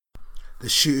The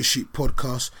Shoot Shoot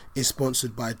podcast is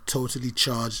sponsored by Totally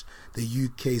Charged, the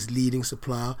UK's leading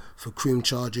supplier for cream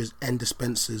chargers and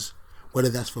dispensers, whether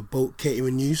that's for bulk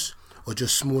catering use or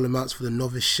just small amounts for the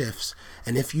novice chefs.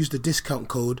 And if you use the discount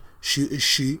code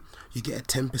SHOOTERSHOOT, you get a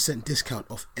 10% discount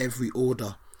off every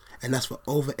order. And that's for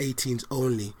over 18s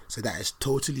only. So that is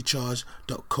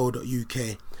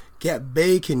totallycharged.co.uk. Get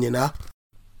baking, you know.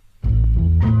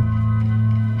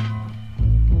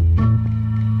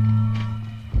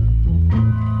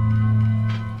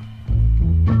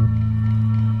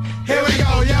 Here we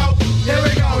go, yo. Here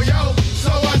we go, yo. So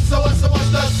what's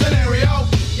the scenario?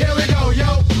 Here we go,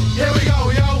 yo. Here we go,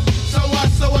 yo. So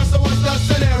what's the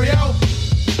scenario?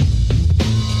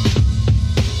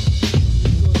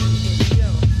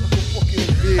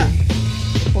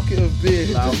 A pocket of beer.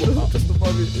 Just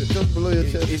above it, just below your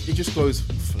chest. It just goes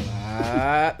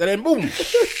flat and then boom,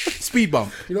 speed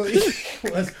bump. You know,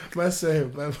 man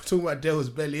saying, man, talking about Dale's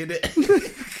belly,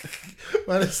 innit?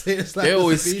 Man, say it's like Dale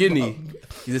a is speed skinny. bump.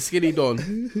 He's a skinny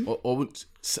Don, or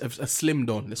a slim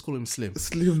Don. Let's call him Slim.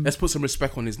 Slim. Let's put some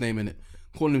respect on his name, innit?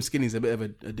 Calling him skinny is a bit of a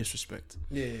disrespect.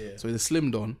 Yeah. So he's a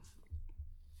Slim Don, and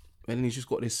then he's just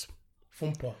got this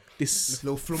Fumper. this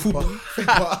Little flumper.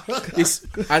 this,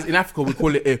 as in Africa we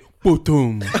call it a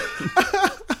potom.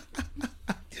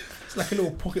 It's like a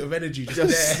little pocket of energy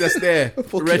just Just there,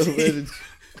 Pocket ready. of energy.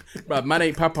 Bruh, man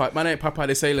ain't Papa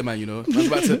the sailor man, you know. Man's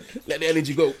about to let the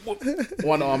energy go.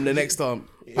 One arm, the next arm,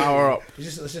 power up.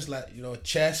 It's just like, you know,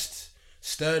 chest,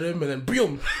 sternum, and then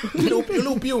boom, little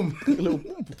boom.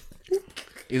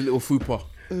 His little fupa.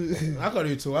 I got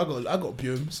it too. I got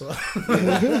boom. So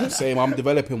Same, I'm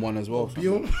developing one as well.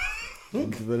 boom. I'm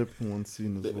developing one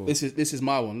soon as well. This is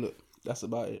my one. Look, that's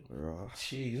about it.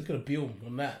 Jeez, look at the boom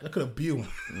on that. Look at the boom.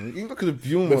 You look at the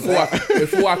view, man.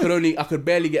 Before I could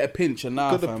barely get a pinch, and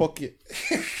now Look at the fam, pocket.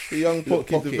 The young pocket,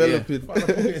 pocket, developing. Find a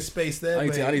pocket of space there, I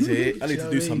need mate.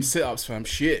 to do some sit-ups, fam.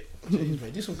 Shit. Jeez,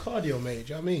 mate, do some cardio, mate.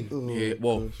 Do you know what I mean? Oh, Yeah,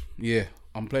 well, yeah.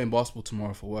 I'm playing basketball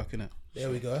tomorrow for work, innit? There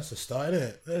we go. That's a start,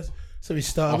 isn't it? So we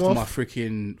start After off. my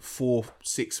freaking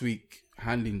 4-6 week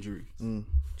hand injury,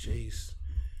 Jeez.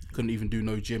 couldn't even do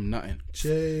no gym, nothing.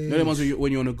 Jeez. You know the ones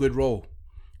when you're on a good roll,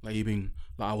 like you've been,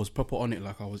 like I was proper on it,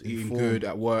 like I was eating good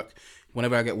at work.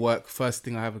 Whenever I get work, first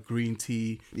thing I have a green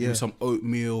tea, with some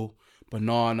oatmeal,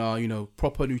 banana, you know,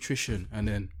 proper nutrition, and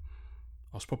then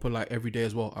I was proper like every day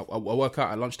as well. I work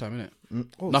out at lunchtime, innit?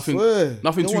 Nothing You're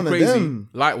too one of crazy, them.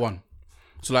 light one.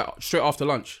 So like straight after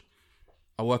lunch,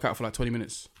 I work out for like 20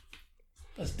 minutes.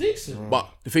 That's decent. But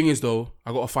the thing is though,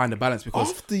 I gotta find a balance because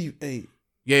After you ate.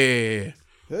 yeah.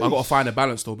 But I gotta find a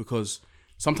balance though because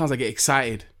sometimes I get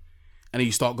excited and then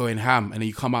you start going ham and then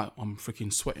you come out, I'm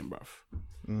freaking sweating, bruv.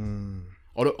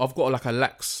 Although I've got like a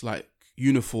lax like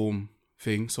uniform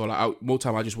thing, so like more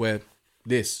time I just wear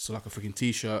this, so like a freaking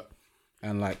t-shirt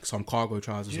and like some cargo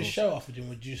trousers. Do you Or, show off, or do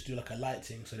you just do like a light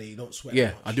thing so that you don't sweat? yeah,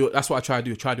 much? I do. That's what I try to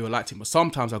do. Try to do a light thing, but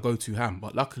sometimes I go too ham.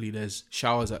 But luckily there's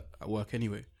showers at work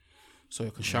anyway, so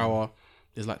you can shower.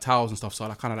 There's like towels and stuff, so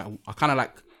I kind of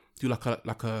like do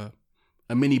like a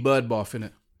mini bird bath in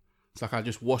it. It's like I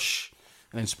just wash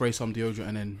and then spray some deodorant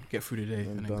and then get through the day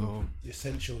and then go home. The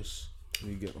essentials.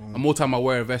 You get on. And more time I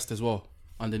wear a vest as well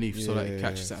underneath so that it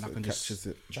catches it and I so can it just catches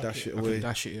it, chuck dash it. it I can away.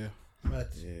 dash it. Yeah. Mad.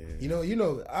 You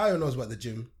know. I don't know about the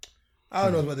gym. I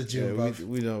don't know about the gym, Yeah, bruv.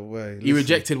 we don't wear. He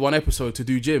rejected one episode to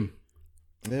do gym.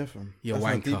 Yeah, fam. You That's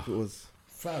how wanker. deep it was.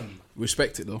 Fam.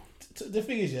 Respect it though. The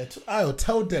thing is, I'll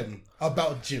tell them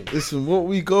about gym. Listen, what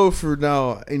we go through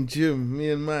now in gym, me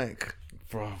and Mike,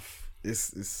 bruv,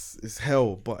 it's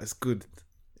hell, but it's good.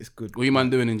 It's good. What you man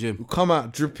doing in gym? We come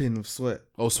out dripping with sweat,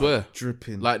 Oh, swear.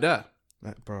 dripping. Like that.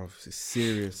 Like, bruv, it's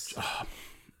serious.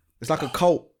 It's like a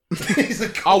cult.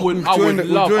 I would join the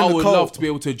love cult. to be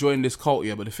able to join this cult,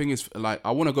 yeah. But the thing is, like,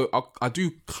 I want to go. I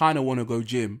do kind of want to go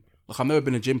gym. Like, I've never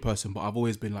been a gym person, but I've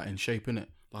always been like in shape, innit?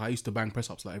 Like, I used to bang press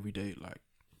ups like every day, like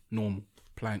normal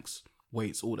planks,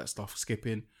 weights, all that stuff,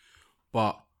 skipping.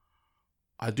 But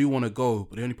I do want to go.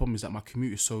 But the only problem is that my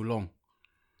commute is so long.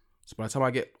 So by the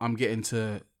time I'm getting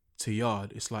to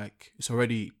yard, it's like it's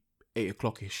already 8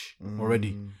 o'clock ish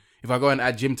already. If I go and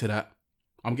add gym to that,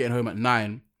 I'm getting home at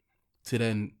 9 to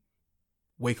then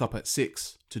wake up at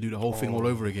 6 to do the whole thing all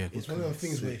over again. It's one of those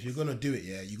things where if you're gonna do it,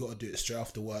 you got to do it straight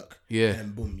after work. Yeah. And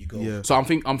then boom, you go. Yeah. So I'm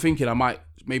thinking I might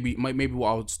maybe what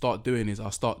I would start doing is I'll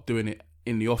start doing it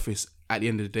in the office at the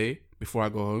end of the day before I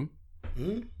go home.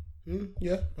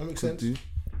 Yeah, that makes sense. do.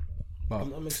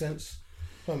 That makes sense.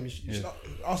 You should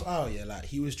ask Al, like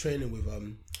he was training with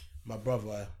my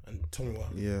brother and Tomiwa.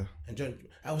 Yeah. And John,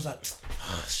 I was like,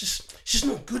 it's just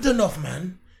not good enough,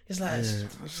 man. It's like,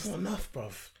 it's not enough,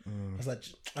 bruv. I was like,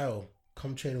 oh,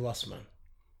 come train with us, man.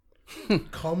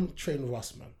 Come train with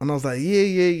us, man. And I was like,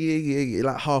 yeah.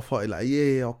 Like half-hearted, like,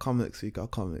 yeah, I'll come next week.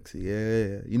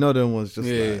 Yeah. You know them ones just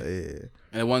Yeah. like, yeah.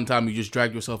 And then one time you just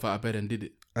dragged yourself out of bed and did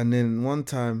it. And then one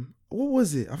time, what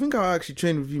was it? I think I actually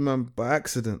trained with you, man, by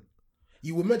accident.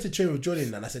 You were meant to train with Johnny,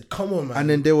 and I said, "Come on, man." And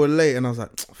then they were late, and I was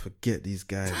like, forget these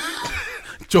guys.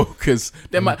 Jokers.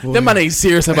 Them man ain't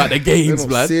serious about the They're games, not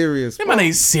blood. serious. Them man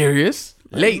ain't serious.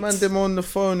 Late. Man, them on the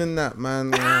phone and that,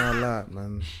 man. Yeah, like,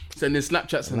 man. Sending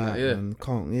Snapchats and Like, that, yeah. man,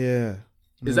 can't, yeah.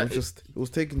 Is No, that- it was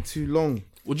taking too long.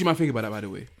 What do you mind think about that, by the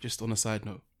way? Just on a side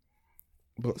note.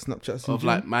 But Snapchats Of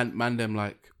like, man them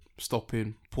like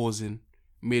stopping, pausing,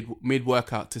 mid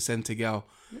workout to send to gal.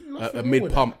 Nothing wrong Mid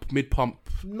with pump.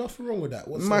 Nothing wrong with that.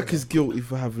 What's Mike is guilty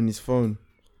for having his phone.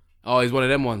 Oh, he's one of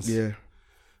them ones. Yeah.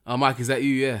 Oh, Mike, is that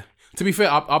you? Yeah. To be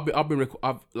fair,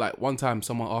 I've like one time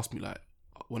someone asked me like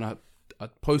when I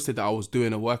posted that I was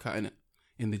doing a workout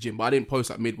in the gym, but I didn't post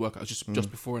like mid workout, just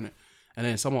before in it. And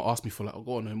then someone asked me for like, oh,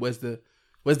 go on, and where's the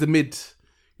mid?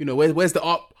 You know, where's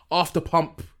the after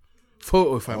pump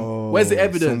photo, fam? Where's the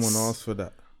evidence? Someone asked for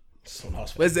that.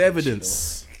 Where's the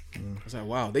evidence? I was like,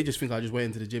 wow, they just think I just went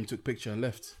into the gym, took a picture, and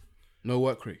left. No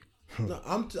work rate. No,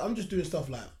 I'm just doing stuff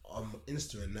like on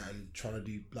Insta and that, and trying to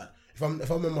do like if I'm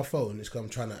on my phone, it's because I'm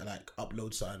trying to like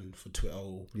upload something for Twitter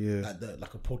or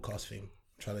like a podcast thing. I'm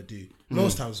trying to do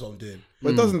most times that's what I'm doing.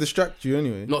 But it doesn't distract you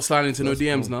anyway. Not sliding into no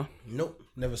DMs now. Nope,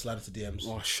 never slide into DMs.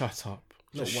 Oh, shut up.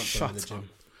 Not Just once shut I'm in the up. gym.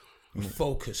 I'm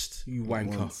focused. You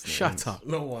wanker. Shut up.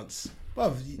 Not once.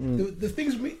 Bruv, the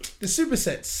things the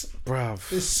supersets. Bruv.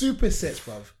 The supersets,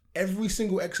 bruv. Every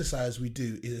single exercise we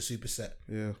do is a superset.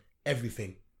 Yeah.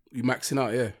 Everything. You maxing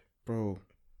out, yeah. Bro.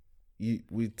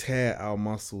 We tear our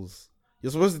muscles.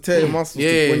 You're supposed to tear your muscles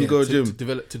Yeah, when you go to to gym.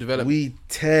 develop. We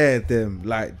tear them.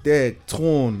 Like, they're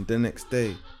torn the next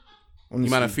day. Honestly.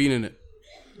 You man are feeling it.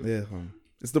 Yeah, man.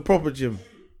 It's the proper gym.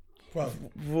 Bruv,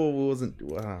 Before it wasn't.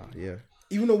 Yeah.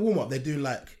 even on warm up, they're doing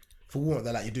like for warm up,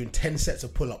 they're like you're doing 10 sets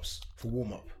of pull ups for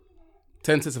warm up.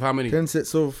 10 sets of how many? 10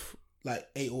 sets of. Like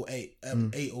 8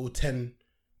 or 10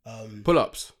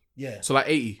 Pull-ups. yeah. So like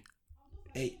 80.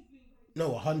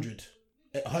 100.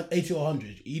 80 or 100.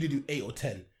 You either do 8 or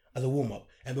 10 as a warm up.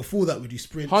 And before that we do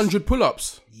sprints. 100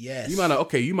 pull-ups. Yes. You man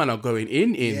are going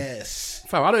in. Yes.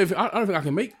 Fam, I don't think I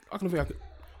can make. I don't think I could.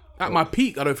 At my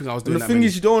peak, I don't think I was doing And the that thing many.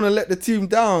 is, you don't want to let the team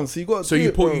down, so you got. So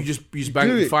you just bang,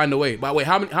 do it. find a way. But wait,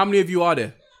 how many of you are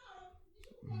there?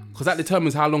 Because that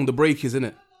determines how long the break is,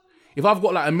 innit? If I've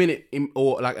got like a minute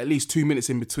or like at least 2 minutes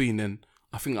in between, then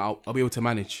I think I'll be able to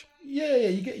manage. Yeah,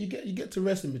 you get to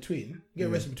rest in between. You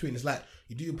get rest in between. It's like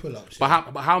you do your pull ups. But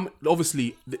how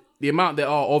obviously the amount there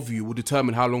are of you will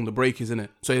determine how long the break is, innit?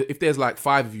 So if there's like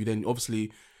 5 of you, then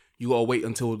obviously you gotta wait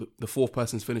until the fourth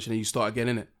person's finished and then you start again,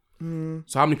 innit?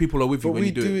 So how many people are with you But when we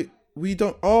you do it? We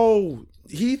don't. Oh,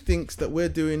 he thinks that we're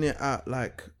doing it at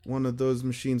like one of those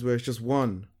machines where it's just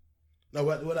one. No,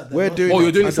 we're like that. We're doing. Oh,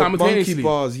 you're doing at it the monkey simultaneously?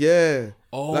 bars, yeah.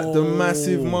 Like the Oh.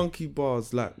 massive monkey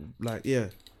bars, like yeah,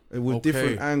 with Okay.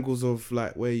 different angles of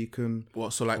like where you can.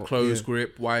 What, so like close yeah.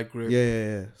 grip, wide grip?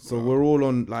 Yeah. So we're all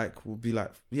on like we'll be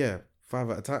like 5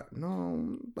 at a time.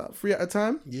 No, about 3 at a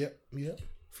time. Yeah.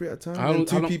 3 at a time. How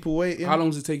And long- two people waiting. How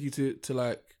long does it take you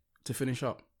to finish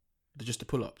up? Just the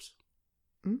pull-ups?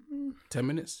 10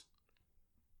 minutes?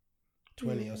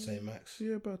 20, I'll say max.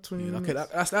 Yeah, about 20 Yeah, minutes. okay,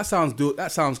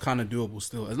 that sounds kind of doable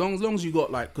still. As long as you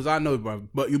got like, because I know, bro,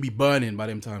 but you'll be burning by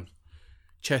them times.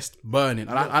 Chest burning.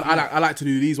 I like to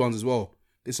do these ones as well.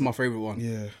 This is my favorite one.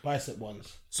 Yeah. Bicep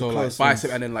ones. So The like close bicep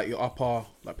ones. and then like your upper,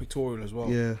 like pectoral as well.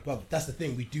 Yeah. But that's the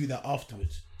thing, we do that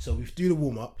afterwards. So we do the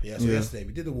warm up. Yeah. So Yeah. yesterday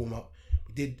we did the warm up.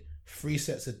 We did 3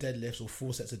 sets of deadlifts or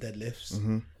 4 sets of deadlifts,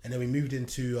 and then we moved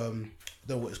into I don't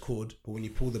know what it's called, but when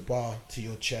you pull the bar to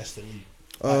your chest and you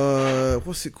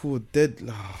What's it called? Dead.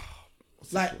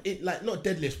 like not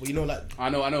deadlifts, but you know like I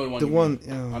know the one. The you one.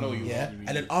 mean. I know you. yeah. And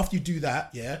then after you do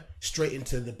that, straight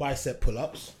into the bicep pull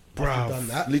ups. After Bruv, you've done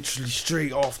that, literally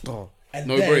straight after. and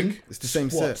No then break. It's the same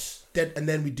squats. And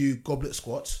then we do goblet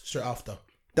squats straight after.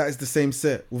 That is the same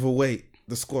set with a weight.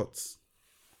 The squats.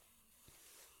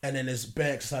 And then there's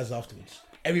bare exercises afterwards.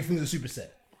 Everything's a superset.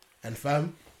 And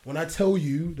fam, when I tell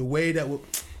you the way that I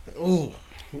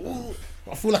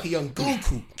feel like a young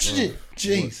Goku.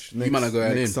 Jeez. Next, man are going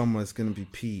next in. summer it's gonna be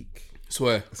peak.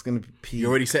 Swear. It's gonna be peak. You're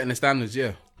already setting the standards,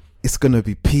 yeah. It's gonna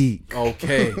be peak.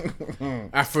 Okay.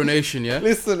 Afro Nation, yeah.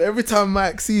 Listen, every time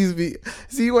Mike sees me,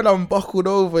 see when I'm buckled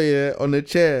over on a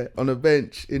chair, on a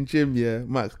bench in gym,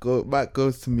 Mike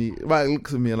goes to me, Mike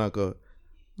looks at me and I go,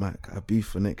 Mike, I beef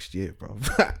for next year, bro.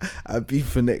 I beef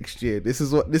for next year. This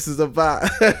is what this is about.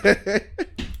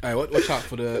 Hey, watch out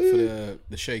for the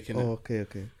shake, innit? Oh, okay.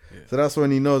 So that's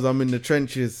when he knows I'm in the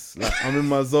trenches. Like, I'm in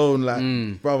my zone.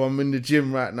 Like, bro, I'm in the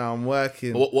gym right now. I'm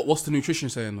working. What's the nutrition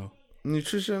saying though?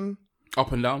 Nutrition?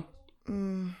 Up and down?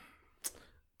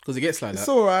 Because it gets like It's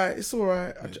that. all right. It's all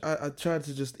right. I tried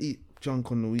to just eat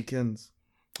junk on the weekends.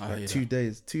 Like 2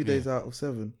 days. 2 days out of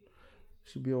 7.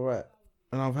 Should be all right.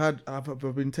 And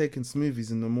I've been taking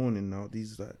smoothies in the morning now.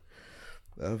 These like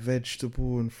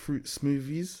vegetable and fruit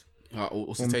smoothies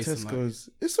What's the from taste like? Tesco's.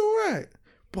 It's all right.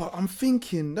 But I'm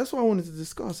thinking, that's what I wanted to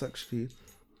discuss actually.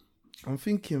 I'm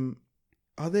thinking,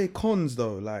 are they cons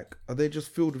though? Like, are they just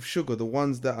filled with sugar? The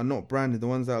ones that are not branded, the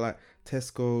ones that are like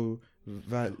Tesco,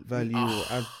 Value or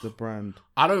Asda brand?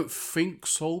 I don't think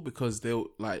so, because they'll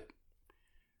like,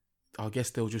 I guess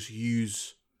they'll just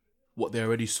use what they're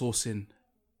already sourcing.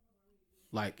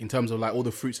 Like in terms of like all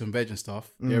the fruits and veg and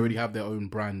stuff, they already have their own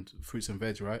brand fruits and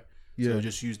veg, right? Yeah. So they'll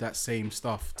just use that same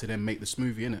stuff to then make the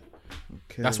smoothie, innit?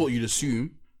 Okay. That's what you'd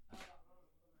assume.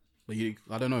 But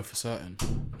I don't know for certain.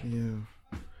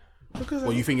 Yeah. Because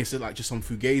Or you think it's like just some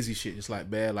fugazi shit, just like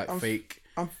bare like fake.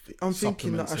 I'm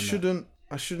thinking that supplements and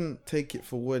I shouldn't take it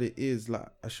for what it is. Like,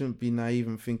 I shouldn't be naive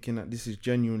and thinking that this is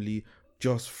genuinely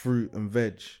just fruit and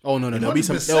veg. Oh no, there'll be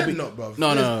some. There'll be not, bruv.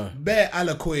 no. Bare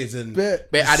aliquots and Bare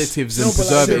additives and but like,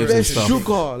 preservatives bare and stuff.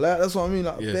 sugar. Like, that's what I mean.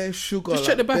 Like, Yeah. bare sugar. Just like,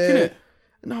 check the back, bare... innit?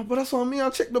 No, but that's what I mean.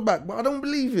 I'll check the back, but I don't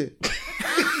believe it.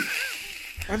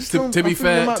 I just To don't, be I think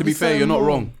there fair, might be you're not something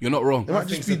wrong. You're not wrong. It might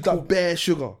just be like bare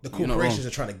sugar. the You're not corporations wrong.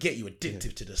 are trying to get you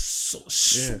addicted to the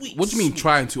sweet. What do you mean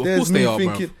trying to? Of There's course they me are,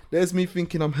 thinking. bro. There's me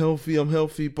thinking I'm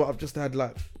healthy, but I've just had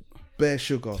like bare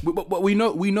sugar. But we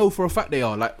know for a fact they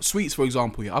are. Like sweets, for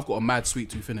example. Yeah, I've got a mad sweet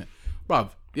tooth in it,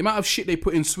 bruv. The amount of shit they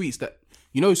put in sweets that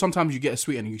sometimes you get a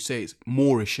sweet and you say it's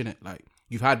moreish in it. Like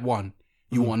you've had one,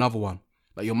 you want another one.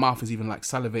 Like your mouth is even like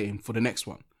salivating for the next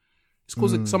one. It's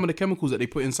because of some of the chemicals that they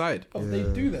put inside. Oh, they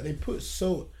do that. They put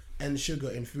salt and sugar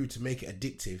in food to make it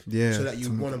addictive. Yeah, So that you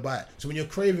want to buy it. So when you're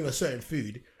craving a certain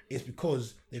food, it's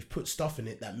because they've put stuff in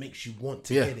it that makes you want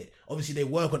to get it. Obviously, they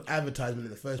work on advertisement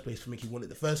in the first place to make you want it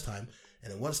the first time.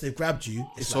 And then once they've grabbed you,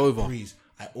 it's like over. a breeze.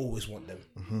 I always want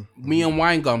them. Me and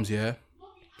wine gums, yeah,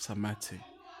 it's a mad thing.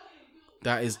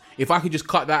 That is, if I could just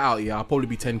cut that out, yeah, I'll probably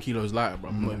be 10 kilos lighter, bro.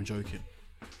 I'm not even joking.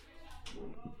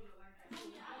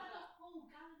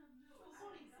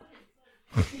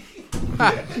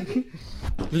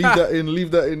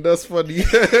 Leave that in. That's funny.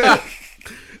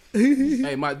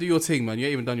 Hey, Mike, do your thing, man. You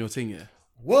ain't even done your thing yet.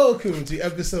 Welcome to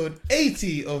episode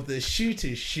 80 of the Shoot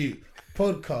is Shoot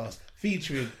podcast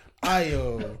featuring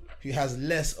Ayo, who has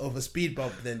less of a speed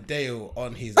bump than Dale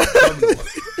on his abdominal.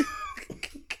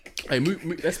 Hey,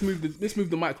 let's move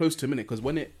the mic close to a minute, because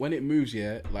when it moves,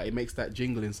 yeah, like it makes that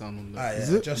jingling sound on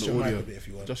the. Adjust the your audio. mic a bit if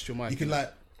you want. Adjust your mic, You can yeah.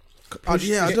 like I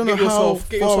don't know get how yourself-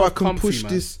 get far I yourself can comfy, push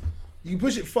man. this. you can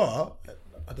push it far.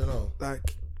 I don't know.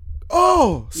 Like,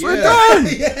 oh, swear Yeah.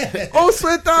 down. Oh,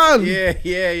 swear down. Yeah.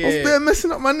 I was bare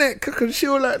messing up my neck. I can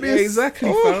chill like Yeah, this. exactly,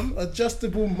 Oh. fam.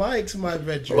 Adjustable mics, my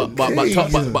bedroom.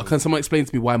 But can someone explain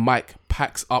to me why Mike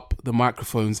packs up the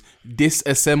microphones,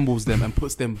 disassembles them, and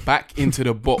puts them back into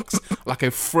the box like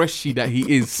a freshie that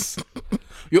he is?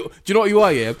 Do you know what you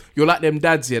are? Yeah, you're like them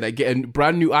dads, yeah, that get a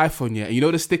brand new iPhone, yeah, and you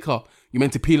know the sticker, you're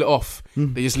meant to peel it off.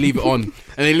 They just leave it on, and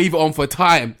they leave it on for a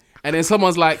time, and then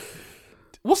someone's like,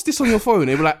 "What's this on your phone?"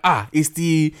 They were like, it's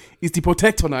the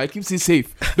protector now. It keeps it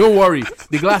safe. Don't worry,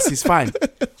 the glass is fine.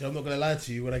 So I'm not gonna lie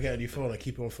to you. When I get a new phone, I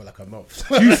keep it on for like a month.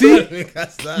 You see?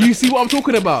 That's that. You see what I'm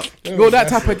talking about? You're that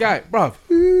type of guy, bruv.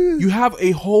 You have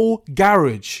a whole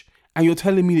garage, and you're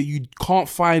telling me that you can't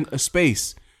find a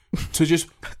space to just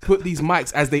put these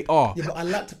mics as they are. Yeah, but I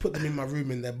like to put them in my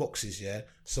room in their boxes, yeah,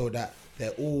 so that they're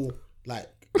all like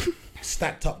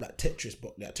stacked up like Tetris.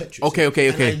 Okay.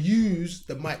 And I use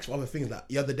the mics for other things. Like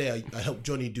the other day, I helped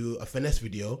Johnny do a finesse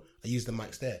video. I used the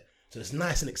mics there, so it's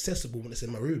nice and accessible when it's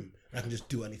in my room. And I can just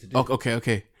do what I need to do.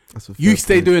 Okay. That's a You fair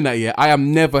stay point. doing that, yeah? I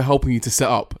am never helping you to set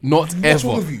up. Not ever.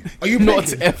 wrong with you? Are you Not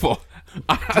playing? ever.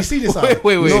 Do you see this?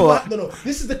 Wait. No.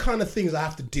 This is the kind of things I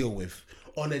have to deal with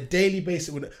on a daily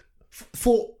basis.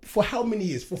 For how many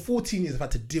years? For 14 years, I've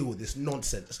had to deal with this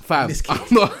nonsense. Fam, This kid.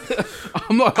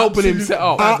 I'm not helping him Absolute set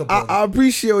up. bag. I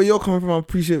appreciate where you're coming from. I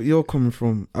appreciate where you're coming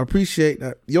from. I appreciate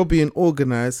that you're being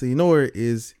organized, so you know where it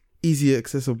is, easy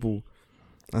accessible.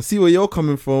 I see where you're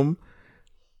coming from,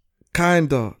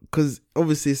 kinda, because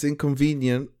obviously it's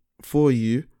inconvenient for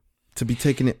you to be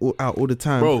taking it out all the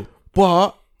time, Bro.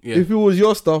 But Yeah. if it was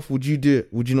your stuff, would you do it?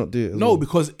 Would you not do it? as No, well?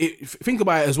 because think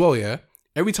about it as well, yeah?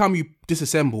 Every time you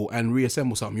disassemble and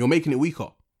reassemble something, you're making it weaker.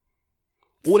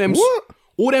 All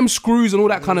them screws and all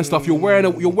that kind of stuff, you're wearing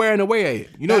away at it.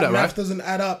 You know that, right? Math doesn't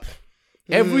add up.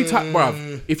 Every time,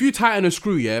 bruv, if you tighten a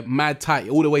screw, yeah, mad tight,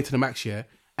 all the way to the max, yeah,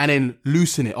 and then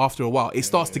loosen it after a while. It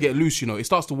starts to get loose, you know. It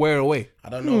starts to wear away. I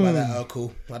don't know about that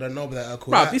Urkel. I don't know about that Urkel.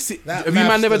 Bro, That have you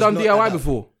man never maths done does not DIY add up.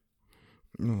 before?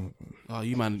 No. Oh,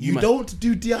 you man. You don't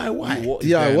do DIY. What is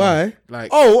going DIY. on? Like,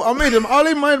 Oh, I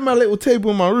made my little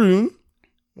table in my room.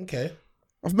 Okay.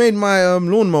 I've made my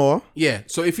lawnmower. yeah.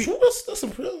 So if you That's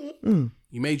impressive.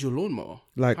 you made your lawnmower,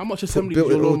 Like how much put- assembly built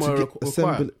did your it all lawnmower toge- require?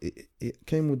 assemble it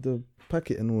came with the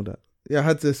packet and all that. Yeah, I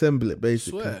had to assemble it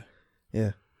basically. Swear.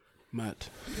 Yeah. Mad.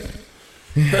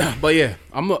 But yeah,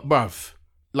 I'm not, bruv.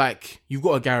 Like, you've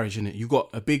got a garage in it. You got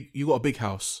a big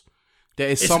house. There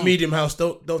is It's some a medium house.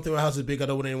 Don't think my house is big. I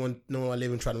don't want anyone I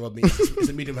live in trying to rob me. It's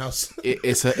a medium house.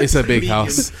 It's a big Medium.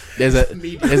 house. There's a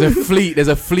Medium. there's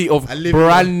a fleet of I live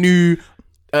brand new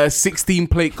 16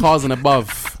 plate cars and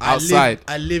above outside.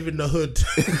 I live in the hood.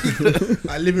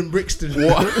 I live in Brixton.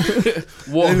 What I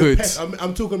live in hoods?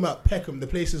 I'm talking about Peckham, the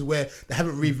places where they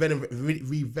haven't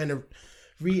re-renovated.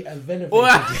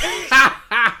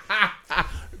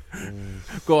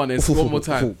 Go on, it's one more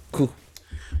time. Cool.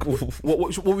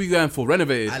 What were you going for?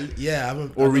 Renovated? I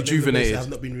haven't. Or I've not lived in rejuvenated. places that have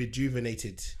not been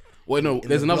rejuvenated. Well, no,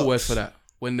 there's the another word blocks. for that.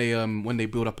 When they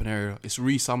build up an area, it's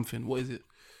something. What is it?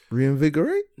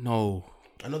 Reinvigorate? No.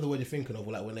 I know the word you're thinking of,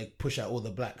 like when they push out all the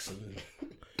blacks. And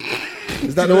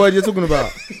Is that the word you're talking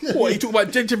about? What, you talking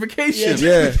about gentrification?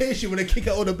 Yeah. gentrification, when they kick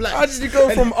out all the blacks. How did you go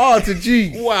from R to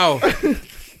G? Wow.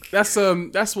 That's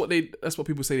what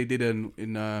people say they did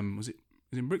in was it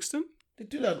in Brixton? They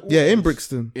do that. Yeah, in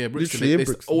Brixton. Yeah, Brixton. Literally in They-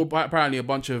 Brixton. apparently a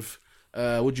bunch of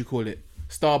what do you call it?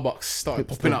 Starbucks started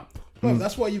popping up. Bro,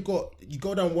 that's why you go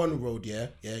down one road, yeah,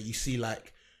 you see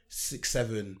like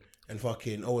 6-7 and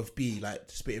fucking OFB like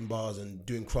spitting bars and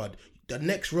doing crud. The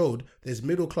next road, there's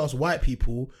middle class white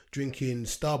people drinking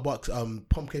Starbucks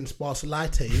pumpkin spice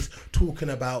lattes, talking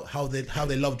about how they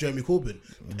love Jeremy Corbyn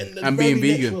And being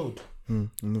vegan. Road.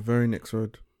 On the very next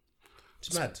road.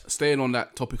 It's mad. Staying on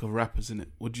that topic of rappers, innit?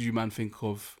 What did you man think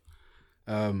of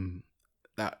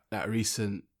that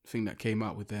recent thing that came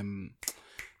out with them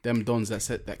dons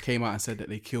that came out and said that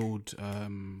they killed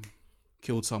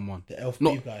someone? The Elf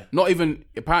Not Beef guy. not even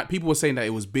apparently people were saying that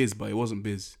it was Biz, but it wasn't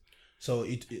Biz. So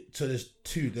so there's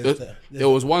two. There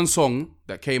was one song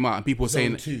that came out and people were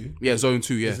saying Zone 2. Yeah, Zone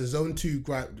 2, yeah. There's a Zone 2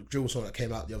 drill song that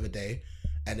came out the other day,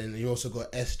 and then you also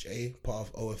got SJ, part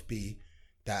of OFB,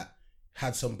 that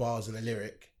had some bars in the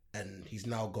lyric, and he's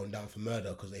now gone down for murder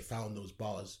because they found those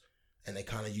bars and they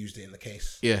kind of used it in the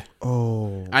case. Yeah.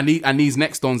 Oh. And these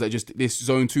next dons that this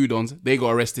Zone 2 dons, they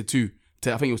got arrested too.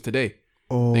 I think it was today.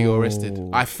 Oh. They got arrested.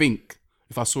 I think,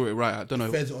 if I saw it right, I don't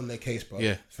know. Feds on their case, bro.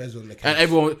 Yeah. Feds on their case. And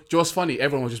everyone, just funny,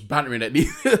 everyone was just bantering that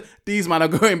these man are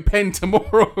going pen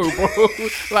tomorrow, bro.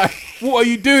 Like, what are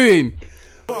you doing?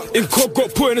 In Cobb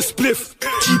got put in a spliff.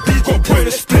 GB got put in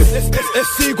a spliff.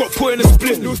 SC got put in a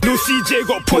spliff. Lil CJ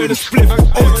got put in a spliff.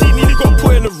 OT nearly got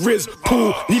put in a Riz.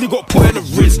 Pool nearly got put in a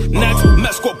Riz. Nags,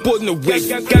 Max got bought in the wig.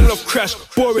 Gang love crash,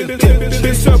 boring dip.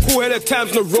 Been circle head of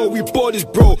times in a row. We bought this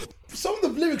bro. Some of the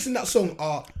lyrics in that song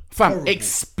are Fam, horrible.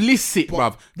 explicit,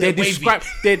 bruv. They're they're wavy. described.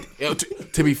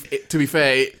 To be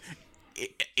fair,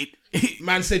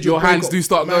 Man said Your boy hands got, do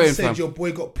start man going, said fam. your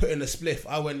boy got put in a spliff.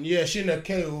 I went, yeah, shouldn't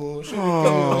have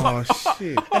Oh,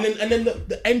 shit. And then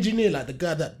the engineer, like the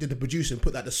guy that did the producing,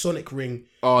 put like the sonic ring.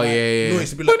 Oh, like, yeah.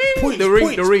 noise to be like points, The ring,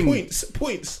 points, the ring.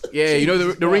 points. yeah, you know the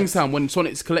Jesus ring Christ. sound when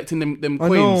Sonic's collecting them I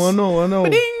coins. know.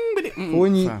 Ba-ding,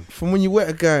 ba-ding. From when you wet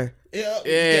a guy.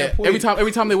 Yeah,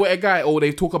 every time they wet a guy, or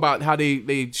they talk about how they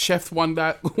chefed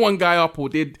one guy up, or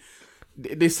did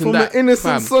this and From that. the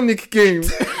innocent fam. Sonic game.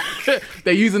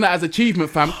 They're using that as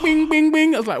achievement, fam. Bing, bing,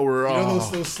 bing. I was like, You know raw.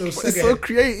 those It's so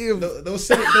creative. those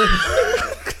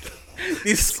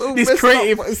This So this messed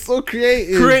creative up, but it's so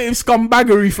creative.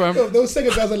 scumbaggery, fam. those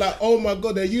second guys are like, oh my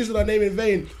god, they're using our name in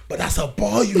vain. But that's a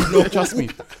bar, you know. Trust me.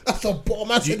 That's a bar.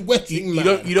 Man said wetting, You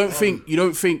man.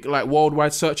 don't think like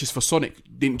worldwide searches for Sonic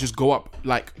didn't just go up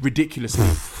like ridiculously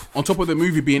on top of the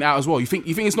movie being out as well. You think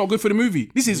it's not good for the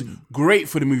movie? This is great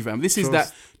for the movie, fam. This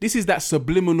is that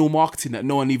subliminal marketing that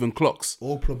no one even clocks.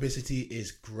 All publicity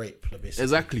is great publicity.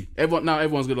 Exactly.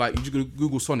 Everyone's gonna like, you're just gonna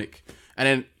Google Sonic, and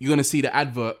then you're gonna see the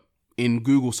advert in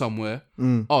Google somewhere.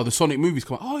 Oh, the Sonic movies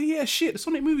come out. Oh yeah, shit, the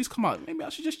Sonic movies come out. Maybe I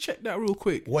should just check that real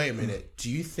quick. Wait a minute. Do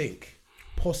you think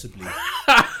possibly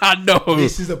I know.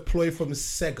 this is a ploy from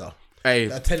Sega? Hey,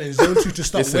 They're telling Zone 2 to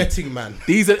start Listen. wetting, man.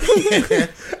 these are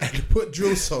And put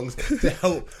drill songs to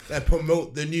help and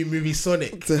promote the new movie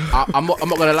Sonic. I'm not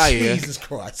gonna lie, yeah. Jesus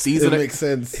Christ. These It are the, makes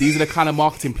sense. These are the kind of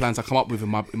marketing plans I come up with in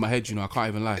my head. You know, I can't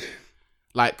even lie.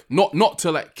 Like not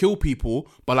to like kill people,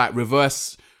 but like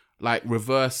reverse. I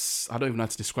don't even know how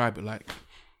to describe it. Like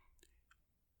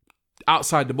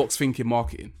outside the box thinking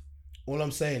marketing. All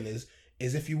I'm saying is,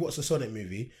 is if you watch the Sonic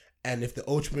movie and if the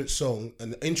ultimate song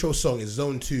and the intro song is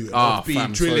Zone 2 and LP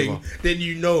fam, it's drilling, over. then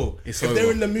you know. It's if over.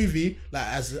 they're in the movie, like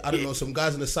as I don't know, some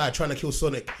guys on the side trying to kill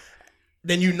Sonic,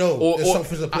 then you know Or there's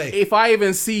something to play. if I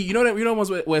even see, you know ones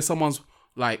where someone's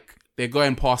like they're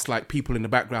going past like people in the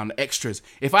background, extras.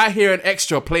 If I hear an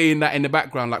extra playing that in the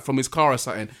background, like from his car or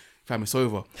something, fam, it's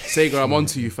over. Sega, I'm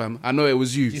onto you, fam. I know it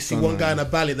was you. You see one guy in a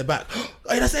bally in the back.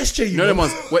 Hey, that's SJ. You know them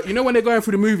ones. You know when they're going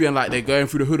through the movie and like they're going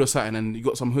through the hood or something, and you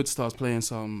got some hood stars playing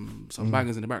some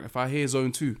bangers in the back. If I hear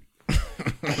Zone 2,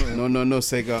 no,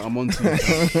 Sega, I'm onto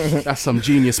you. That's some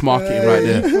genius marketing right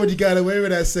there. When you got away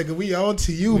with that, Sega, we on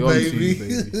to you, We on to baby.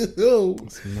 you, baby. Oh,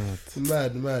 It's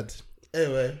mad. mad.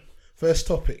 Anyway, first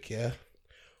topic, yeah.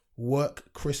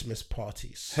 Work Christmas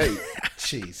parties. Hey,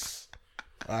 jeez.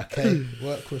 Okay,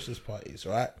 work Christmas parties,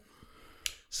 right?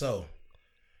 So,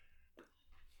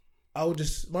 my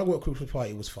work Christmas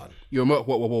party was fun. You're what?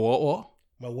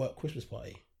 My work Christmas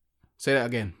party. Say that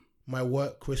again. My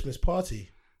work Christmas party.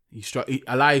 You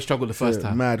struggled the first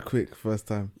time. Mad quick first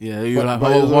time. Yeah, you're But- like,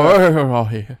 but it was oh,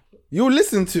 here. You'll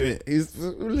listen to it.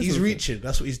 He's Reaching.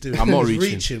 That's what he's doing. I'm not He's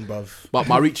reaching. bruv. But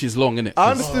my reach is long, innit?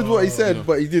 I understood what he said,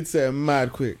 but he did say it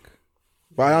mad quick.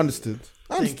 But I understood.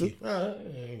 Thank you. There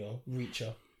you go.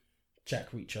 Reacher.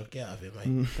 Jack Reacher. Get out of here,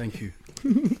 mate. Thank you.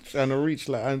 Trying to reach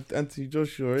like Anthony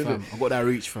Joshua, isn't Fam, it? I got that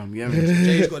reach, fam. Yeah,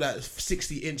 Jay's got that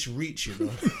 60-inch reach, you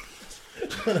know.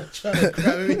 trying to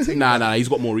grab everything. Nah. He's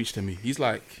got more reach than me. He's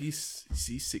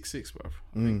 6'6", bro.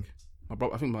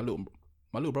 I think my little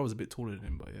brother's a bit taller than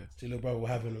him, but yeah. Your little brother will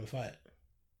have him in a fight.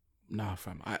 Nah,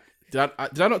 fam. Did I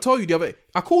not tell you the other?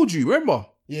 I called you. Remember?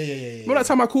 Yeah. Remember that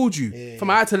time I called you? Fam,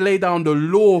 I had to lay down the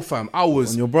law, fam. I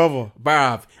was On your brother.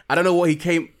 bruv. I don't know what he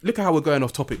came. Look at how we're going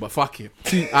off topic, but fuck it.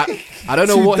 I don't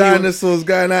know Two what he was, dinosaurs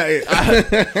going at it. I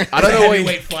don't know what he,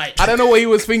 Heavyweight fight. I don't know what he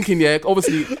was thinking. Yeah,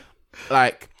 obviously,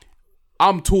 like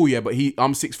I'm tall, yeah, but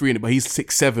I'm 6'3" in it, but he's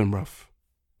 6'7", bruv.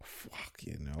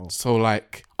 You know. So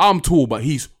like I'm tall, but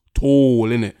he's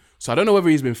tall in it. So I don't know whether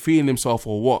he's been feeling himself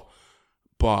or what,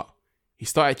 but he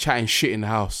started chatting shit in the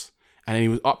house, and then he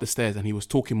was up the stairs and he was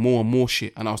talking more and more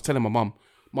shit. And I was telling my mum,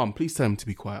 please tell him to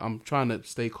be quiet. I'm trying to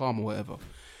stay calm or whatever.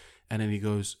 And then he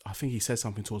goes, I think he said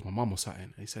something towards my mum or something.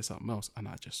 And he said something else, and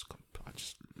I just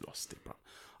lost it, bro.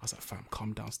 I was like, fam,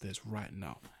 come downstairs right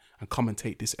now and come and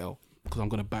take this L, because I'm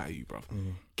gonna batter you, bro.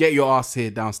 Get your ass here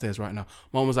downstairs right now.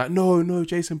 Mum was like, no,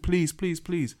 Jason, please.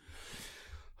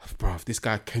 Bro, this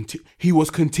guy he was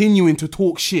continuing to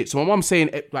talk shit. So my mum's saying,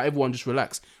 like, everyone just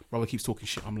relax. Brother keeps talking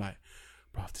shit. I'm like,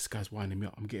 bro, this guy's winding me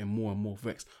up. I'm getting more and more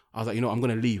vexed. I was like, I'm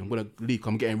gonna leave.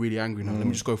 I'm getting really angry now. Let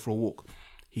me just go for a walk.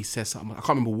 He said something. I can't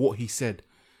remember what he said,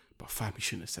 but fam, he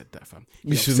shouldn't have said that, fam.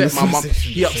 He upset my mum.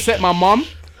 He upset my mum,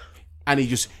 and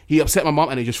he upset my mum,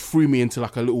 and it just threw me into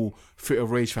like a little fit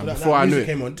of rage, fam. Before I knew it,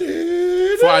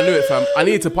 fam, I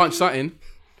needed to punch something.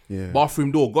 Yeah.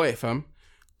 Bathroom door, got it, fam.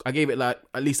 I gave it like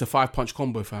at least a 5-punch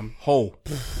combo, fam. Hole.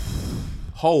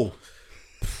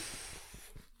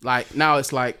 Like now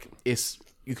it's like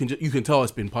you can tell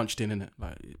it's been punched in, innit?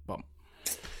 Like, but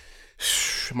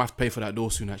I might have to pay for that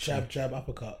door soon. Actually, Jab,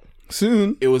 uppercut.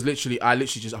 Soon. it was literally I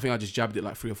think I just jabbed it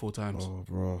like 3 or 4 times, Oh,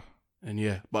 bro. and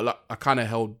yeah, but like I kind of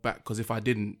held back because if I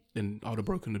didn't, then I would have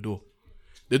broken the door.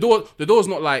 The door's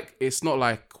not like, it's not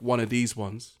like one of these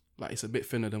ones. Like it's a bit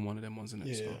thinner than one of them ones, isn't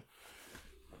it? Yeah. So,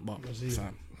 but easy.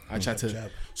 fam, I tried to.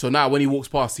 Jab. So now when he walks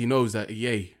past, he knows that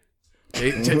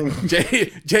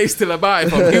Jay's still about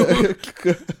it,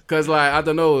 because like I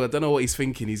don't know what he's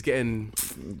thinking. He's getting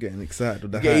Excited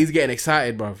with the Yeah, hat. he's getting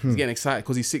excited, bro. He's getting excited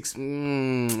because he's 6.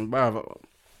 Bro.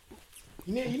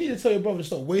 You need to tell your brother to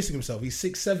stop wasting himself. He's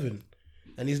 6'7",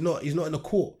 and he's not in the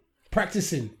court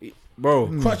practicing.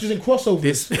 Crutches and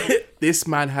crossovers. This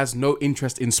man has no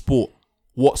interest in sport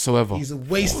whatsoever. He's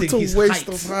wasting What a his waste height.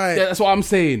 of height. Yeah, that's what I'm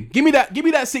saying. Give me that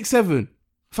 6'7",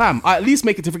 fam. I at least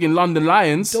make it to freaking London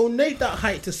Lions. Donate that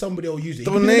height to somebody who'll use it.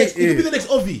 Donate He could be it. the next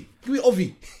Ovi. He could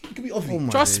be Ovi. Oh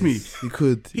my Trust me. days. He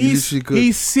could. He He's literally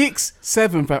could.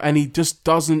 6'7", fam, and he just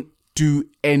doesn't do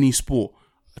any sport.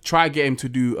 I try to get him to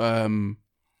do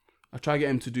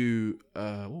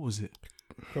what was it?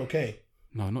 Okay.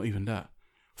 No, not even that.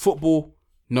 Football,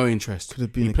 no interest. Could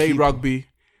have been He a played keeper. rugby.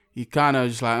 He kind of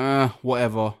just like,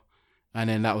 whatever. And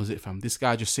then that was it, fam. This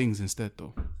guy just sings instead,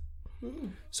 though.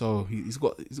 So he's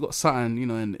got something,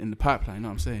 in the pipeline. You know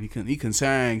what I'm saying? He can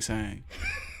sing.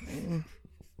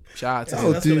 Shout out to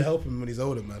him. That's do. gonna help him when he's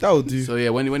older, man. That would do. So yeah,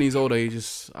 when he's older, he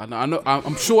just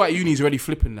I'm sure at uni he's already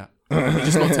flipping that.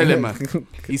 He's just not telling, man.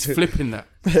 He's flipping that.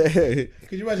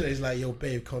 Could you imagine? He's like, "Yo,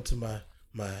 babe, come to my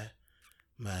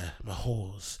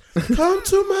halls. Come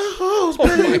to my halls,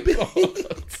 baby.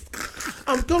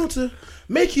 I'm going to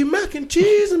Make you mac and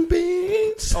cheese and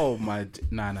beans. Oh my,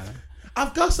 nah.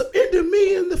 I've got some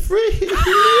Indomie in the fridge.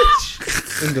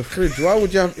 In the fridge. Why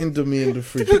would you have Indomie in the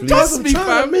fridge, please? Because I'm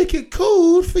trying to make it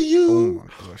cool for Oh you.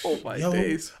 my gosh. Oh my Yo,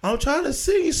 days. I'm trying to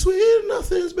sing you sweet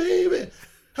nothings, baby.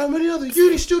 How many other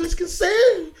uni students can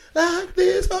sing like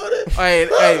this? Hey,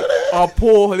 our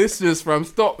poor listeners, fam.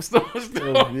 Stop.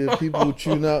 Yeah, people will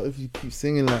tune out if you keep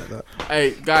singing like that.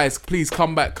 Hey, guys, please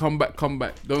come back. Don't go.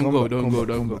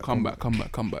 Come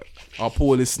back. Our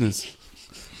poor listeners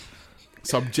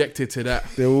subjected to that.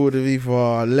 They would have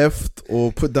either left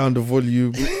or put down the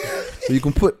volume. So you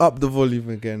can put up the volume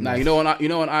again. Now, you know on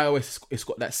iOS, it's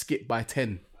got that skip by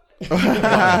 10.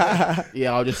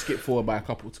 Yeah, I'll just skip forward by a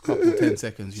couple 10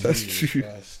 seconds. You know? That's true.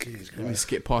 Let me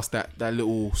skip past that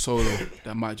little solo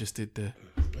that Mike just did there.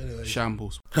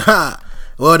 Shambles.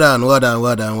 Well done.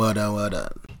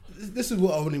 This is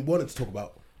what I only wanted to talk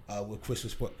about with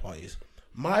Christmas work parties.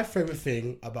 My favorite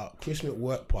thing about Christmas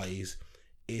work parties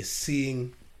is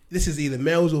seeing, this is either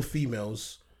males or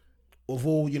females of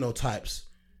all, types,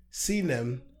 seeing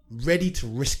them ready to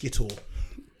risk it all.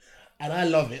 And I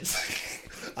love it.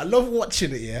 I love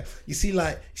watching it, yeah. You see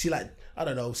like, I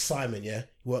don't know, Simon, yeah,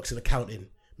 he works in accounting,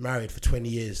 married for 20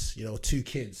 years, 2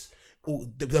 kids.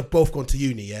 They've both gone to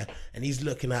uni, yeah. And he's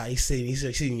looking at, he's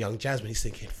seeing young Jasmine, he's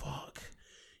thinking, fuck,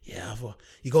 yeah.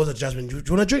 He goes to Jasmine, do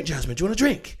you want a drink, Jasmine? Do you want a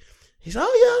drink? He's like,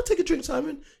 oh yeah, I'll take a drink,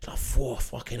 Simon. He's like, 4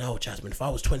 fucking hell, Jasmine. If I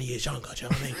was 20 years younger, do you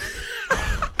know what I mean?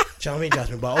 Do you know what I mean,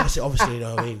 Jasmine? But obviously, you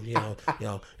know what I mean.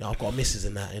 I've got a missus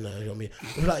and that. You know what I mean.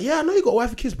 He's like, yeah, I know you got a wife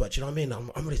and kids, but you know what I mean. I'm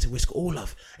ready to risk all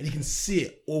love, and you can see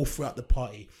it all throughout the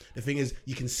party. The thing is,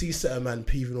 you can see certain man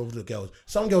peeving over the girls.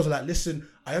 Some girls are like, listen,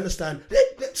 I understand.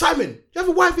 Simon, you have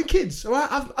a wife and kids, all right?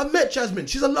 I've met Jasmine.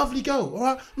 She's a lovely girl, all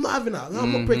right? I'm not having that.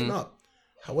 I'm not breaking up.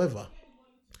 However,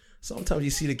 sometimes you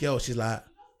see the girl, she's like,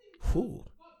 whew.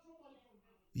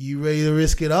 You ready to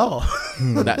risk it all?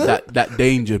 that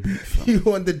danger beat. You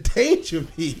want the danger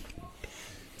beat?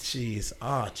 Jeez,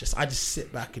 I just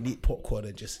sit back and eat popcorn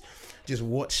and just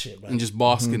watch it, man. And just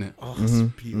bask in it. Oh, it's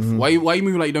beautiful. Why you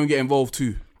moving like you don't get involved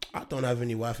too? I don't have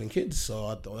any wife and kids, so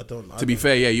I don't. To be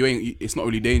fair, yeah, you ain't. It's not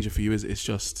really danger for you, is it? It's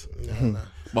just. No.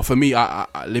 But for me, I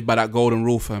live by that golden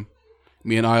rule, fam.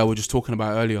 Me and I were just talking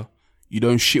about it earlier. You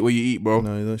don't shit where you eat, bro.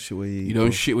 No, you don't shit where you eat. You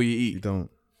don't shit where you eat. You don't.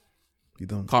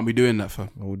 Can't be doing that,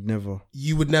 fam. I would never.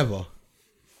 You would never.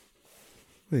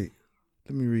 Wait,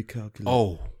 let me recalculate.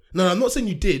 Oh. No, I'm not saying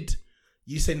you did.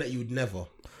 You saying that you would never.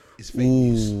 It's fake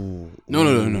news. No.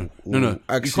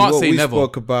 Actually, You can't what say we never.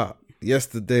 spoke about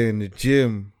yesterday in the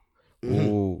gym.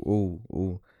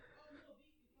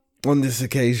 On this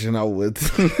occasion, I would.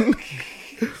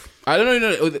 I don't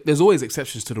know. There's always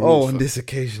exceptions to the rules. On fam. this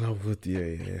occasion, I would.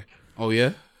 Yeah. Oh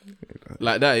yeah.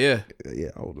 Like that, yeah. Yeah,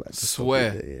 I would like to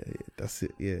Swear. stop it. Yeah. That's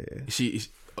it. Yeah. She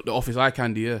the office eye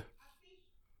candy, yeah.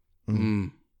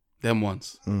 Them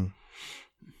ones.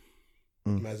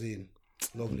 Mazine,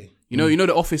 lovely. You know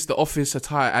the office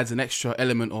attire adds an extra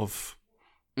element of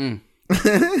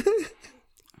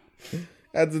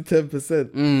Adds a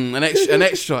 10%. an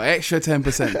extra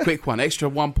 10%. Quick one, extra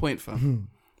 1 point, fam.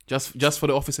 Just for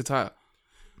the office attire.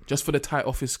 Just for the tight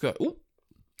office skirt. Ooh.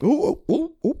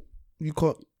 Oh. You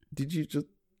can't. Did you just?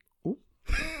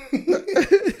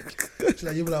 It's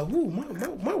like, you'll be like, ooh,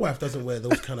 my wife doesn't wear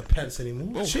those kind of pants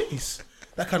anymore. Jeez.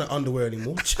 That kind of underwear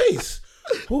anymore. Jeez.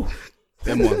 Ooh.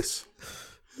 Them ones.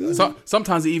 So,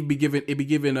 sometimes it be giving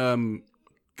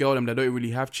girl them that don't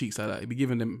really have cheeks like that. It be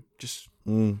giving them just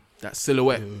that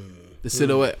silhouette. The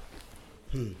silhouette.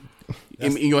 In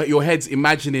your head's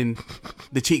imagining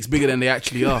the cheeks bigger than they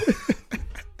actually are.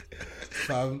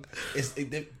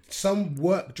 Some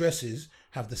work dresses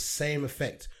have the same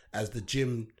effect as the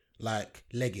gym like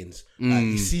leggings. Like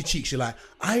you see cheeks, you're like,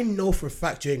 I know for a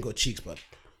fact you ain't got cheeks, but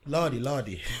Lordy. Lord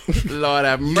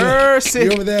have mercy.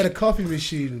 You're over there at the coffee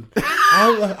machine.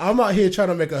 I'm out here trying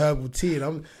to make a herbal tea,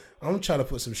 and I'm trying to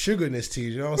put some sugar in this tea.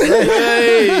 You know what I'm saying?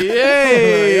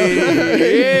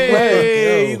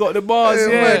 Hey, you got the bars,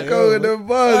 yeah. Go with the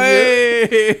bars.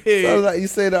 Hey. Sounds like you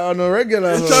say that on a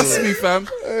regular. Trust me, fam.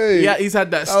 Hey, Yeah, he's had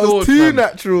that that was stored, too fam.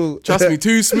 natural. Trust me,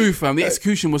 too smooth, fam. The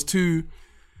execution was too.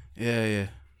 Yeah.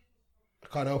 I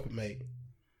can't help it, mate.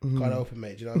 Can't help it,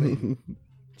 mate. Do you know what I mean? Do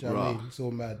you know what I mean? It's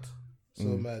all mad. So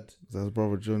mad. That's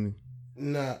brother Johnny.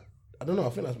 Nah, I don't know. I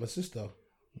think that's my sister.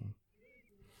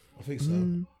 I think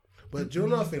so. But do you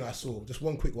know another thing I saw? Just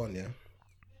one quick one, yeah?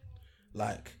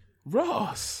 Like,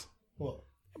 Ross, what?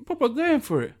 proper going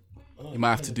for it. You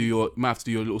might have to do your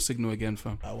little signal again,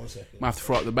 fam. 1 second. Might have to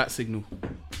throw out the bat signal.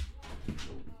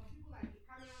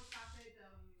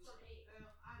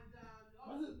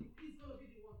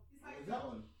 That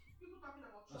one?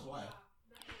 That's why.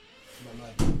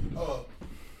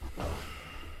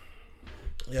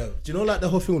 Yeah, do you know like the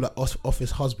whole thing with like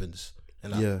office husbands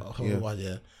and like, Yeah.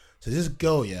 So this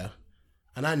girl,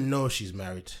 and I know she's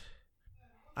married.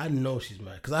 I know she's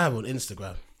married because I have her on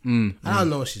Instagram. I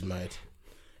know she's married.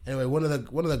 Anyway, one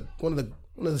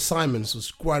of the Simons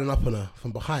was grinding up on her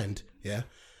from behind,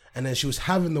 and then she was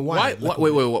having the wine. Wait.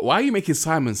 Why are you making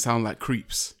Simon sound like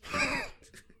creeps?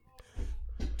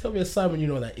 Tell me a Simon you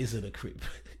know that isn't a creep.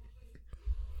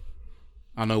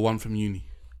 I know one from uni.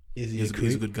 Is he He's a a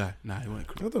creep? good guy. Nah, he wasn't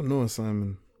a creep. I don't know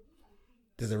Simon.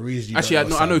 There's a reason. Actually, I know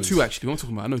Simons. two. Actually, what I'm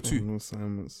talking about. I know I don't two. know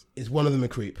Simons. Is one of them a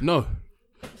creep? No,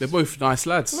 they're both nice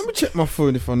lads. Let me check my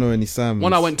phone if I know any Simons.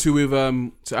 One I went to with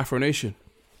to Afro Nation.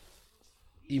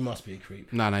 He must be a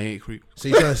creep. Nah, he ain't a creep. So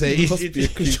you're trying to say Must be a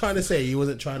he's trying to say he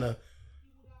wasn't trying to,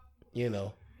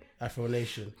 Afro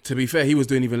Nation. To be fair, he was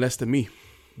doing even less than me,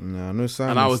 Nah, no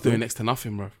Simons. and I was doing next to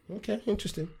nothing, bro. Okay,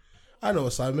 interesting. I know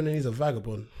a Simon and he's a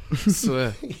vagabond.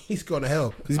 Swear. He's gone to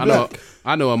hell.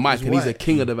 I know a Mike, He's and he's a white.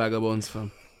 king of the vagabonds,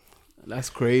 fam. That's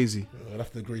crazy. I'll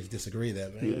have to agree to disagree there,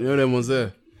 You man. know them ones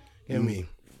there. Get me.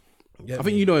 I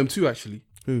think you know him too, actually.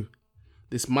 Who?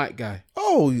 This Mike guy,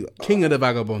 Oh, king of the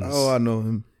vagabonds. I know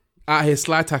him. Out here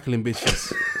slide tackling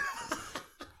bitches.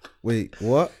 Wait,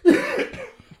 what?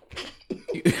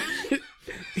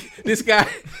 This guy,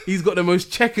 he's got the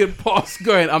most checkered past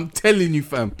going. I'm telling you,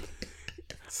 fam.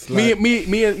 Me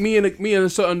and a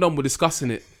certain dom were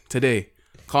discussing it today.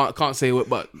 Can't say what,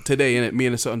 but today, innit? Me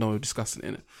and a certain dom were discussing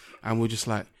it, innit? And we're just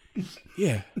like,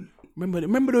 yeah.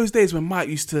 Remember those days when Mike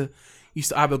used to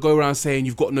either go around saying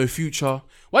you've got no future.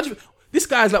 This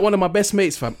guy's like one of my best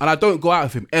mates, fam, and I don't go out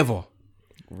with him ever.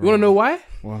 You wanna know why?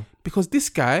 Why? Because this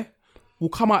guy will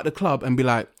come out the club and be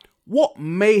like, what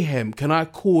mayhem can I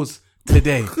cause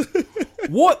today?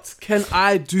 What can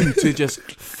I do to just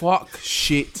fuck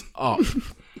shit up?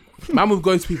 Man would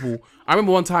go to people. I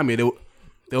remember one time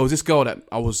there was this girl that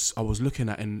I was looking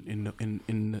at in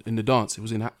the dance. It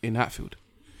was in Hatfield.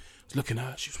 I was looking at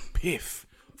her. She was piff,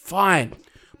 fine,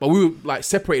 but we were like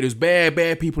separated. There was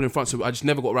bare people in front, so I just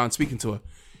never got around speaking to her.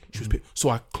 She was piff. So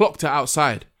I clocked her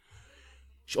outside.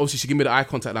 She gave me the eye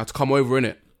contact now to come over,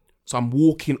 innit? So I'm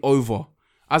walking over.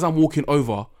 As I'm walking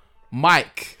over,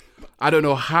 Mike, I don't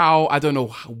know how, I don't know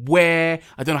where,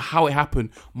 I don't know how it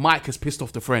happened. Mike has pissed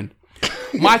off the friend.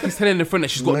 Mike is telling the friend that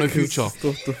she's got no future.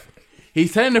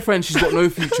 He's telling the friend she's got no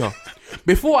future.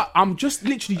 Before I'm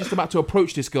literally about to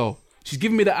approach this girl, she's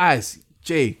giving me the eyes.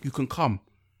 Jay, you can come.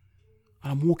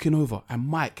 And I'm walking over, and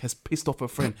Mike has pissed off her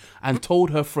friend and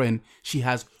told her friend she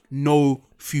has no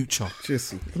future.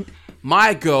 Jesse.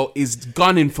 My girl is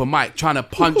gunning for Mike, trying to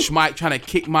punch Mike, trying to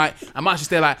kick Mike. And Mike's just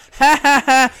there like, ha ha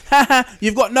ha ha ha,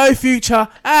 you've got no future, ha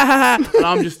ha ha. And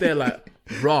I'm just there like,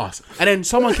 Ross. And then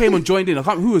someone came and joined in.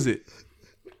 Who was it?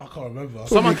 I can't remember.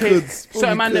 Someone came, could.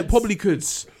 certain man that probably could,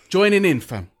 joining in,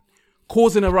 fam.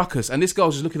 Causing a ruckus. And this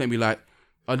girl's just looking at me like,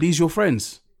 are these your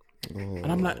friends?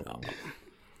 And I'm like, oh.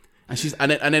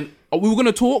 And then we were going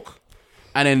to talk.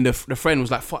 And then the friend was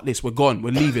like, fuck this, we're gone,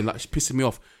 we're leaving. Like, she's pissing me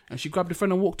off. And she grabbed the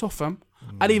friend and walked off, fam.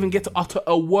 I didn't even get to utter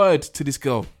a word to this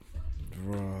girl.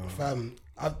 Fam,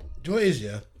 do you know what it is,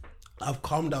 yeah? I've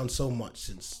calmed down so much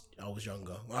since I was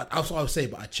younger. That's what I would say,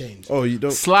 but I changed. Oh, you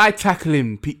don't. Slide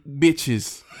tackling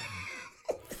bitches.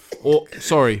 Or,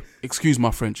 sorry, excuse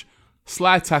my French.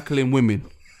 Slide tackling women.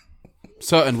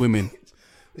 Certain women.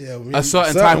 Yeah, A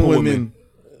certain type of women.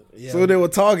 yeah. So they were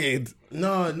targeted.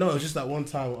 No, it's just that one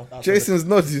time. Jason's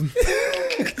nodding.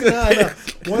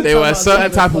 They were a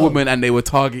certain type of women and they were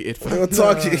targeted. They were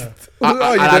targeted. Who And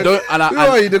are you? I Who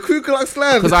are you? The Ku Klux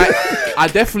Klan? Because I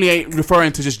definitely ain't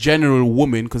referring to just general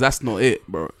woman, because that's not it,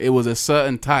 bro. It was a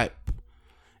certain type.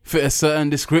 Fit a certain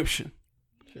description.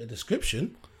 A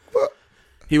description?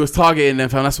 He was targeting them,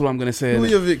 fam. That's what I'm going to say. Who are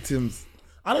innit? your victims?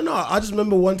 I don't know. I just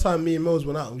remember one time me and Mose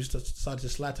went out and we just decided to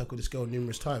slide tackle this girl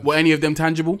numerous times. Were any of them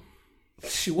tangible?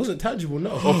 She wasn't tangible,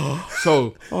 no.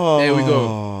 So, there we go.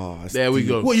 Oh, There we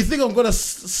go. What, you think I'm going to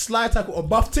slide tackle a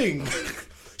buff thing?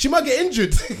 She might get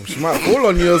injured. she might fall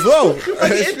on you as well. She might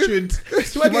get injured.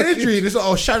 She might get injured. It's like,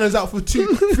 oh, Shannon's out for 2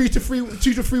 to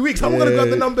 3 weeks. How am I going to grab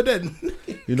the number then?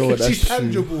 You know what? That's She's true.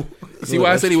 tangible. See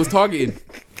why I said he was targeting?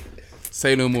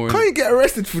 Say no more. Can't you get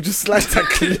arrested for just slide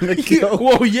tackling a girl?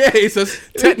 Well, yeah, it's a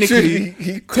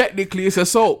Literally, technically it's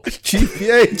assault.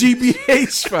 GPA.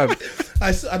 GBH, fam.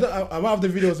 Oh, I might have the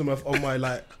videos on my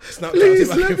like Snapchat. Please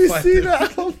see if I let can me find see them.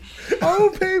 that. I will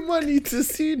pay money to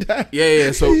see that.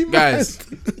 Yeah. So You guys,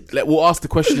 we'll ask the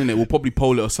question in it. We'll probably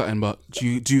poll it or something. But do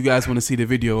you guys want to see the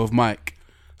video of Mike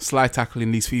slide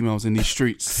tackling these females in these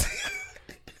streets?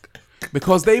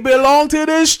 Because they belong to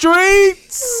the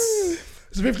streets.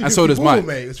 It's a 50-50 And so does ball, Mike.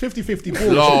 mate. It's 50-50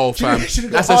 ball. Lol, She fam.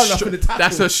 didn't go hard enough in the tackle.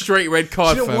 That's a straight red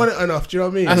card, She didn't fam. want it enough. Do you know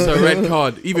what I mean? That's a red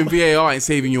card. Even VAR ain't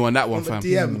saving you on that one, On the fam.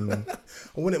 DM.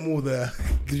 I want it more the.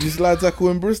 Did you slide tackle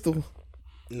in Bristol?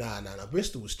 Nah.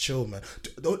 Bristol was chill, man.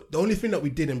 The only thing that we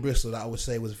did in Bristol that I would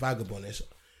say was vagabondish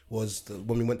was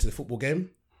when we went to the football game.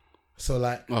 So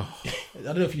like, I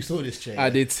don't know if you saw this, Jay. I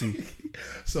did see.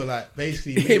 So like,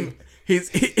 basically, Him,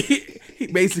 he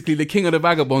basically the king of the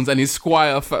vagabonds and his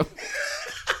squire, fam.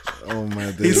 Oh my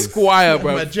days. His squire,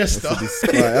 bro. my jester.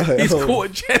 He's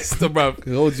caught Chester, bro.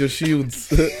 Hold your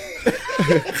shields.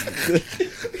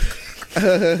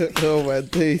 Oh my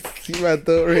days. See my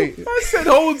don't rate. I said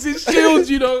holds his shield,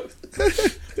 you know.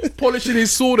 Polishing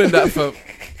his sword and that, fam.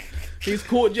 He's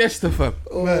caught Jester, fam.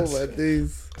 Oh my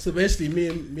days. So basically,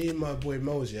 me and my boy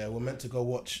Mose, were meant to go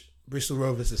watch Bristol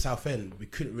Rovers to Southend. We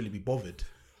couldn't really be bothered,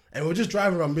 and we were just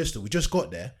driving around Bristol. We just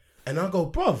got there, and I go,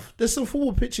 bruv, there's some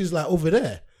football pitches like over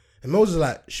there. And Mose is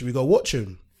like, should we go watch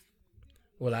them?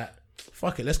 We're like,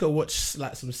 fuck it, let's go watch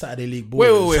like some Saturday League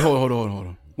ball. Wait, hold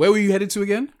on. Where were you headed to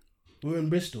again? We were in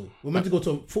Bristol. We were meant to go to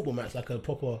a football match, like a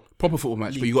proper Proper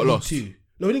match, but you got League lost. Two.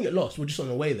 No, we didn't get lost. We were just on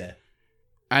the way there.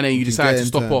 And then you decided to get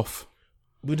stop into- off.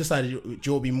 We decided it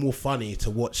would be more funny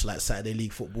to watch like Saturday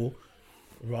League football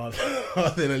rather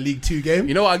than a League Two game.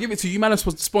 You know what? I'll give it to you. You man are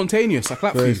spontaneous. I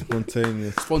clap for Very you.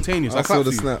 spontaneous. Spontaneous. I I clap saw for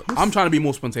the you. snaps. I'm trying to be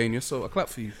more spontaneous, so I clap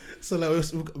for you. So like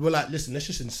we're like, listen, let's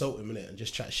just insult him innit, and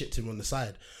just chat shit to him on the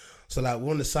side. So like we're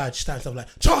on the side, just standing up like,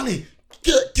 Charlie,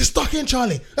 get stuck in,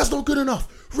 Charlie. That's not good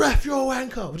enough. Ref, you're a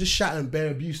wanker. We're just shouting bare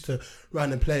abuse to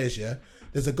random players. Yeah,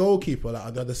 there's a goalkeeper like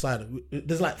on the other side.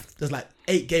 There's like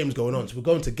 8 games going on, so we're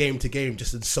going to game,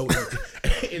 just insulting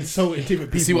different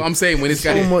people. You see what I'm saying? When this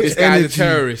So guy, much this guy's a energy.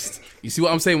 terrorist. You see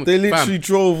what I'm saying? They literally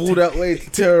drove all that way to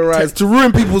terrorize, to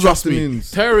ruin people's Trust me,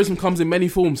 afternoons. terrorism comes in many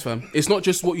forms, fam. It's not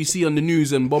just what you see on the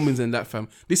news and bombings and that, fam.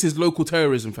 This is local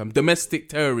terrorism, fam. Domestic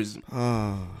terrorism.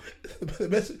 The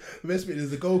best bit is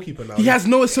the goalkeeper now. He has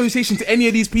no association to any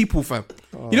of these people, fam.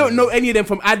 You don't know any of them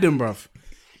from Adam, bruv.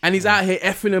 And he's out here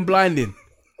effing and blinding.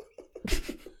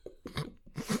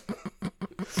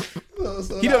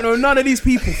 So You don't know none of these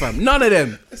people, fam. None of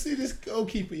them. I see this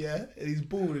goalkeeper, yeah, and he's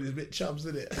bald and he's a bit chubs,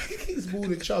 isn't it? He's bald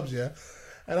and chubs, yeah.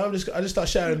 And I just start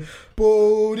shouting,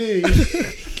 Baldy,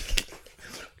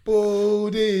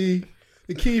 Baldy.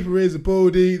 The keeper is a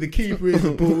Baldy. The keeper is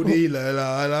a Baldy. La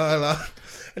la la la.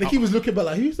 And the keeper's looking back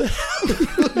like, who's the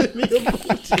hell calling me a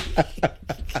Baldy?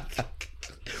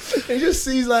 And he just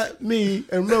sees like me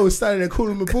and Rose standing there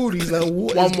calling him a Baldy. He's like,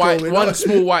 what One is white, going one on?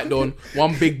 small white don,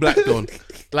 one big black don.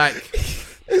 Like,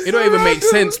 it don't even make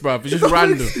sense, bruv. It's just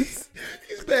random.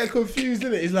 He's bare confused,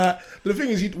 isn't it? He's like, but the thing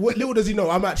is, little does he know,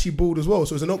 I'm actually bald as well,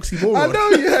 so it's an oxymoron. I know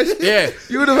you actually. Yeah.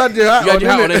 You would have had your hat You had on,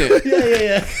 your hat on, innit? innit?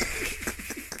 Yeah.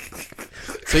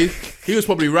 So he was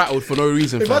probably rattled for no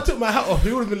reason, If I fam. took my hat off,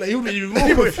 he would have been even more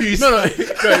confused. No. If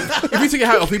you took your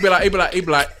hat off, he'd be like,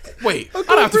 wait, I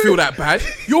don't have to feel that bad.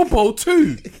 You're bold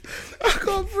too. I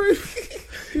can't breathe.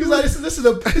 He's like, this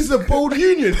is a bold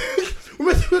union.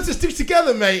 We're meant to stick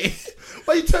together, mate.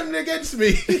 Why are you turning against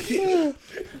me?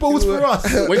 Balls for us.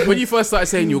 When you first started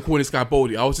saying you were calling this guy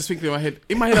Baldy, I was just thinking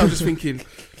in my head, I was just thinking,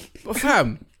 but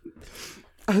fam,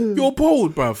 you're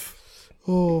bold, bruv.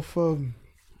 Oh, fam.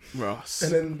 Ross.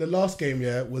 And then the last game,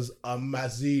 yeah, was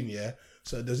Mazin, yeah.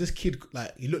 So there's this kid,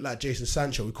 like, he looked like Jason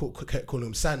Sancho. We kept calling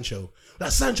him Sancho.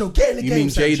 Like, Sancho, get in the You game, mean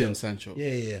Sancho. Jaden Sancho?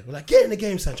 Yeah. We're like, get in the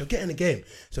game, Sancho, get in the game.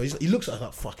 So he looks at us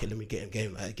like, fuck it, let me get in the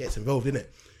game. Like, gets involved in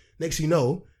it. Next thing you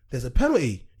know, there's a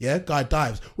penalty. Yeah, guy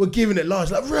dives. We're giving it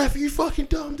large. Like, ref, you fucking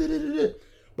dumb.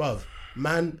 Bruv,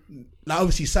 man, like,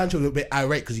 obviously Sancho was a bit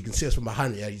irate because he can see us from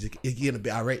behind. Yeah, he's getting a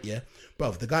bit irate. Yeah,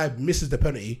 bruv, the guy misses the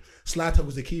penalty. Slide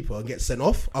tackles the keeper and gets sent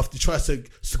off after he tries to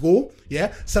score.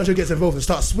 Yeah, Sancho gets involved and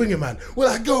starts swinging, man. We're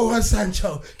like, go on,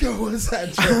 Sancho.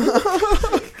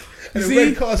 And the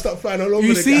red card start flying all over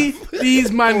You the see, gap.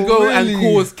 these man Oh, go really? and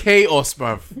cause chaos,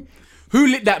 bruv. Who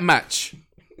lit that match?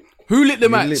 Who lit the You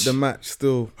match? lit the match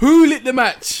still. Who lit the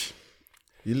match?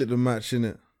 You lit the match,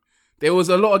 innit? There was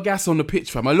a lot of gas on the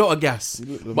pitch, fam. A lot of gas.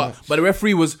 But the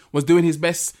referee was doing his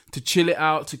best to chill it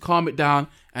out, to calm it down,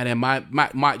 and then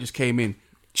Mike just came in,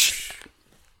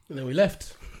 And then we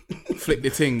left. flicked the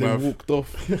thing, They bro. walked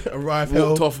off. Arrive,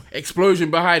 Walked hell. off.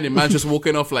 Explosion behind him, man. Just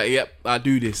walking off like, yep, I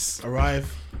do this.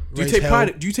 Arrive. Do you raise take hell,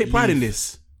 pride? Do you take pride in leave.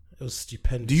 this? It was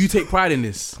stupendous. Do you take pride in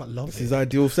this? I love This it. is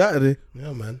ideal Saturday.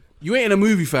 Yeah, man. You ain't in a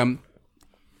movie, fam.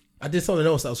 I did something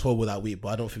else that was horrible that week, but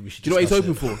I don't think we should. Do you know what he's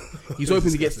discuss hoping it. for? He's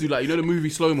hoping to get to do like, you know, the movie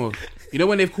Slow Mo. You know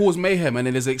when they've caused mayhem and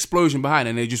then there's an explosion behind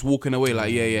and they're just walking away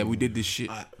like, yeah, we did this shit.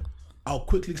 I'll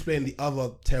quickly explain the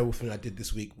other terrible thing I did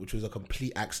this week, which was a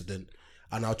complete accident.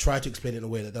 and I'll try to explain it in a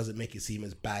way that doesn't make it seem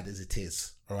as bad as it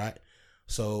is. All right.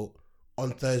 So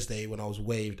on Thursday, when I was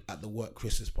waved at the work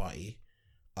Christmas party,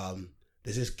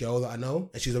 there's this girl that I know,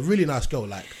 and she's a really nice girl.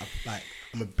 Like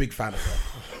I'm a big fan of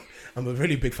her. I'm a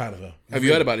really big fan of her. Have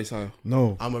you heard about this, Ayo?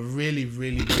 No. I'm a really,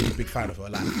 really, really big fan of her.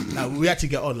 Like we actually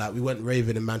get on. Like we went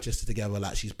raving in Manchester together.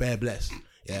 Like she's bare blessed.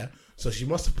 Yeah. So she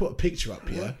must have put a picture up.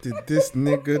 Yeah. What did this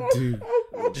nigga do?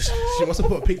 She must have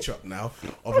put a picture up now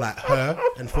of like her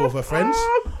and 4 of her friends,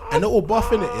 and they're all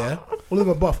buff in it. Yeah. All of them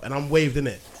are buff, and I'm waved in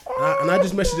it. And I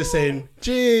just messaged her saying,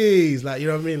 "Jeez," like, you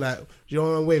know what I mean? Like, you know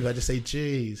when I'm waved, I just say,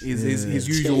 "Jeez." His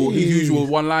usual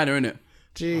one-liner, innit?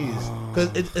 Jeez, because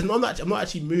it's not that I'm not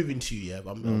actually moving to you, yeah,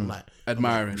 but I'm like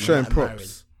Admiring. Showing admiring.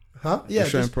 props. Huh? Yeah,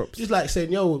 showing just, props. just like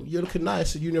saying, "Yo, you're looking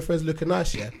nice. You and your friends are looking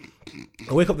nice." Yeah.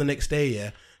 I wake up the next day.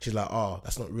 Yeah, she's like, "Oh,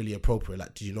 that's not really appropriate.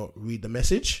 Like, did you not read the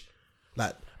message?"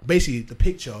 Like, basically, the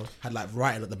picture had like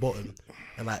writing at the bottom,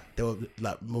 and like they were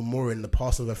like memorialing the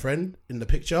passing of a friend in the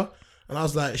picture, and I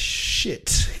was like,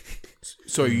 "Shit."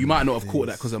 So you might not have caught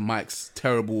that because of Mike's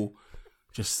terrible,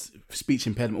 just speech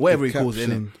impediment, whatever he calls it.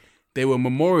 Innit? Caption. They were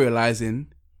memorializing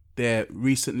their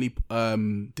recently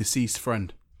deceased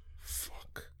friend,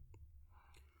 Fuck.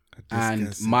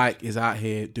 and Mike is out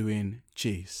here doing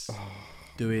cheese,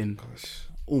 doing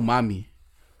umami,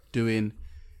 doing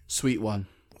sweet one.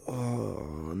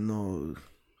 Oh no.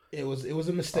 It was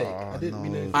a mistake. I didn't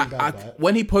mean anything bad by it.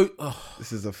 When he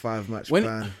This is a 5-match When-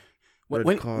 ban.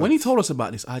 when he told us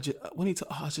about this, I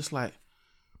was just like,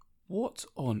 what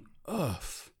on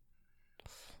earth?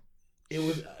 It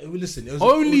was listen. It was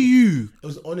Only you. It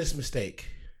was an honest mistake.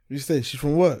 You say she's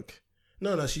from work?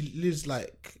 No, she lives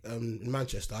like in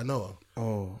Manchester. I know her,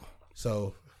 Oh.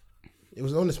 so it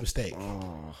was an honest mistake.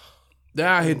 They're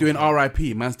out here doing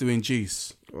RIP. Man's doing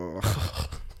juice.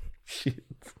 Shit.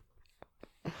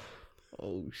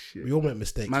 Oh shit. We all make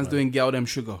mistakes. Man's man. doing gal them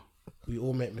sugar. We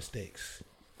all make mistakes.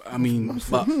 I mean,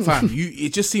 but fam,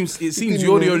 it seems didn't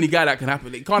you're the even- only guy that can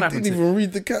happen. It can't happen Didn't to even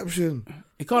read the caption.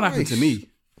 it can't happen to me.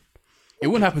 It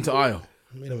wouldn't happen to Ayo.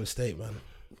 I made a mistake, man.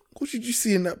 What did you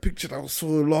see in that picture that was so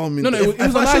alarming? No, it was If a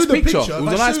I nice show the picture. picture, It if was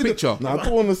I a nice show the- picture. No, I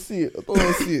don't want to see it. I don't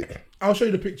want to see it. I'll show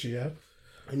you the picture, yeah,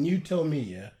 and you tell me,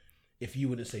 yeah, if you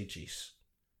wouldn't say cheese.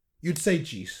 You'd say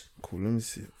cheese. Cool, let me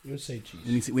see it. You would say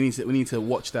cheese. We need to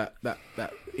watch that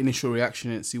initial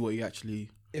reaction and see what he actually.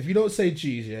 If you don't say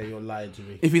cheese, yeah, you're lying to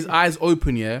me. If his eyes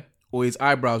open, yeah, or his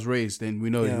eyebrows raised, then we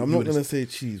know. Yeah, I'm he not would've- going to say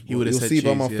cheese. you would've You'll said see by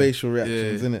cheese, my yeah. facial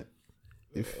reactions, Yeah. innit?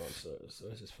 So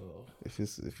this is for. If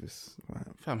it's right.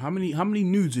 Fam, how many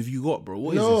nudes have you got, bro?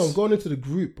 What is No, this? I'm going into the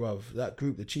group, bruv. That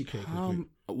group, the Cheap Chasers group.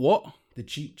 What? The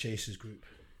Cheap Chasers group.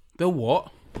 The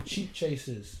what? The Cheap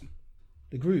Chasers.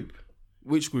 The group.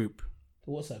 Which group?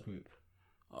 The WhatsApp group.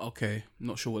 Okay,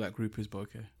 not sure what that group is, but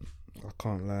okay. I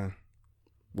can't lie.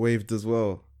 Waved as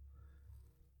well.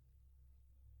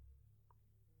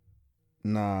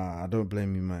 Nah, I don't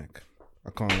blame you, Mike. I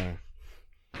can't lie.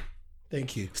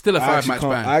 Thank you. Still a I 5-match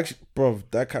ban. actually, bro,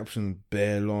 that caption's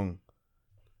bare long.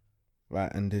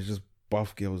 Like, and there's just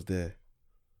buff girls there.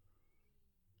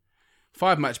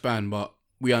 5-match ban, but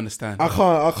we understand. I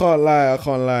can't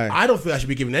lie. I don't think I should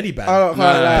be given any ban. I can't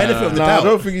lie. Benefit of the Nah, doubt. I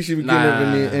don't think you should be giving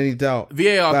any doubt.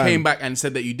 VAR Ban. came back and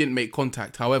said that you didn't make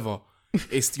contact. However,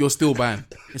 you're still banned.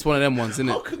 It's one of them ones, isn't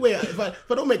How it? could, wait, if I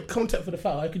don't make contact for the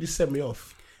foul, how could you send me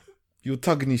off? You're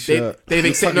tugging his shirt. They've You're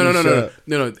accepted. tugging his shirt.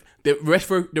 No.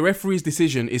 The referee's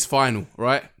decision is final,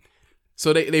 right?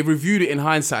 So they've reviewed it in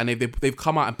hindsight and they've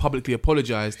come out and publicly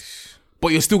apologized. But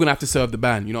you're still gonna have to serve the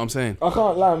ban. You know what I'm saying? I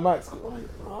can't lie, Max.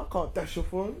 I can't dash your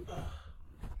phone.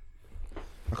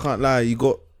 I can't lie. You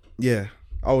got, yeah.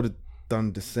 I would have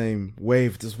done the same.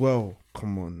 Waved as well.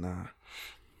 Come on, nah.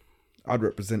 I'd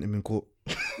represent him in court.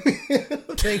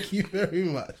 Thank you very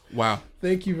much. Wow.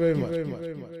 Thank you very much.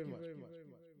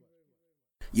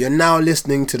 You're now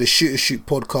listening to the Shoot Shoot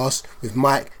podcast with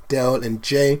Mike, Dale and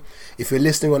Jay. If you're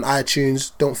listening on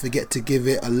iTunes, don't forget to give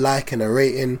it a like and a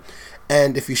rating.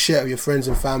 And if you share it with your friends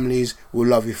and families, we'll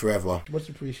love you forever. Much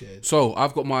appreciated. So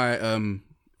I've got my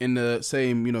in the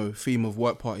same theme of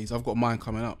work parties. I've got mine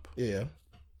coming up. Yeah.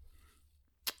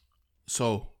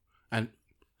 So, and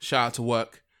shout out to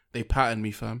work. They patterned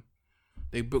me, fam.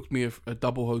 They booked me a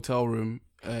double hotel room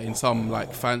in some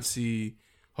like fancy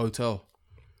hotel,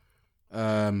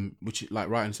 which is like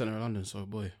right in the centre of London. So,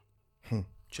 boy, It's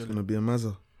chilling, gonna be a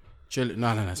mazza. chilling.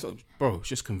 No, it's not, bro. It's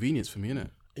just convenience for me, innit?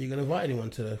 Are you gonna invite anyone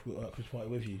to the Christmas party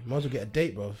with you? Might as well get a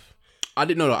date, bruv. I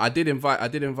didn't know. No, I did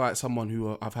invite someone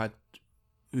who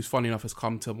who's funny enough has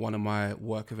come to one of my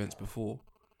work events before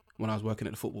when I was working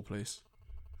at the football place.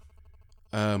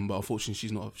 But unfortunately,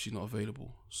 she's not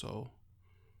available. So,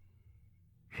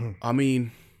 I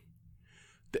mean,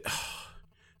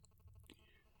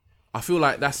 I feel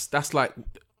like that's like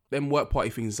them work party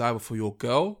things is either for your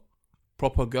girl,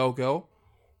 proper girl,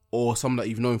 or someone that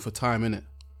you've known for time, innit?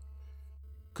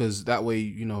 Because that way,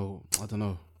 you know, I don't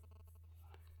know.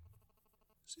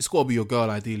 It's got to be your girl,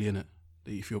 ideally, innit?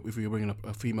 If you're bringing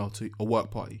a female to a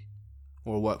work party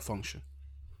or a work function,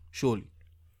 surely.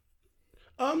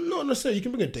 Not necessarily. You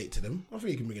can bring a date to them. I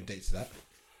think you can bring a date to that.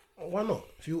 Why not?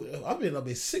 I'll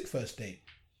be a sick first date.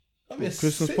 I'll be a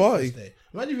Christmas sick party. First date.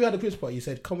 Imagine if you had a Christmas party. You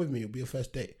said, "Come with me. It'll be your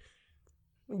first date."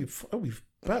 It'll be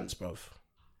pants, bruv.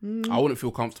 I wouldn't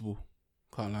feel comfortable.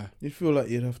 Can't lie. You feel like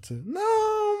you'd have to.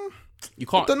 No, You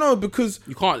can't. I don't know because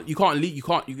You can't leave.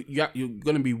 You're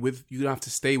gonna be with. You're gonna have to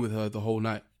stay with her the whole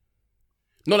night.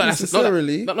 Not that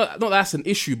necessarily. not that's an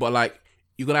issue, but like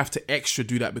you're gonna have to extra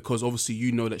do that because obviously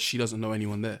you know that she doesn't know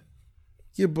anyone there.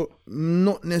 yeah, but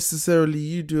not necessarily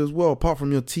you do as well. Apart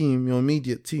from your team, your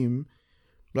immediate team,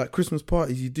 like Christmas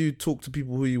parties, you do talk to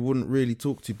people who you wouldn't really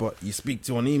talk to, but you speak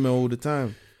to on email all the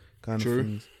time, kind True. of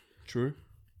things. True.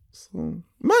 So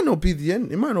it might not be the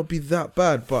end. It might not be that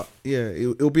bad, but yeah,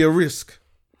 it'll be a risk.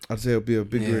 I'd say it'll be a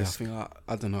big risk. I think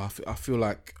I don't know. I feel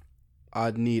like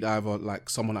I'd need either like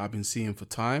someone that I've been seeing for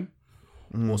time,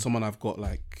 or someone I've got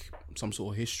like some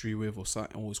sort of history with, or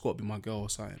something. Or it's got to be my girl or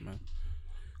something, man.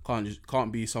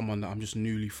 Can't be someone that I'm just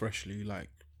freshly like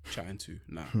chatting to.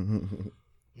 Nah,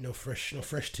 No fresh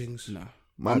things. nah.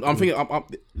 I'm thinking.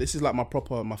 This is like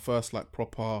my first like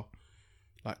proper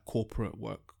like corporate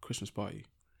work Christmas party.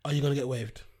 Are you gonna get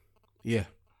waved? Yeah.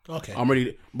 Okay. I'm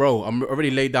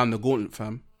already laid down the gauntlet,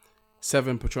 fam.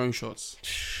 7 Patron shots.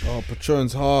 Oh,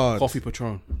 Patron's hard. Coffee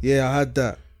Patron. Yeah, I had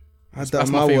that. That's at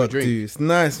my my favourite work, drink. dude. It's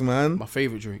nice, man. My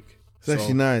favourite drink. It's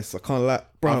actually nice. I can't lie,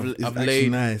 bro. It's I've actually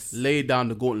nice. laid down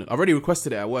the gauntlet. I already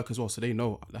requested it at work as well, so they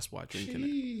know that's what I drink in it.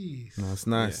 Jeez. No, it's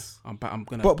nice. I'm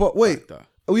gonna. But wait, back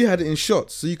that. we had it in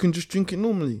shots, so you can just drink it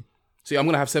normally. See, I'm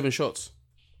gonna have 7 shots.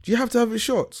 Do you have to have it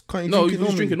shots? Can't you No, drink you it can just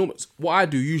normally? drink it normal. What I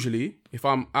do usually, if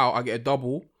I'm out, I get a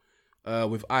double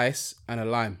with ice and a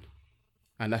lime,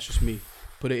 and that's just me.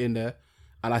 Put it in there,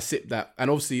 and I sip that.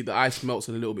 And obviously, the ice melts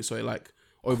a little bit, so it like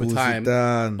over Cools it time.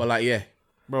 down. But like, yeah,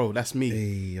 bro, that's me.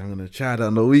 Hey, I'm gonna try that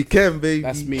on the weekend, baby.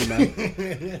 That's me,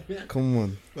 man. Come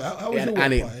on. How was your and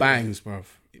work it party? bangs, bro.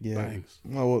 It Yeah, bangs.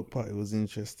 my work party was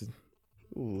interesting.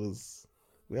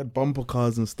 We had bumper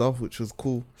cars and stuff, which was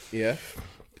cool. Yeah.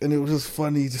 And it was just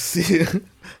funny to see,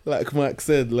 like Mike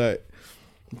said, like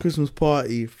Christmas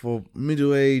party for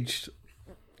middle-aged,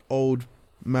 old,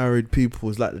 married people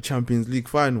is like the Champions League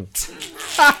final.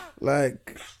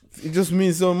 Like, it just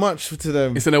means so much to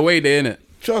them. It's an away day, innit?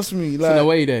 Trust me, It's an like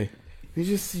away day. you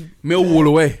just see, Millwall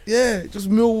away. yeah,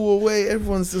 just Millwall away.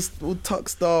 Everyone's just all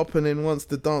tucked up, and then once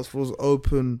the dance floor's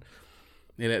open,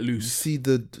 They let you loose. see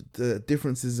the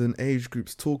differences in age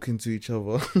groups talking to each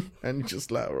other, and you're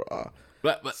just like, rah.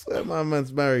 But I swear my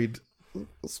man's married. I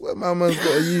swear my man's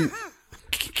got a youth.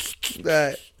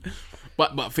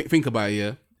 Like, think about it,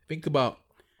 yeah. Think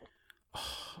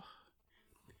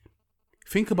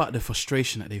about the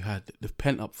frustration that they've had, the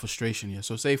pent up frustration, yeah.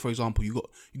 So say for example, you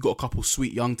got a couple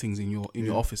sweet young things in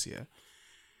your office, yeah,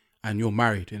 and you're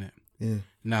married, innit? yeah.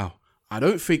 Now, I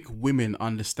don't think women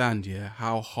understand, yeah,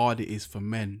 how hard it is for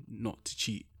men not to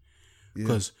cheat.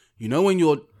 Because you know when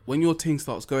your thing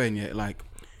starts going, yeah, like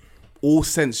all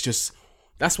sense just.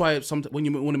 That's why when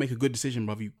you want to make a good decision,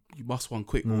 bruv, you bust one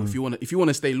quick. Or if you want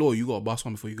to stay loyal, you gotta bust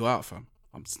one before you go out, fam.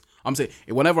 I'm saying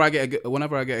whenever I get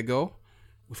a girl,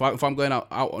 if I'm going out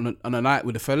on a night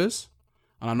with the fellas,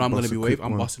 and I know I'm gonna be waved,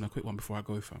 I'm busting a quick one before I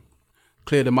go, fam.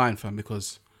 Clear the mind, fam,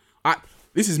 because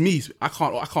this is me. I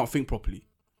can't think properly.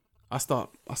 I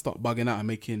start bugging out and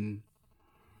making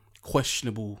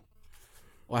questionable.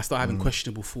 Or I start having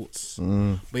questionable thoughts.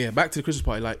 But yeah, back to the Christmas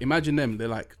party. Like, imagine them.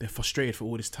 They're frustrated for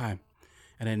all this time,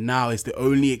 and then now it's the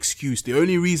only excuse, the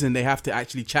only reason they have to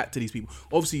actually chat to these people.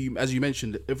 Obviously, as you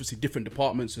mentioned, obviously different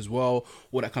departments as well,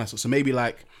 all that kind of stuff. So maybe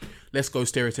like, let's go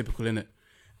stereotypical, innit?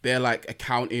 They're like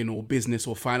accounting or business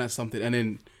or finance something, and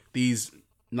then these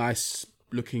nice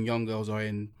looking young girls are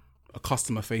in a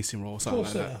customer facing role or something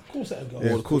like that. Call center girls.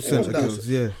 Yeah, call center girls,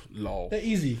 yeah. Lol. They're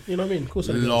easy. You know what I mean? Call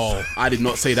center girls. Lol. I did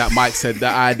not say that. Mike said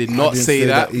that. I did not didn't say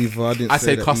that. either. I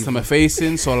said customer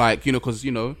facing. So like, because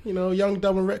You know, young,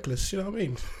 dumb, and reckless. You know what I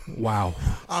mean? wow.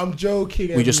 I'm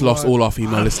joking. We just lost all our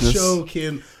female I'm listeners.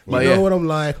 Joking. You But know yeah. what I'm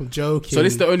like. I'm joking. So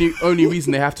this is the only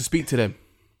reason they have to speak to them,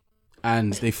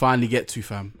 and they finally get to,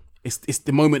 fam. It's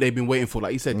the moment they've been waiting for.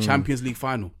 Like you said, Champions League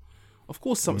final. Of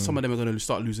course, some of them are going to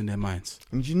start losing their minds.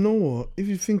 And you know what? If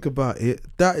you think about it,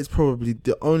 that is probably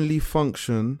the only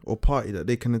function or party that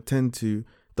they can attend to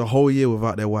the whole year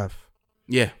without their wife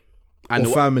Yeah, or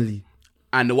family.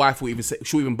 and the wife will even say,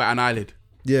 she'll even bat an eyelid.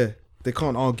 Yeah, they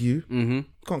can't argue. Mm-hmm.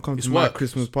 Can't come It's to my work.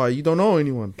 Christmas party. You don't know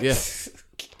anyone. Yeah.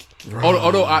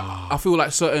 Although I feel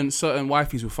like certain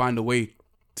wifeys will find a way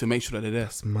to make sure that they're there.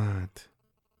 It's mad.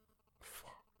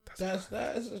 That's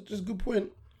just a good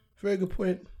point. Very good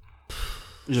point.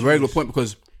 It's a very good point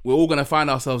because we're all gonna find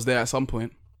ourselves there at some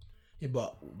point. Yeah,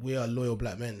 but we are loyal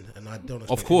black men, and I don't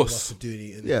expect Of course. us to do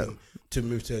anything Yeah. to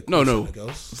move to No.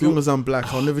 girls. As long as I'm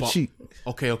black, I'll never But- cheat.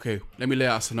 Okay. Let me lay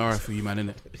out a scenario for you, man.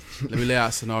 Innit? Let me lay out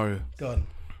a scenario. Go on.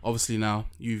 Obviously, now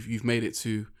you've made it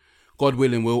to, God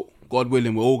willing,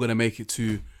 we're all gonna make it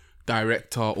to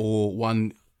director or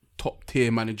one top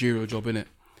tier managerial job, innit?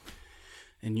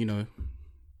 And you know,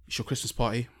 it's your Christmas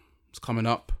party. It's coming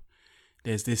up.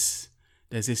 There's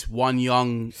this one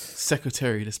young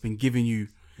secretary that's been giving you.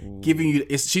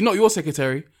 She's not your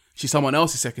secretary. She's someone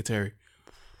else's secretary,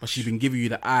 but she's been giving you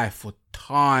the eye for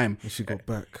time. And she got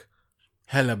back.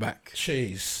 Hella back.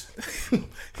 Jeez.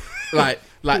 Like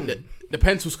the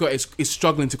pencil skirt is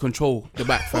struggling to control the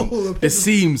back, fam. Oh, The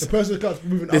seams. The person that's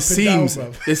moving The up seams,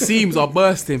 and down, bruv. the seams are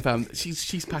bursting, fam.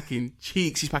 She's packing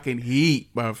cheeks. She's packing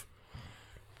heat, bruv.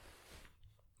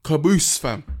 Caboose,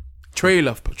 fam.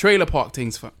 Trailer park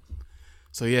things, fam.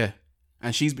 So yeah,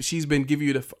 and she's been giving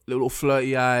you the little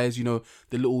flirty eyes, you know,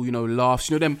 the little laughs,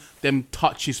 you know them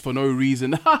touches for no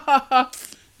reason,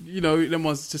 you know, them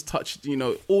ones just touch, you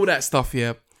know, all that stuff.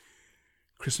 Yeah,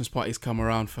 Christmas parties come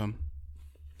around, fam.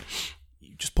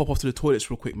 You just pop off to the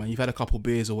toilets real quick, man. You've had a couple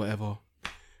beers or whatever.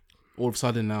 All of a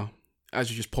sudden now,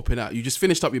 as you're just popping out, you just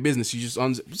finished up your business. You just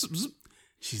unzip.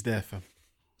 She's there, fam.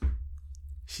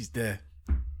 She's there.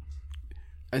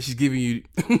 And she's giving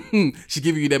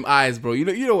you them eyes, bro. You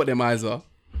know what them eyes are.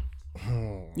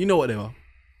 You know what they are.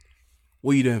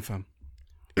 What are you doing, fam?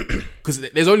 Because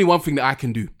there's only one thing that I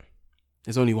can do.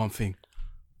 There's only one thing.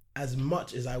 As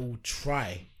much as I will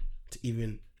try to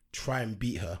even try and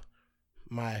beat her,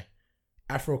 my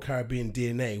Afro-Caribbean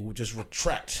DNA will just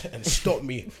retract and stop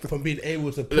me from being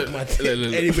able to put my dick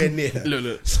anywhere near her.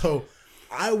 Look. So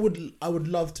I would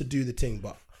love to do the thing,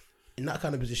 but in that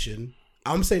kind of position,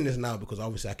 I'm saying this now because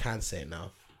obviously I can say it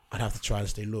now. I'd have to try and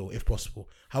stay loyal if possible.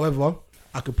 However,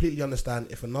 I completely understand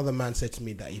if another man said to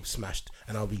me that he smashed,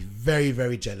 and I'll be very,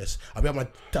 very jealous. I'll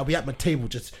be at my table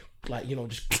just like, you know,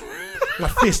 just my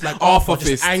fist like Half a just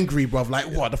fist. angry, bruv. Like,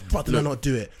 what the fuck did I not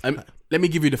do it? Let me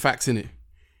give you the facts in it.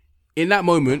 In that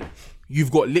moment, you've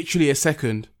got literally a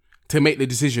second to make the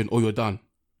decision, or you're done.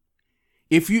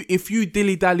 If you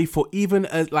dilly dally for even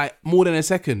like more than a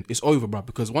second, it's over, bro.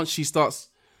 Because once she starts,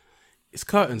 it's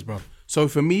curtains, bro. So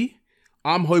for me,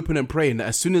 I'm hoping and praying that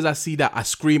as soon as I see that, I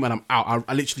scream and I'm out.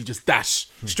 I literally just dash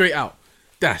straight out,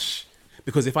 dash.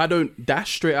 Because if I don't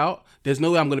dash straight out, there's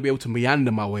no way I'm gonna be able to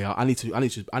meander my way out. I need to be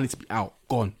out,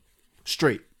 gone,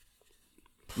 straight.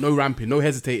 No ramping, no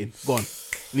hesitating, gone.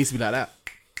 It needs to be like that.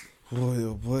 Boy,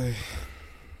 oh boy.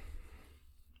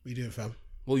 What you doing, fam?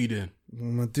 What are you doing? What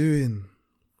am I doing?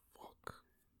 Fuck.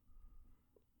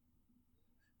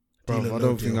 Bro, Deal or I no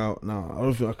don't think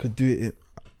deal? I could do it.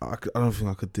 I don't think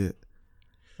I could do it.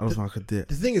 I don't think I could do it.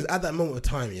 The thing is, at that moment of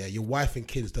time, yeah, your wife and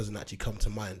kids doesn't actually come to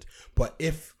mind. But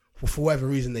if, for whatever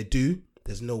reason they do,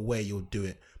 there's no way you'll do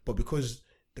it. But because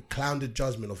the clouded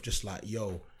judgment of just like,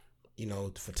 yo, you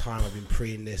know, for time I've been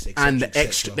preying this, etc., And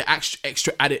the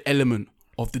extra added element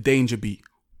of the danger beat.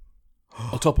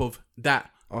 On top of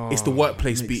that, it's the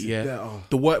workplace makes beat, it yeah. better.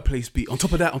 The workplace beat. On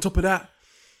top of that,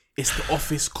 it's the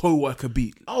office co-worker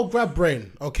beat. I'll grab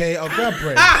brain, okay? I'll grab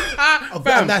brain.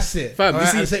 And that's it. Fam, All you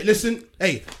right? see- And say, listen,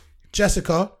 hey,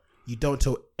 Jessica, you don't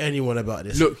tell anyone about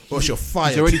this. Look, or else you're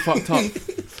fired. He's already fucked up.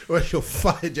 Or else you're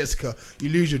fired, Jessica. You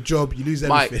lose your job, you lose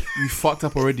Mike, everything. you fucked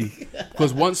up already.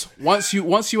 Because once you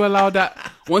collect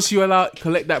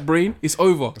that brain, it's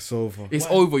over. It's over. It's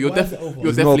over. You're why is it over?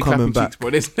 There's definitely no coming clapping cheeks, back. bro.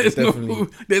 There's Definitely.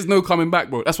 there's no coming back,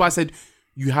 bro. That's why I said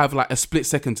you have like a split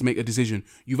second to make a decision.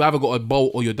 You've either got a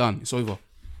bolt or you're done. It's over.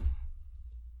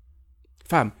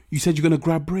 Fam, you said you're gonna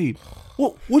grab brain.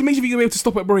 What makes you think you're able to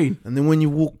stop at brain? And then when you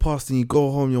walk past and you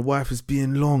go home, your wife is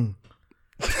being long.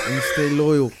 And you stay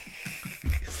loyal.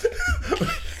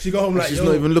 She go home like, She's yo,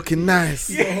 not even looking nice.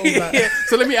 she go home like,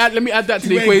 So let me add that to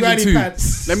the wearing equation granny too.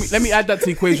 pants. Let me add that to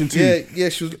the equation too. Yeah,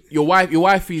 she was. Your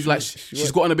wife is like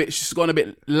she's gotten a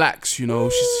bit lax, you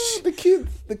know. She's The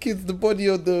kids, the body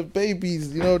of the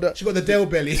babies, you know that. she got the Dell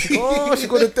belly. Oh, she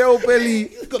got a tail belly.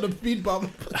 She's got the feed bump.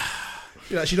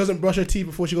 You know, she doesn't brush her teeth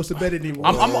before she goes to bed anymore.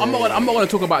 I'm not gonna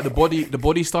talk about the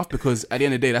body stuff because at the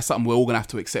end of the day that's something we're all gonna have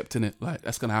to accept in it. Like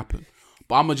that's gonna happen.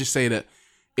 But I'm gonna just say that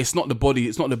it's not the body,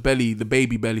 it's not the belly, the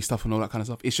baby belly stuff and all that kind of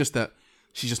stuff. It's just that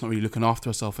she's just not really looking after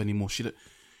herself anymore.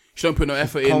 She don't put no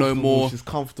effort in no more. She's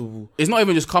comfortable. It's not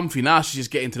even just comfy now. She's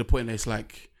just getting to the point that it's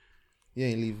like, You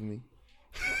ain't leaving me.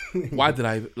 why did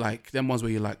I like them ones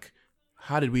where you're like,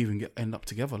 how did we even end up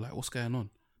together? Like, what's going on?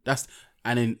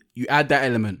 And then you add that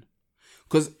element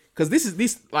because this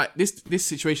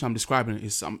situation I'm describing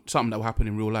is something that will happen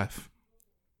in real life.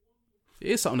 It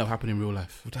is something that will happen in real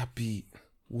life. Would I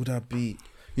beat?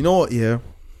 You know what? Yeah.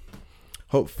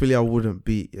 Hopefully I wouldn't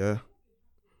beat. Yeah.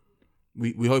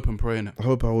 We hope and pray in it. I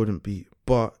hope I wouldn't beat.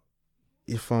 But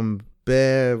if I'm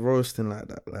bare roasting like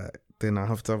that, like then I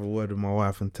have to have a word with my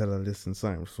wife and tell her, listen,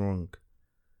 something's wrong.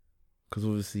 Because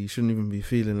obviously you shouldn't even be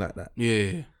feeling like that.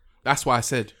 Yeah. That's why I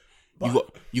said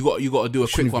you got to do a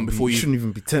quick one before you shouldn't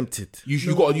even be tempted.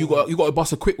 You got to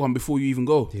bust a quick one before you even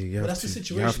go. Yeah, But that's the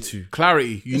situation. You have to.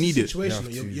 Clarity, you need it.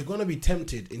 Situation. You're going to be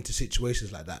tempted into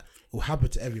situations like that. It will happen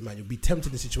to every man. You'll be tempted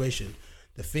in a situation.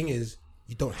 The thing is,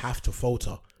 you don't have to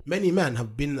falter. Many men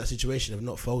have been in that situation, have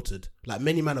not faltered. Like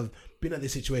many men have been at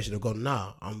this situation, have gone,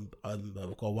 nah, I've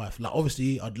got a wife. Like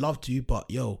obviously, I'd love to, but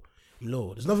yo,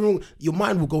 no, there's nothing wrong. Your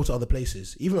mind will go to other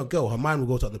places. Even a girl, her mind will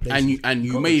go to other places. And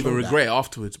you may even regret it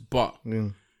afterwards, but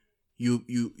you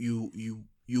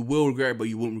will regret it, but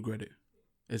you won't regret it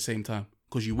at the same time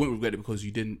because you won't regret it because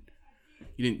you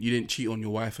didn't cheat on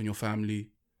your wife and your family,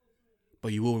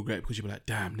 but you will regret it because you'll be like,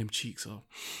 damn, them cheeks are.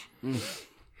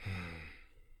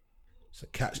 It's a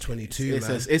catch-22,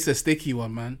 man. It's a sticky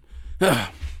one, man.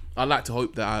 I'd like to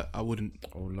hope that I wouldn't.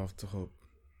 I would love to hope.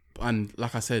 And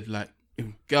like I said, like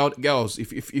girls,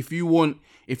 if you want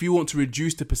to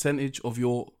reduce the percentage of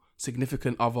your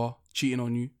significant other cheating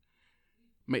on you,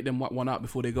 make them wipe one out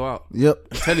before they go out. Yep.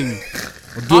 I'm telling you.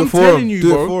 I'm telling you, do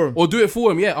bro. it for him. Or do it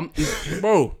for him. Yeah,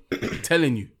 bro. I'm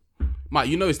telling you, Mike.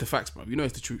 You know it's the facts, bro. You know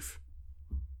it's the truth.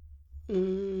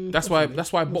 That's why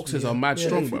boxers are mad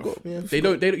strong, bro. They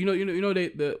don't. I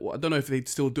don't know if they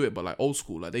still do it, but like old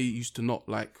school, like they used to not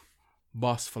like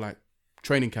bust for like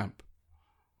training camp.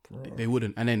 They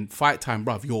wouldn't, and then fight time,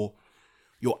 bruv. You're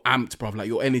amped, bruv. Like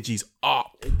your energy's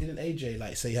up. Didn't AJ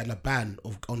like say he had a ban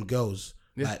on girls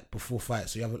like before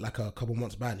fights? So you have like a couple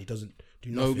months ban. He doesn't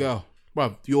do nothing. No girl,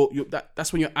 bruv.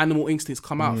 That's when your animal instincts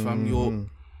come out, fam.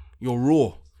 You're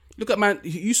raw. Look at man.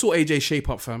 You saw AJ shape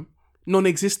up, fam.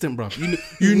 Non-existent, bruv.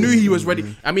 You knew he was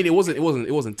ready. I mean, it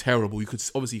wasn't terrible. You could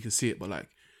see it, but like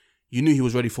you knew he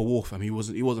was ready for war, fam. He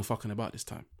wasn't fucking about this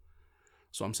time.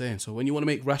 That's what I'm saying. So when you want to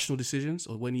make rational decisions,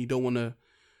 or when you don't want to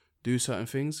do certain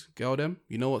things, girl, them,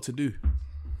 you know what to do.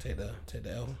 Take the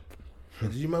L.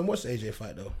 Did you man watch the AJ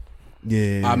fight though?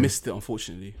 Yeah. I missed it,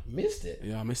 unfortunately. Missed it.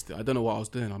 Yeah, I missed it. I don't know what I was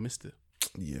doing. I missed it.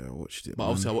 Yeah, I watched it. But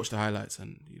obviously, I watched the highlights,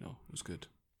 and it was good.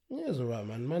 Yeah, it was alright,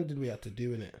 man. Man, did we have to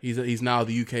do in it? He's now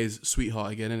the UK's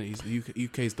sweetheart again, isn't he? He's the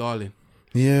UK's darling.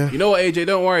 Yeah. You know what, AJ?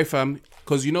 Don't worry, fam.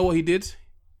 Because you know what he did?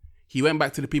 He went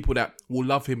back to the people that will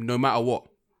love him no matter what.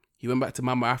 He went back to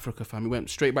Mama Africa, fam. He went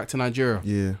straight back to Nigeria.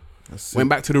 Yeah. Went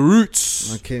back to the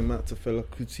roots. I came out to Fela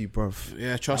Kuti, bruv.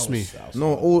 Yeah, trust me.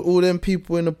 No, all them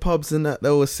people in the pubs and that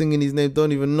were singing his name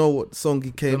don't even know what song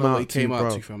he came out to,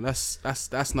 bruv. Fam.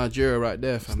 That's Nigeria right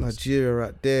there, fam. That's Nigeria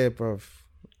right there, bruv.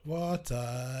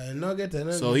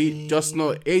 So he just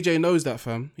know. AJ knows that,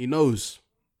 fam. He knows.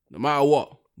 No matter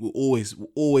what, we'll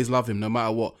always love him. No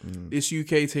matter what. This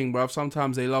UK thing, bruv.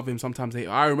 Sometimes they love him. Sometimes they.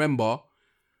 I remember.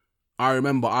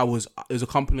 There's a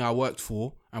company I worked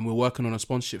for, and we're working on a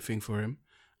sponsorship thing for him.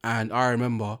 And I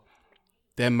remember,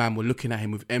 them man were looking at him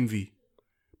with envy,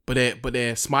 but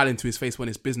they're smiling to his face when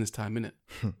it's business time, innit?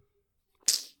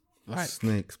 Like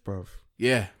snakes, bruv.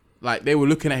 Yeah, like they were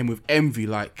looking at him with envy.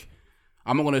 Like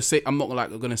I'm not gonna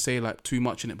say like too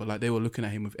much in it, but like they were looking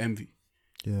at him with envy.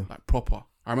 Yeah, like proper.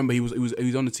 I remember he was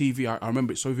on the TV. I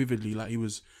remember it so vividly. Like he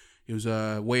was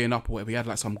weighing up or whatever. He had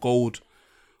like some gold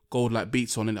like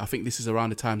beats on, and I think this is around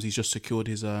the times he's just secured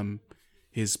his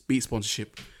beat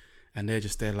sponsorship, and they're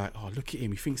just there like, oh, look at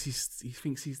him. He thinks he's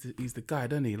the guy,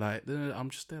 doesn't he? Like I'm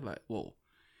just there like, well,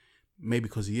 maybe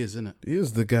because he is, isn't it? He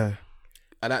is the guy.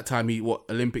 At that time,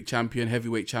 Olympic champion,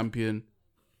 heavyweight champion,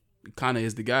 kind of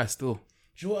is the guy still.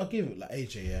 Do you know what I give it? Like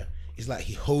AJ, yeah, it's like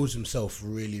he holds himself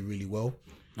really, really well.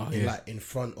 Like in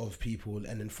front of people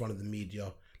and in front of the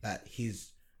media. Like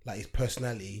his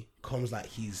personality comes like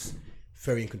he's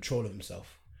very in control of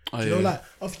himself. Do you know, like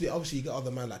obviously you got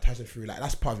other man like Tyson Fury, like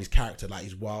that's part of his character. Like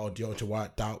he's wild,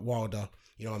 Wilder.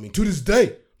 You know what I mean? To this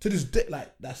day,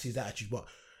 like that's his attitude. But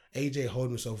AJ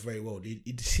holds himself very well. He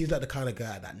seems like the kind of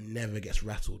guy that never gets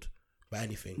rattled by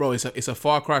anything. Bro, it's a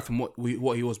far cry from what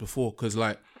he was before. Because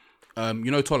like,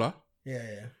 you know Tola?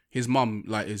 Yeah. His mum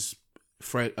like is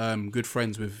good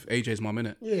friends with AJ's mum,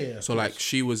 innit? Yeah. So like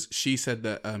she said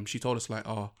that she told us like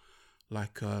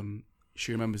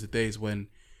she remembers the days when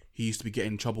he used to be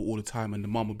getting in trouble all the time, and the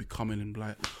mum would be coming and be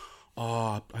like,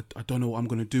 I don't know what I'm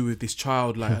gonna do with this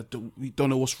child. Like, we don't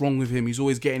know what's wrong with him. He's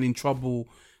always getting in trouble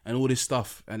and all this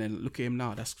stuff. And then look at him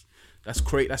now. That's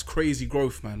crazy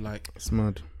growth, man. Like, It's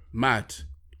mad. mad.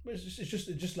 It's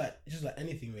just like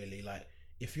anything really. Like,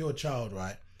 if you're a child,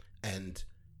 right, and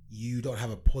you don't have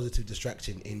a positive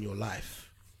distraction in your life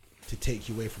to take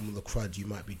you away from all the crud you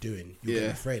might be doing, you're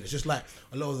getting afraid. It's just like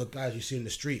a lot of the guys you see in the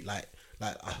street. Like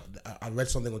I read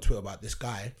something on Twitter about this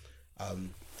guy.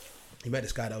 He met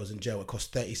this guy that was in jail. It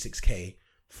cost $36,000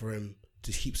 for him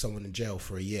to keep someone in jail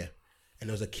for a year. And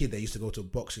there was a kid that used to go to a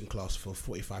boxing class for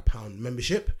 £45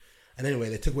 membership. And anyway,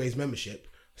 they took away his membership,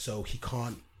 so he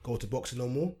can't go to boxing no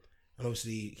more. And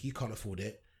obviously, he can't afford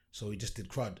it, so he just did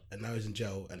crud. And now he's in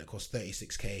jail, and it costs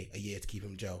 $36,000 a year to keep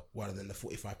him in jail, rather than the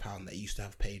 £45 that he used to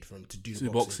have paid for him to do the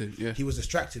boxing. Yeah. He was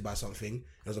distracted by something.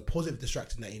 It was a positive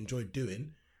distraction that he enjoyed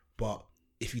doing. But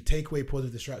if you take away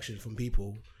positive distraction from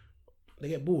people, they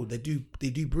get bored. They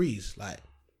do breeze. Like,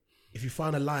 if you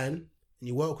find a line and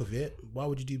you work with it, why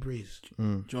would you do breeze? Do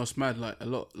you know what's mad? Like, a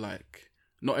lot, like,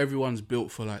 not everyone's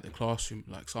built for like the classroom.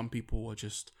 Like, some people are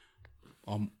just,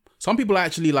 some people are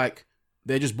actually like,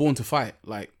 they're just born to fight.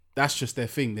 Like, that's just their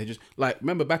thing. They're just like,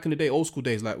 remember back in the day, old school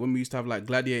days, like when we used to have like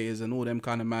gladiators and all them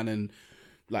kind of man, and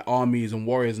like armies and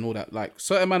warriors and all that. Like,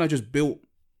 certain men are just built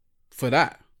for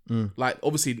that. Like,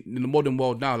 obviously in the modern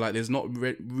world now, like there's not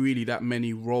really that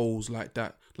many roles like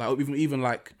that. Like even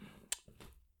like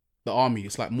the army,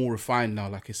 it's like more refined now.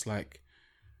 Like it's like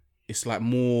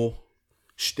more,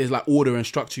 there's like order and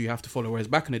structure you have to follow. Whereas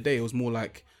back in the day, it was more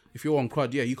like, if you're on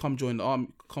crud, yeah, you come join the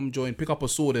army, pick up a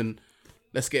sword and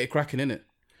let's get it cracking, innit?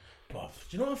 Bruv,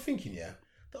 do you know what I'm thinking? Yeah,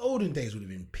 the olden days would have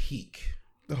been peak.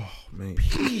 Oh, mate.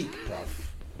 Peak, bruv.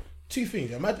 Two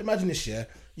things. Imagine this, yeah.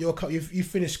 You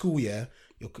finish school, yeah.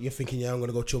 You're thinking, yeah, I'm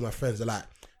gonna go chill with my friends. They're like,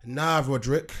 nah,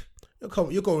 Roderick,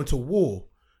 you're going to war.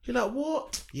 You're like,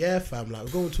 what? Yeah, fam, like, we're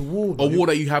going to war. A war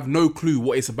that you have no clue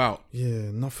what it's about.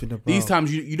 Yeah, nothing about. These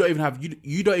times you don't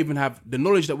even have the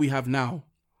knowledge that we have now,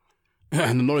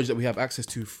 and the knowledge that we have access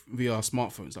to via our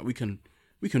smartphones. Like,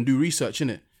 we can do research in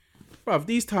it, bruv.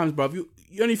 These times, bruv,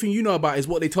 the only thing you know about is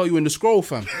what they tell you in the scroll,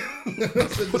 fam.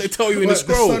 What they tell you in the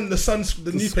scroll.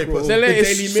 The newspaper. The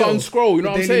latest Sun Scroll, you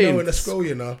know what I'm saying? In the scroll,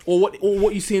 you know. Or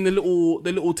what you see in the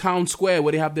little town square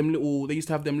where they used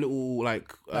to have them little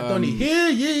like hear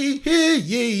ye.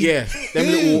 Yeah, them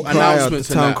little announcements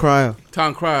the town and that. crier.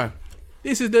 Town crier.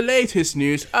 This is the latest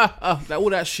news. Like all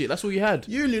that shit. That's all you had.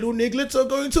 You little nigglets are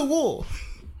going to war.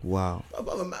 Wow.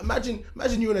 Imagine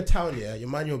you're in a town, yeah. You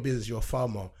mind your business. You're a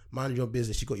farmer. Mind your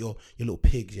business. You got your little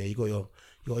pigs, yeah. You got your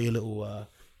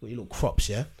little crops,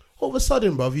 yeah. All of a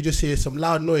sudden, bruv, you just hear some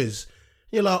loud noise.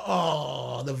 You're like,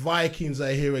 oh, the Vikings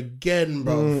are here again,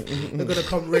 bruv. They're gonna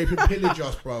come rape and pillage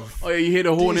us, bruv. Oh yeah, you hear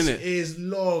the horn in This it. is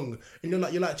long, and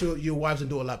you're like to your wives and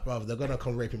daughter, like, bruv, they're gonna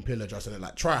come rape and pillage us, and they're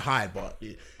like, try hide, but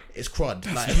it's crud.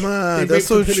 Like, mad. they That's raped and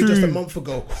so pillaged us a true. month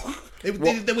ago. They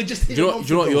were just. Do you know what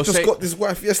you're Just saying? got this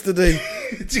wife yesterday.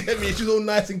 Do you get me? She's all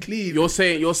nice and clean. You're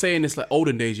saying it's like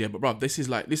olden days, yeah, but bruv, this is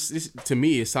like this to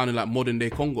me is sounding like modern day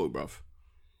Congo, bruv.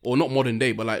 Or not modern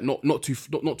day, but like not too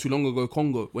long ago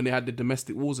Congo, when they had the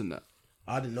domestic wars and that.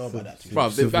 I didn't know about that.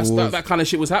 Bruv, that kind of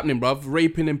shit was happening, bruv.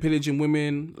 Raping and pillaging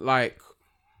women, like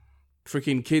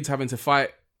freaking kids having to fight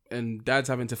and dads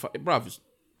having to fight. Bruv,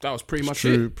 that was pretty much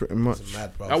True, it. pretty much.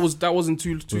 Mad, bruv. That wasn't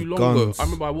too long guns. ago. I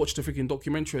remember I watched the freaking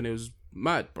documentary and it was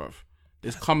mad, bruv.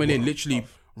 It's coming in, literally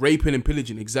raping and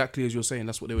pillaging, exactly as you're saying.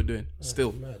 That's what they were doing.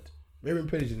 Still. Mad. Raping and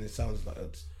pillaging, it sounds like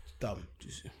it's dumb.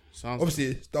 Sounds Obviously,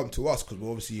 it's dumb to us because we're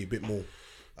obviously a bit more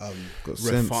Got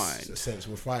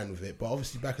refined with it. But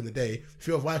obviously, back in the day, if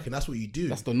you're a Viking, that's what you do.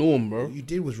 that's the norm, bro. What you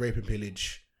did was rape and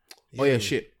pillage. Oh yeah,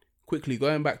 shit. Quickly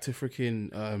going back to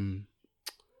freaking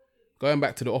going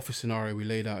back to the office scenario we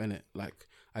laid out in it. Like,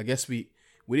 I guess we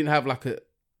didn't have like a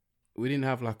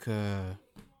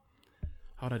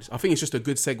how do I think it's just a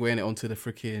good segue in it onto the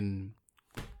freaking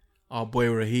our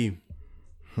boy Raheem.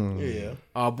 Yeah.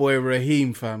 Our boy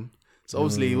Raheem, fam. So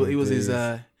obviously he was his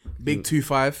big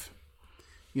 2-5.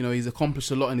 You know, he's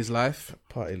accomplished a lot in his life.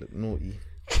 Party looked naughty.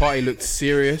 Party looked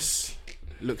serious.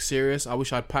 I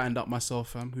wish I'd patterned up myself,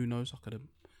 fam. Who knows? I could have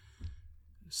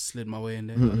slid my way in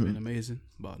there. That would have been amazing.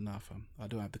 But nah, fam. I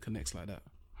don't have the connects like that.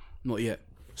 Not yet.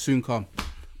 Soon come.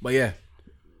 But yeah,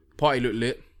 party looked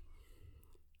lit.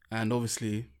 And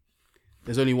obviously,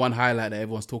 there's only one highlight that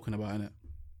everyone's talking about, innit?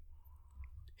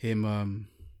 Him,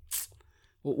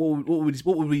 what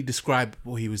would we describe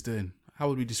what he was doing? How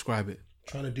would we describe it?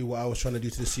 Trying to do what I was trying to do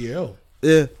to the CEO.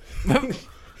 Yeah.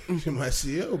 To my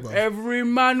CEO, bro. Every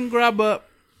man grab up.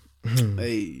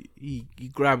 Hey, he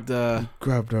grabbed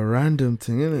Grabbed a random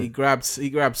thing, he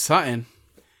innit? grabbed something,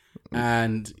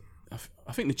 and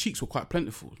I think the cheeks were quite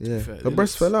plentiful. To Yeah. be fair. Her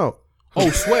breast fell out. Oh,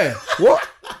 swear! What?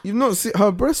 You've not seen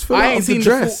her breast fell I out ain't of the seen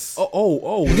dress? the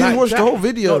full. You didn't watch the whole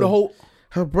video? No, the whole.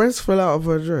 Her breast fell out of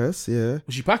her dress. Yeah.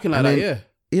 Was she packing like And that? then- Yeah.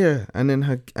 Yeah, and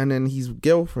then his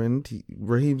girlfriend,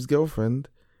 Raheem's girlfriend,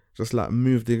 just like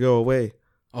moved the girl away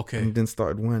Okay. and then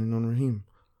started whining on Raheem.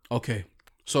 Okay.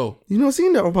 So You not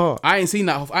seen that part? I ain't seen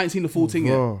that. I ain't seen the full thing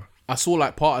yet. Bro. I saw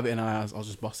like part of it, and I was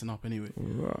just busting up anyway.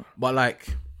 Bro. But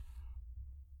like,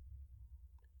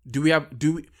 do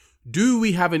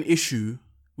we have an issue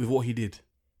with what he did?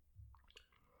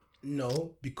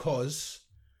 No, because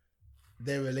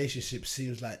their relationship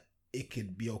seems like it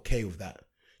could be okay with that.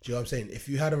 Do you know what I'm saying? If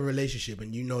you had a relationship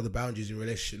and you know the boundaries in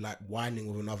relationship, like whining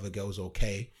with another girl is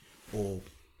okay, or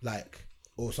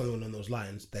something along those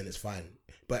lines, then it's fine.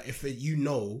 But if you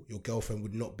know your girlfriend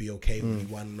would not be okay with you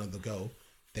whining another girl,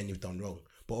 then you've done wrong.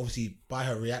 But obviously, by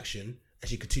her reaction, and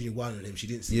she continued whining on him, she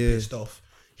didn't seem pissed off.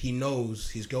 He knows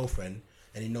his girlfriend,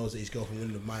 and he knows that his girlfriend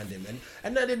wouldn't have minded him.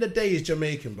 And at the end of the day, he's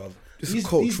Jamaican, bruv. It's a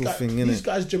cultural thing,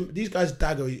 innit? These guys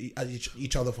dagger at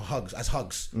each other for hugs.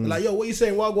 They're like, yo, what you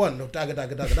saying? Wagwan? No, dagger.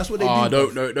 That's what they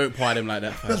do. Don't part him like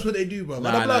that. Fam. That's what they do, bro. Nah,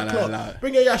 Like the blood nah, clot. nah.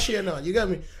 Bring your yash here now. You get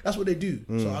me? That's what they do.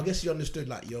 So I guess he understood,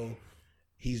 like, yo,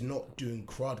 he's not doing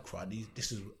crud.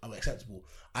 This is unacceptable.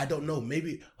 I don't know.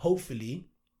 Maybe, hopefully,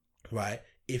 right,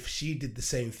 if she did the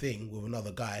same thing with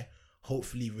another guy,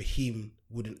 hopefully Raheem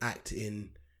wouldn't act in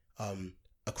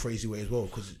a crazy way as well.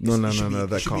 Because No,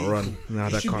 that can't run. No,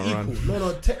 that can't run. No,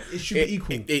 it should be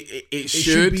equal. It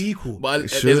should be equal. But It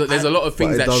should. there's a lot of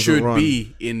things But it that doesn't should run.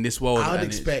 be in this world. I would and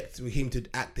expect Raheem to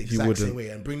act the exact same wouldn't. way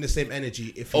and bring the same energy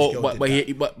if his girl but did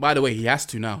that. but by the way, he has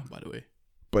to now. By the way,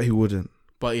 But he wouldn't.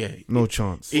 but yeah, No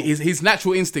chance. his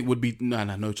natural instinct would be no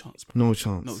chance. Bro. No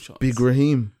chance. No chance. Big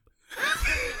Raheem.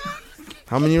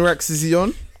 How many racks is he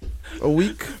on a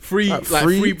week? Like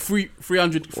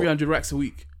 300 racks a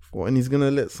week. What? And he's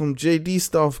gonna let some JD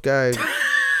stuff guy.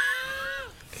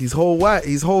 his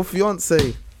whole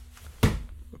fiance,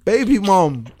 baby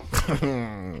mom.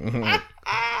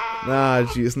 Nah,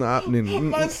 G, it's not happening.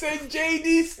 Man said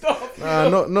JD stuff. Nah,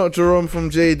 not Jerome from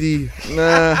JD.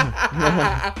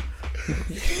 Nah.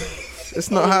 It's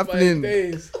not happening.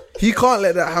 He can't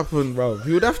let that happen, bro.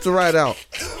 He would have to ride out.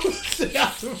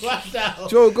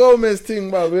 Joe Gomez thing,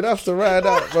 bro. We'd have to ride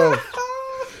out, bro.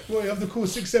 Well, you have to call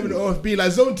 670 or be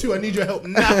like Zone 2. I need your help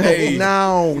now. Hey.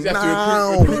 Now. He's have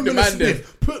to recruit Put him the in a man then.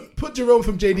 spliff. Put Jerome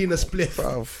from JD in a spliff.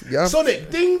 Bruv, yeah. Sonic,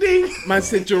 ding ding. Man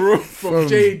said Jerome from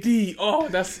JD. Oh,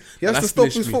 that's He has to that's stop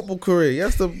finished his me. football career. He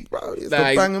has to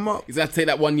bang him up. He's got to take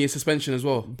that 1 year suspension as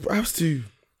well. Has to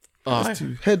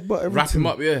headbutt everything. Wrap him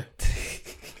up, yeah.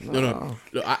 No.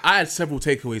 Look, I had several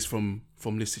takeaways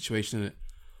from this situation. Innit?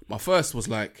 My first was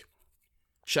like,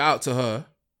 shout out to her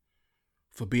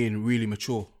for being really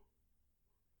mature.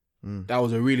 That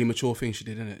was a really mature thing she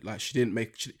did, innit? Like she didn't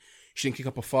kick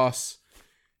up a fuss.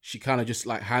 She kind of just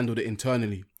like handled it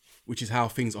internally, which is how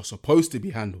things are supposed to be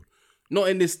handled. Not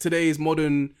in this today's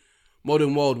modern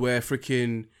world where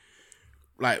freaking,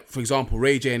 like, for example,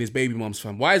 Ray J and his baby mum's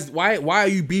fam. Why are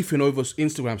you beefing over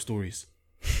Instagram stories?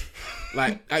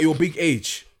 Like, at your big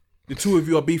age, the two of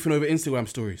you are beefing over Instagram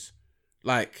stories.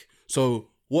 Like, so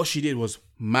what she did was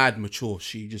mad mature.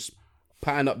 She just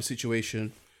patterned up the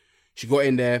situation. She got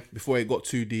in there before it got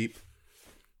too deep,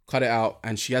 cut it out,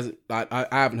 and she hasn't. I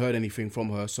haven't heard anything from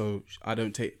her, so I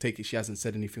don't take it. She hasn't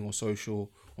said anything on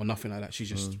social or nothing like that. She's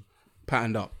just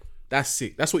patterned up. That's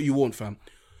sick. That's what you want, fam.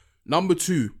 Number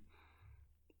 2,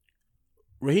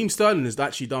 Raheem Sterling has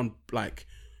actually done, like,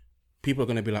 people are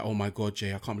gonna be like, "Oh my God,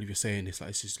 Jay, I can't believe you're saying this."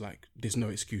 Like, it's just like there's no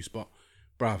excuse. But,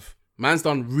 bruv, man's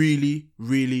done really,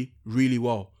 really, really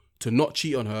well to not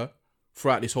cheat on her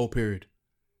throughout this whole period.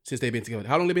 Since they've been together.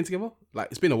 How long they been together? Like,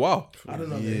 it's been a while. I don't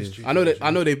know the history. I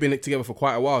know they've been together for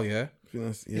quite a while, yeah?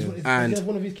 Does And- he have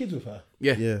one of his kids with her?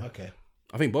 Yeah. Okay.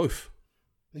 I think both.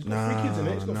 He's got 3 kids in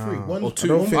it. He's got 3. One Or 2.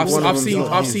 don't think one of I've them's seen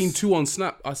not I've his. seen 2 on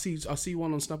Snap. I see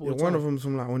one on Snap all the time. One of them's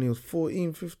from like when he was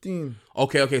 14, 15.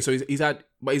 Okay, so he's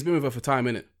been with her for time,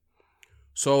 innit?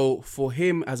 So for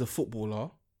him as a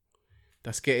footballer,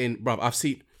 that's getting, bruv, I've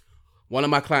seen one of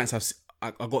my clients,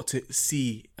 I got to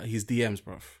see his DMs,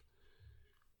 bruv.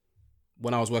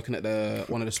 When I was working at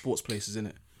one of the sports places,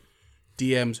 innit?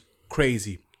 DMs,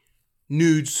 crazy.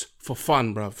 Nudes for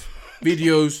fun, bruv.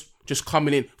 Videos just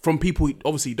coming in from people,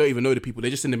 obviously you don't even know the people. They're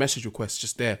just in the message requests,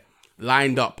 just there.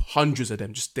 Lined up, hundreds of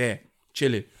them, just there,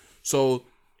 chilling. So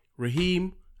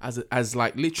Raheem, as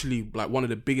like literally like one of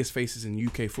the biggest faces in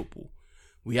UK football,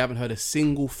 we haven't heard a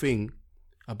single thing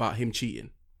about him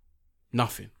cheating.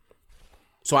 Nothing.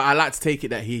 So I like to take it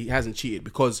that he hasn't cheated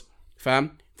because,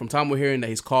 fam, from time we're hearing that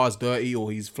his car's dirty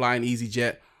or he's flying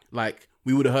EasyJet, like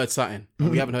we would have heard something.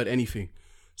 And we haven't heard anything.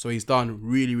 So he's done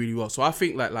really, really well. So I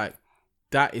think like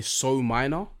that is so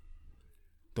minor.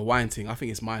 The wine thing, I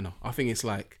think it's minor. I think it's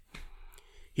like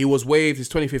he was waived his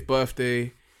 25th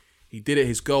birthday. He did it.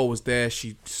 His girl was there.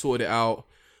 She sorted it out.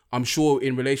 I'm sure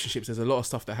in relationships, there's a lot of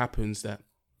stuff that happens that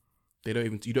you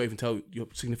don't even tell your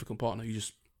significant partner. You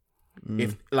just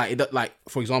if like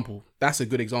for example, that's a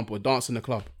good example. A dance in the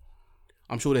club.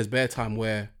 I'm sure there's bare time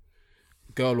where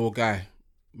girl or guy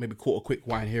maybe caught a quick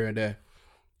wine here and there.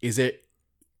 Is it?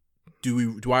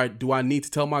 Do I need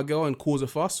to tell my girl and cause a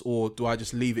fuss, or do I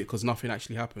just leave it because nothing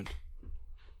actually happened?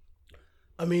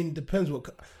 I mean, depends.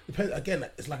 Again,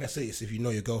 it's like I say, it's if you know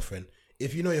your girlfriend.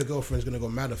 If you know your girlfriend's gonna go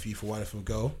mad for you for whining for a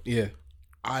girl, Yeah.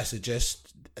 I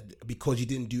suggest, because you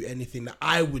didn't do anything that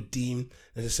I would deem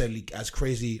necessarily as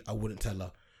crazy, I wouldn't tell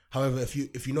her. However, if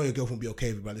you know your girlfriend will be okay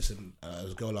with it, but listen, there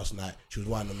was a girl last night, she was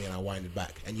whining on me and I whined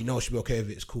back, and you know she'll be okay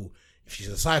with it, it's cool. If she's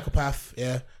a psychopath,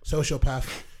 sociopath,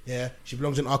 she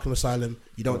belongs in Arkham Asylum,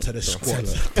 you don't tell her squat.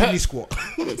 Tell me squat.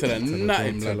 Don't tell her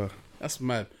nothing, tell man. her. That's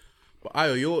mad. But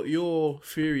Ayo, your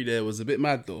theory there was a bit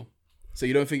mad though. So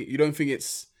you don't think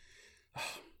it's? Do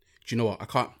you know what? I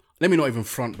can't. Let me not even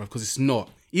front, bro, because it's not.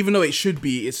 Even though it should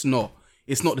be, it's not.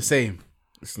 It's not the same.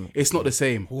 It's not the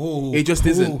same. Ooh, it just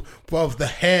isn't. Bruv, the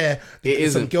hair. It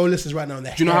isn't. Some girl listeners right now, and the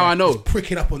hair. Do you know how I know? is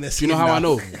pricking up on their Do skin. you know how now. I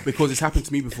know? Because it's happened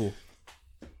to me before.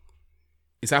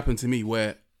 It's happened to me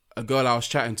where a girl I was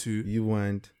chatting to, You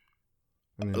whined.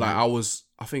 And then like I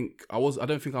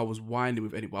don't think I was winding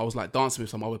with anybody. I was like dancing with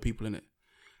some other people in it.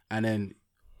 And then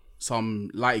some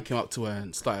lady came up to her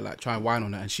and started like trying to whine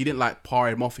on her. And she didn't like par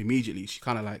him off immediately. She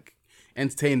kind of like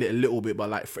entertained it a little bit, but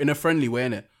like in a friendly way,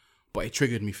 innit? But it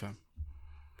triggered me, fam.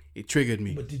 It triggered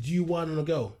me. But did you whine on a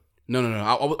girl? No.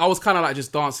 I was kind of like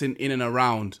just dancing in and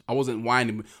around. I wasn't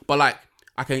whining. But like,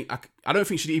 I don't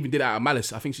think she even did it out of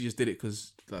malice. I think she just did it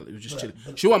because like, it was just chilling.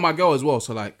 She wanted my girl as well,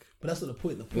 so like. But that's not the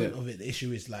point. The point of it, the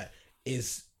issue is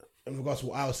in regards to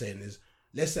what I was saying is,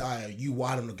 let's say you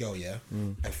whine on a girl,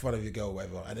 in front of your girl or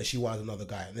whatever, and then she whines another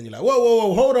guy, and then you're like,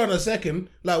 whoa, hold on a second.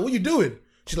 Like, what you doing?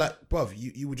 She's like, bruv,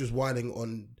 you were just whining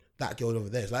on that girl over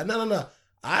there. It's like, no.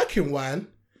 I can whine.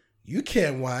 You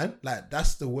can't whine. Like,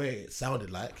 that's the way it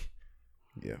sounded like.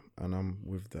 Yeah, and I'm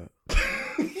with that.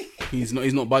 He's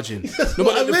not budging. That's No,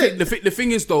 what but I meant. the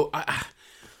thing is though,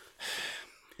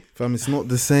 Fam, it's not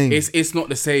the same. it's not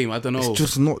the same. I don't know. It's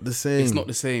just not the same. It's not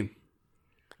the same.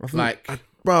 I think, like-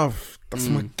 bruv, that's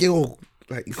my girl.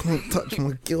 Like, you can't touch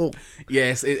my girl.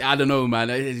 Yes, I don't know, man.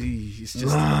 It's just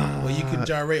Well, you can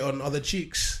gyrate on other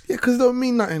cheeks. Yeah, because it don't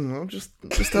mean nothing. I'm just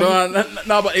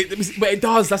no, but it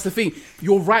does. That's the thing.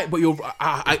 You're right, but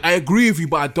I agree with you,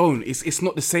 but I don't. It's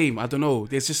not the same. I don't know.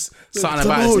 There's just something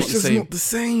about it. It's not the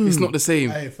same. It's not the same.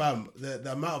 Hey, fam,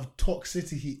 the amount of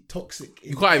toxic.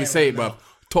 You can't even say it, bro.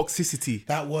 Toxicity.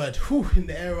 That word, in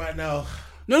the air right now.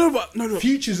 No.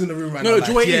 Future's in the room right No, now. do you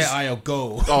know what it is? I'll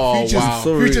go. Oh, wow.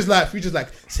 Future's like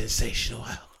sensational.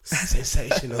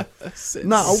 Sensational.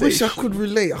 Nah, I wish I could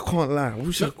relate. I can't lie. I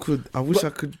wish I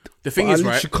could. The thing but is, I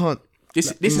right? literally can't. This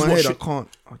Like, is in my what head, should- I can't.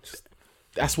 I just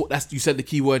That's you said the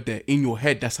key word there. In your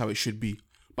head, that's how it should be.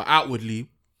 But outwardly,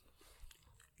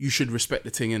 you should respect the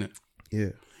thing, innit? yeah.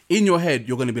 In your head,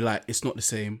 you're gonna be like, it's not the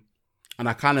same. And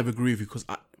I kind of agree with you because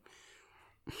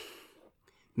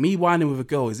me whining with a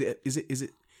girl, is it?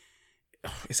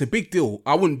 It's a big deal.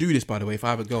 I wouldn't do this, by the way, if I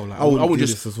have a girl. Like, I wouldn't wouldn't do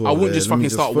just, this as well, I wouldn't yeah. just Let me fucking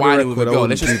just- start for the whining with record, a I girl.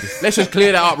 wouldn't Let's just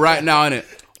clear that up right now, innit?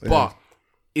 But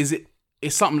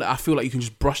it's something that I feel like you can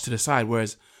just brush to the side.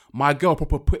 Whereas my girl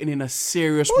proper putting in a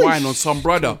serious whine on some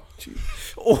brother.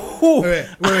 Oh, Wait.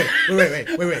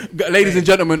 ladies and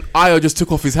gentlemen, Ayo just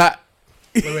took off his hat.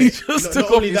 He just Not took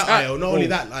off only his that, hat. Ayo. Not only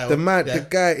that, Ayo. The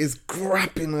guy is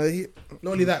grabbing her hip.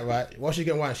 Not only that, right? While she's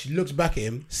getting wine, she looks back at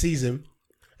him, sees him,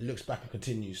 and looks back and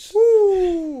continues.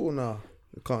 Ooh, no,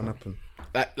 it can't happen.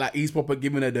 Like he's proper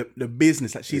giving her the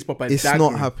business. Like she's proper. It's daggering.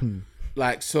 not happening.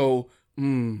 Like so,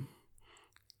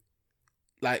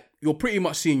 like you're pretty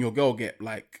much seeing your girl get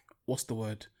like what's the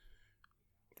word?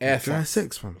 Air Dry fuck.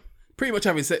 sex, fam. Pretty much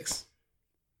having sex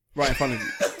right in front of you.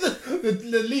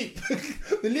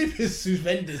 The leap is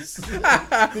stupendous.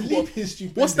 The leap is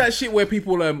stupendous. What's that shit where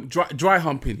people dry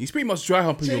humping? He's pretty much dry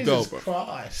humping your girl, Jesus bro.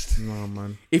 Christ. No,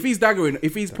 man. If he's daggering,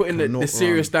 if he's putting the cannot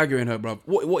serious dagger in her, bro,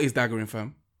 what is daggering,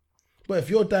 fam? But if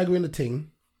you're daggering the ting,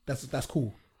 that's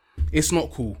cool. It's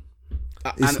not cool.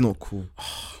 It's not cool.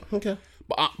 Okay.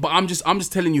 But I'm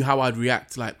just telling you how I'd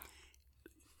react. Like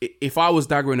if I was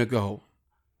daggering a girl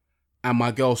and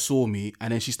my girl saw me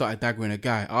and then she started daggering a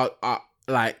guy, I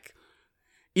like,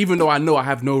 even though I know I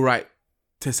have no right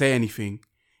to say anything,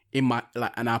 in my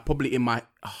and I probably in my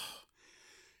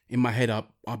head,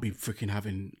 I'll be freaking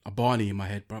having a Barney in my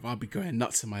head, bro. I'll be going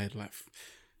nuts in my head, like,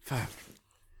 fam.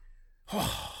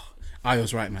 I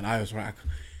was right, man. I was right.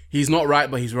 He's not right,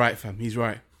 but he's right, fam. He's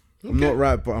right. I'm not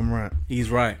right, but I'm right. He's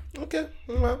right. Okay,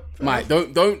 well, Mate,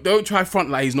 don't try front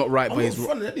like he's not right, I'm but not he's.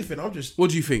 fronting anything. I'm just. What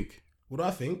do you think? What do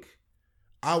I think?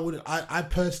 I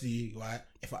personally, right?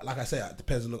 If like I say, it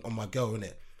depends on my girl,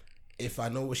 innit? If I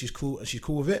know what she's cool and she's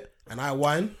cool with it, and I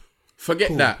whine, Forget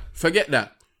cool. that.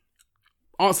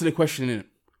 Answer the question, innit?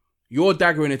 You're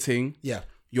daggering a ting. Yeah.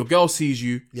 Your girl sees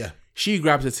you. Yeah. She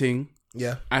grabs a ting.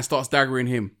 Yeah. And starts daggering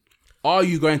him. Are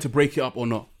you going to break it up or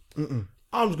not?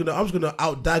 I'm just gonna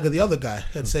out dagger the other guy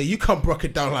and say, you can't brock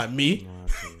it down like me.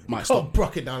 Might stop. Can't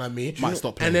brock it down like me. Might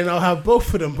stop playing. And then I'll have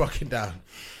both of them brock it down.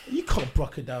 You can't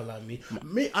brock it down like me.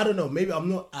 I don't know. Maybe I'm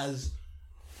not as.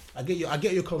 I get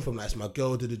you come from. Like, it's my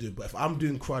girl, but if I'm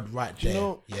doing crud right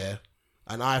there, yeah,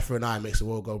 an eye for an eye makes the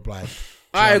world go blind.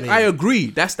 I agree.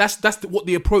 That's what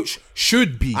the approach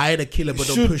should be. I ain't a killer, but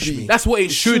don't should push be. me. That's what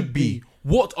it should be.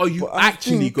 What are you But I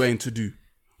actually think- going to do?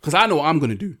 Because I know what I'm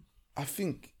going to do. I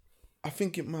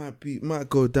think it might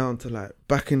go down to like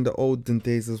back in the olden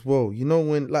days as well. You know,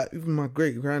 when like even my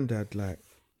great granddad, like,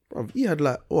 bro, he had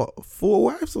like what 4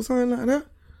 wives or something like that.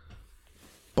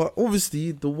 But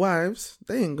obviously the wives,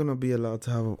 they ain't gonna be allowed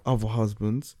to have other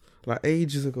husbands. Like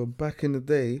ages ago, back in the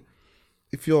day,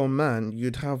 if you're a man,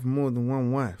 you'd have more than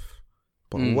one wife.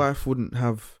 But a wife wouldn't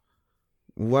have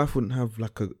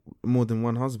like more than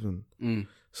one husband.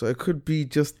 So it could be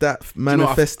just that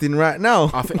manifesting right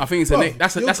now. I think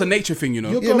it's that's a nature thing, you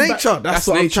know. you're Yeah, going nature. back- That's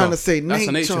what nature. I'm trying to say. That's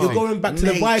a Nature. nature You're thing. going back to the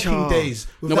Nature. Viking days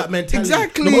with No, that but- mentality.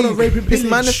 Exactly. No more rape and It's pillage.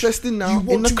 manifesting now You in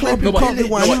the want to club. rape You and can't be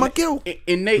pillage. whining my girl.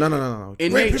 In No.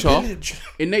 In Rape and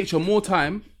nature, pillage. more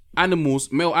time,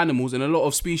 male animals, and a lot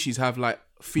of species have like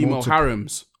female Multiple.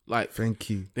 harems. Like Thank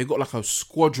you. they got like a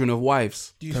squadron of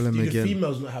wives. Do Tell him the again.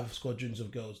 females not have squadrons of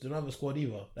girls? They don't have a squad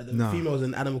either. Like the Nah. females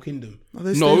in Animal Kingdom. No,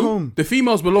 they stay No, home. the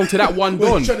females belong to that one We're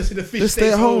don. trying to see the fish They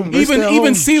stay at home. They stay at Even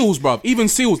home. seals, bruv. Even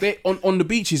seals. They on the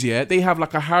beaches, yeah. They have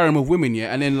like a harem of women,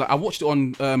 yeah. And then like, I watched it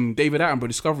on David Attenborough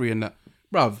Discovery and that,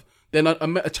 bruv. Then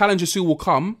a challenger seal will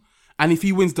come, and if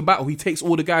he wins the battle, he takes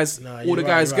all the guys, girls, I remember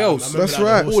That's that with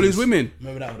right. the all his horses. women.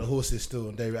 Remember that with the horses still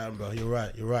on David Attenborough.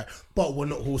 You're right. But we're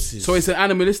not horses. So it's an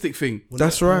animalistic thing.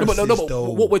 That's right. No, but Horses,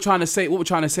 though. what we're trying to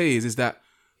say is that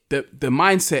the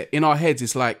mindset in our heads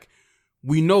is like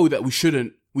we know that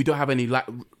we don't have any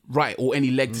right or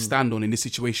any leg to stand on in this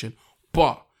situation,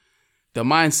 but the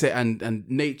mindset and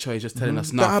nature is just telling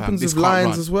us now. That happens with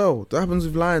lions as well. That happens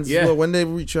with lions Yeah. as well. When they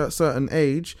reach a certain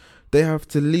age, they have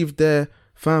to leave their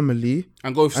family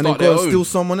and go and then start go their and own. steal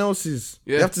someone else's.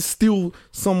 Yeah. They have to steal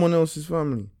someone else's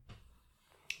family.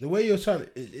 the way you're trying,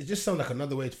 it just sounds like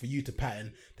another way for you to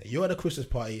pattern that you're at a Christmas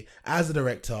party as the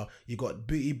director. You got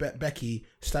Becky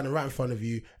standing right in front of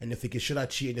you, and you're thinking, should I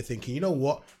cheat? And you're thinking, you know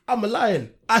what? I'm a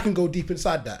lion. I can go deep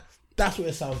inside that. That's what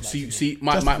it sounds like. See,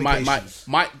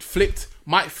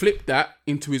 might flip that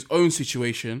into his own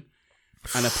situation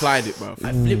and applied it, bro.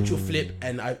 I flipped your flip,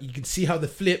 and you can see how the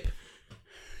flip.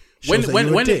 shows that When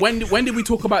you're a dick. did we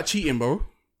talk about cheating, bro?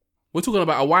 We're talking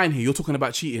about a wine here. You're talking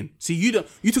about cheating. See, you took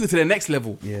it to the next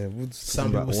level. Yeah, we'll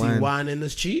Some people see whining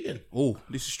as cheating. Oh,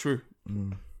 this is true.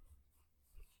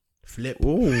 Flip,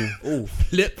 Oh,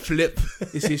 flip.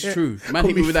 This is true. Man,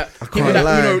 hit me with that. Hit me can't with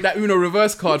lie. that Uno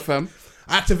reverse card, fam.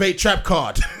 Activate trap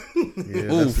card.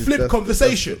 Flip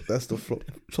conversation. That's the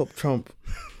top trump.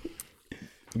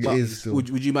 It But is still.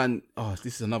 would you man? Oh,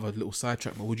 this is another little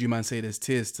sidetrack. But would you man say there's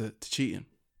tears to cheating?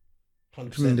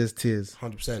 100%. There's tears.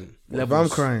 100%. If I'm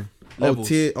crying. Levels.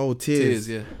 Tears. Tears,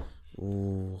 yeah.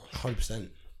 Oh, 100%.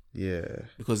 yeah.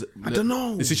 Because I don't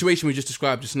know. The situation we just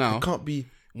described just now. It can't be.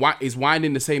 Is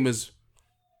whining the same as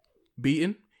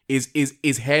beating?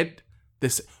 Is head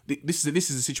this is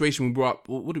a situation we brought up.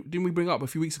 What didn't we bring up a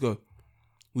few weeks ago?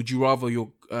 Would you rather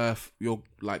your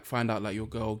like find out like your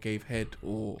girl gave head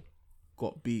or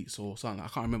got beats or something? I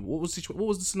can't remember. What was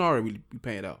the scenario we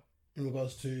painted out? In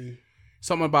regards to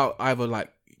Something about either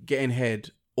like getting head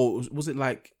or was it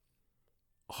like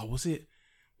what was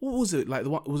it like the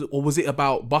one was it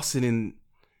about busting in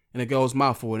a girl's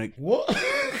mouth or in a what?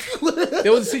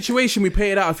 there was a situation we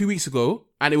painted out a few weeks ago,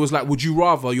 and it was like, would you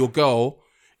rather your girl?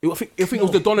 I think it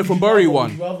was the Donna from Bury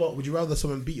one. Would you rather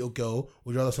someone beat your girl? Or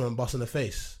would you rather someone bust in the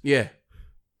face? Yeah,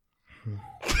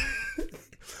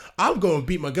 I'm going to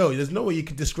beat my girl. There's no way you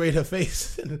can disgrade her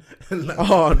face. And like,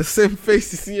 Oh, the same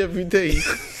face you see every day.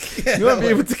 You won't be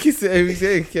able to kiss it every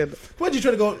day, kid. why'd you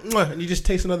try to go "Mwah," and you just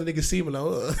taste another nigga's semen? Like,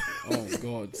 ugh. oh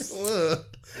god,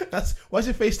 Ugh. Why's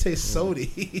your face taste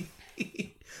salty?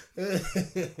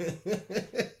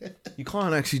 You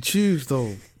can't actually choose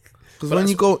though, because when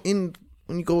you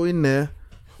go in there,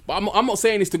 But I'm not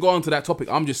saying this to go on to that topic.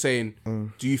 I'm just saying,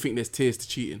 do you think there's tiers to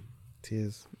cheating?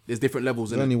 tears. There's different levels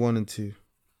There's in only it. 1 and 2.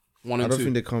 One I and don't two.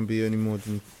 think there can be any more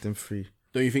than 3.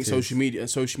 Don't you think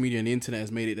tiers. social media and the internet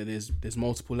has made it that there's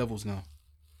multiple levels now?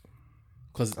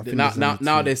 Because I think now there's only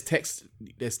now two.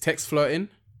 there's text flirting,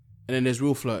 and then there's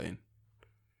real flirting.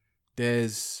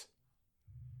 There's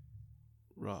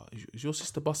right. Is your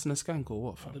sister busting a skank or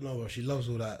what? I Fam? don't know, bro. She loves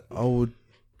all that. I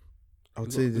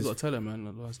would say You this. gotta tell her, man.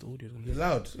 Otherwise the audio. You're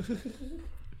loud.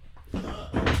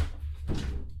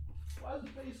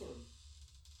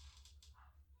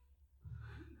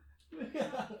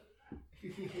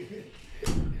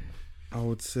 I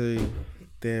would say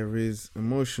there is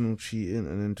emotional cheating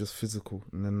and then just physical,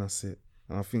 and then that's it.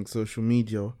 And I think the social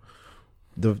media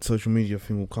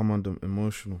thing will come under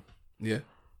emotional. Yeah.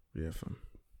 Yeah, fam.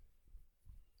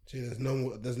 See, there's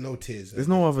no tears. There's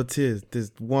no other tiers.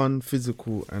 There's one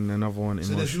physical and another one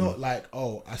So emotional. there's not like,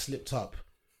 oh, I slipped up,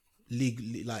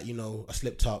 I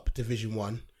slipped up Division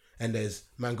 1, and there's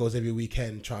man goes every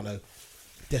weekend trying to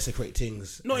desecrate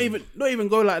things. Not even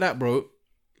go like that, bro.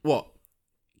 What?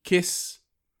 Kiss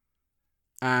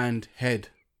and head.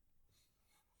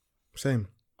 Same.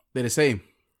 They're the same.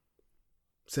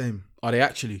 Same. Are they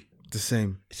actually? The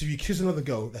same. So if you kiss another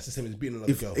girl, that's the same as beating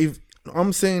another girl. If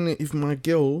I'm saying that if my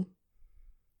girl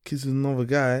kisses another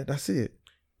guy, that's it.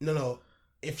 No.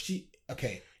 If she,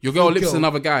 okay. Your girl lips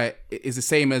another guy is the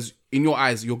same as, in your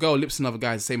eyes, your girl lips another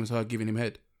guy is the same as her giving him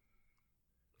head.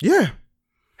 Yeah.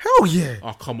 Hell yeah.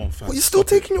 Oh, come on, fam. But you're still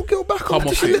taking your girl back Come after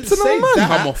off she it. lips another Say man.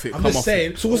 that. Come off it. I'm Come just off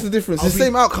saying. it. So what's the difference? I'll It's the be-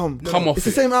 same outcome. Come off It's it.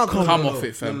 the same outcome. Come off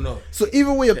it, fam. No. So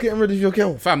either way, you're getting rid of your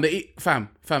girl. Fam, fam.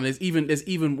 There's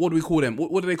even what do we call them?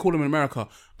 What do they call them in America?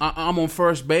 I'm on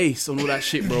first base and all that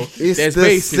shit, bro. It's There's the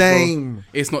bases, same. bro.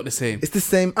 It's not the same. It's the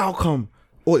same outcome.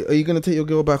 Or are you gonna take your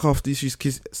girl back after she's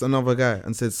kissed another guy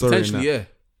and said sorry? Potentially, yeah.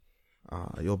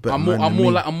 You're better.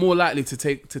 I'm more likely to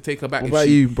take her back. What if about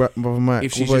she, you, brother Mike?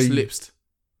 If she's What about just you? lipsed.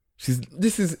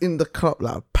 This is in the club,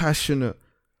 like passionate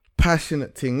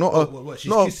thing. Not a. What,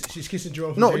 she's kissing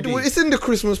Jerome from No, JD. it's in the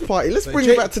Christmas party. Let's But bring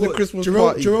J- it back to the what, Christmas Jerome,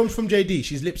 party. Jerome from JD,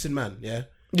 she's lipsing man, yeah?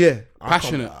 Yeah,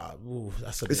 Passionate.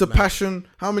 That's it's a passion.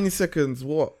 How many seconds?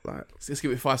 What? Like Let's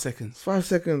give it 5 seconds. 5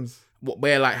 seconds. What,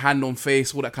 where like hand on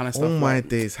face, all that kind of stuff. Oh my like,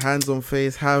 days! Hands on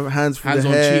face, hands through hands the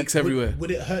on hair. cheeks everywhere. Would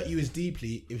it hurt you as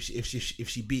deeply if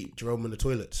she beat Jerome in the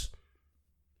toilets?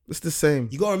 It's the same.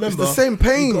 You gotta remember, it's the same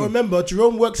pain. You gotta remember,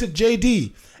 Jerome works at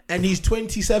JD and he's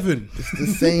 27. It's the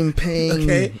same pain.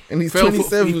 Okay. And he's Failed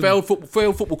 27.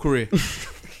 failed football career.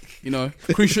 You know,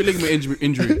 cruciate ligament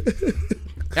injury.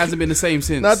 It hasn't been the same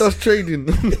since. Now does trading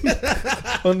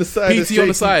on the side. PT on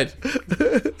the side.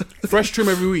 Fresh trim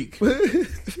every week.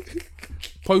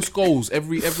 Post goals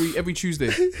every Tuesday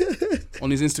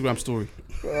on his Instagram story.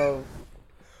 Bro.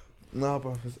 Nah,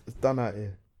 bro, it's done out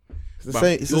here. It's the Bruv,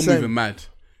 same. It's you're the same. moving mad.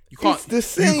 You can't. It's the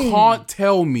same. You can't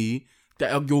tell me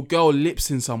that your girl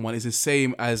lips in someone is the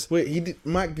same as. Wait,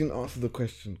 Mike didn't answer the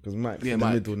question because Mike's in the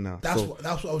Mike. middle now. That's So, what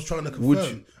I was trying to confirm.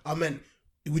 Would I meant,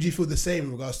 would you feel the same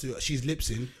in regards to she's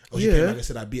lipsing, or she Yeah. came back and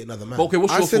said I beat another man? Okay,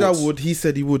 what's I your said thoughts? I would. He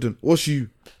said he wouldn't. What's you?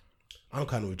 I'm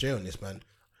kind of with Jay on this, man.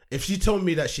 If she told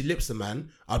me that she lips a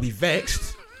man, I'll be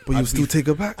vexed. But I'd you still be- take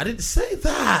her back. I didn't say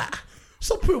that.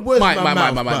 Stop putting words Mike, in my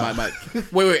mouth. Mike.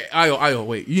 Wait, Ayo,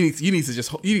 wait. You need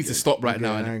to stop right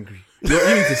now. I'm innit? angry. You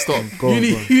need to stop. Go on,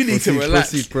 you go on. need to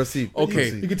relax. Proceed.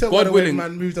 Okay. You can tell by God the way willing,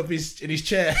 man moved up in his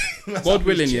chair. God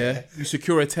willing, yeah, you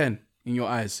secure a 10 in your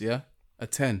eyes, yeah, a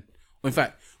 10. Or in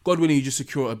fact, God willing, you just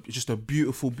secure just a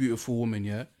beautiful, beautiful woman,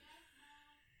 yeah.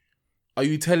 Are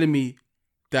you telling me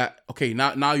that okay?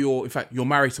 Now you're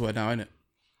married to her now, innit?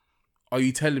 Are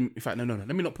you telling me? In fact, no. Let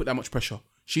me not put that much pressure.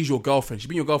 She's your girlfriend. She's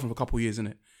been your girlfriend for a couple of years,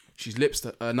 innit? She's lipsed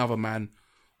another man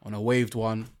on a waved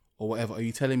one or whatever. Are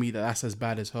you telling me that that's as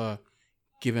bad as her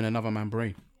giving another man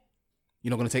brain?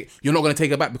 You're not gonna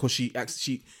take her back because she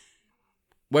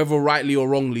whether rightly or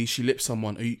wrongly she lips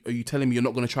someone. Are you telling me you're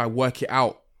not gonna try work it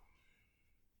out?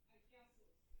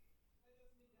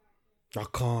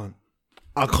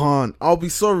 I can't. I'll be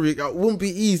sorry. It won't be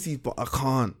easy, but I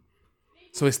can't.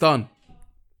 So it's done.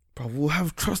 Bro, we'll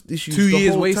have trust issues. 2 the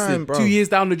years whole wasted. time, bro. 2 years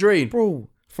down the drain. Bro,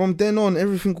 from then on,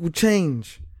 everything will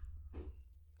change.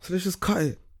 So let's just cut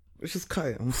it.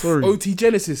 I'm sorry. OT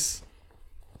Genesis.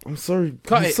 I'm sorry.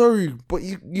 Cut I'm it. sorry, but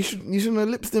you shouldn't have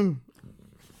lipsed him.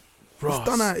 Bro, It's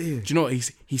done out here. do you know what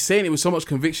he's saying it with so much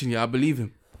conviction? Yeah, I believe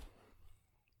him.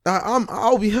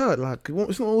 I'll be hurt. Like it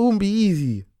won't be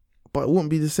easy, but it won't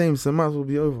be the same. So it might as well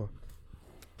be over.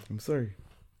 I'm sorry.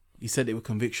 He said it with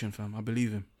conviction, fam. I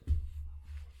believe him.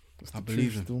 I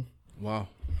believe him. Still. Wow.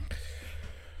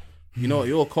 You know,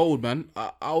 you're cold, man.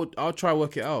 I'll try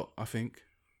work it out. I think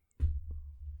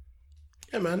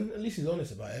Yeah, man. At least he's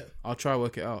honest about it. I'll try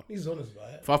work it out. He's honest about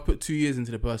it. If I've put 2 years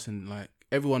into the person, like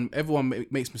everyone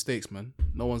makes mistakes, man.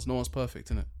 No one's perfect,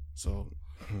 innit? So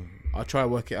I'll try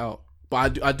work it out.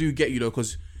 But I do get you though,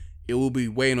 because it will be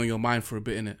weighing on your mind for a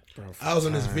bit, innit? I was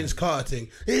on this Vince Carter thing.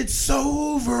 It's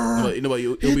over. But you know what?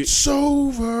 It's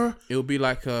over. It'll be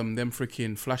like them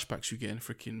freaking flashbacks you get in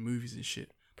freaking movies and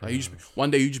shit. Like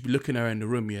one day you just be looking at her in the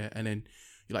room, yeah, and then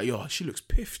you're like, yo, she looks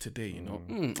piff today, you know.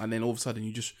 And then all of a sudden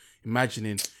you just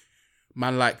imagining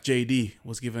man like JD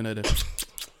was giving her the,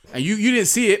 and you didn't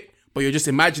see it, but you're just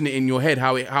imagining it in your head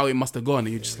how it must have gone, and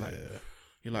you're just like,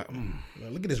 you're like,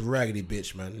 Man, look at this raggedy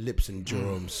bitch, man. Lips and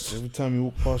Jerome's. Every time you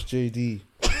walk past JD,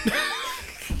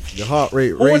 your heart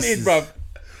rate haunted, races. bruv.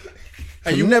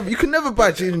 And you can never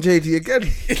buy JD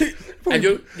again. And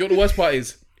you know the worst part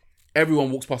is,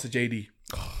 everyone walks past a JD.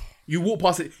 You walk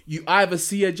past it. You either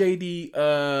see a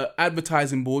JD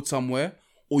advertising board somewhere,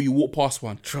 or you walk past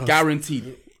one.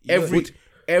 Guaranteed.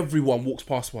 Everyone walks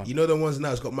past one. You know the ones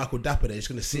now. It's got Michael Dapper there. It's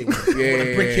gonna see him.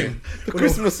 Yeah. Brick him. The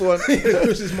Christmas one.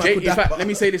 Christmas Michael In Dapper. fact, let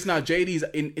me say this now. JD's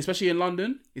especially in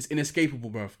London, it's inescapable,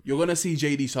 bruv. You're gonna see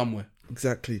JD somewhere.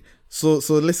 Exactly. So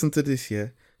listen to this, yeah.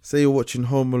 Say you're watching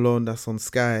Home Alone, that's on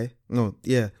Sky. It's on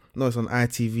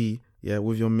ITV, yeah,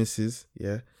 with your missus,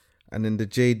 yeah. And then the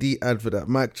JD advert that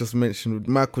Mike just mentioned with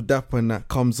Michael Dapper and that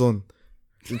comes on.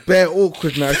 It's bare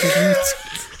awkward now.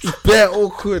 It's bare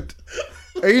awkward.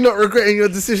 Are you not regretting your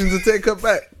decision to take her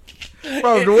back?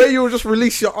 Bro, the way you just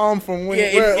release your arm from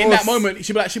where in that moment,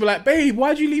 she'd be like, babe,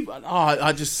 why'd you leave? My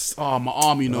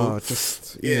arm, you know.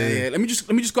 Yeah. Let me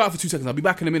just go out for 2 seconds. I'll be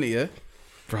back in a minute, yeah?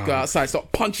 Bro. Go outside,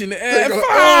 start punching the air.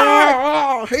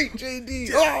 I hate JD.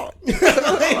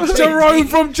 Jerome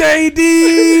from JD.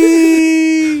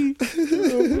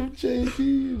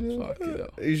 Fuck it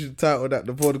up. You should title that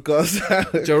the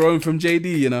podcast. Jerome from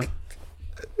JD, you know.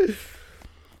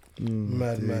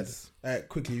 Mad. Alright,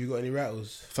 quickly, you got any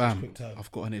rattles? Fam, Quick time.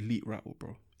 I've got an elite rattle,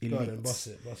 bro. Go on Elite. then, bust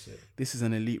it. This is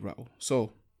an elite rattle.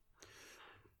 So,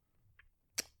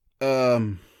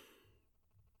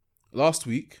 last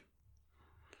week,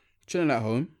 chilling at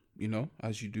home, you know,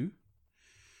 as you do,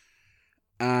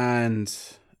 and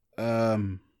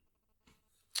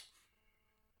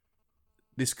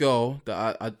this girl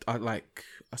that I like,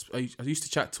 I used to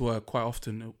chat to her quite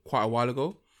often, quite a while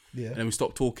ago, and then we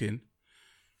stopped talking.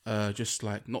 Just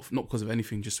like not because of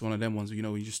anything, just one of them ones, you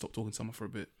know, you just stop talking to someone for a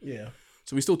bit. Yeah.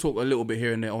 So we still talk a little bit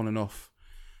here and there, on and off.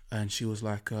 And she was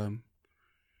like, we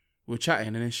were chatting,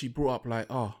 and then she brought up like,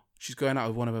 oh, she's going out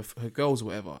with one of her girls or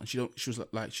whatever, and she was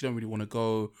like, she don't really want to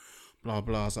go, blah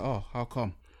blah. I was like, oh, how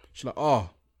come? She's like, oh,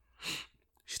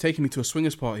 she's taking me to a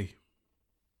swingers party.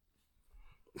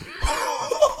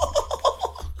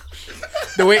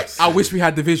 The way I wish we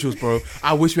had the visuals, bro.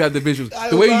 I wish we had the visuals.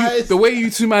 The way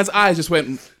you two man's eyes just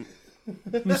went.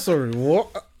 I'm sorry,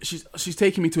 what? She's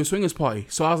taking me to a swingers party.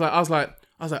 So I was like,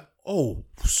 oh,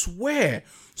 swear.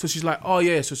 So she's like, oh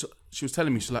yeah. So she was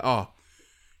telling me, she's like, oh,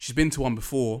 she's been to one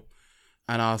before,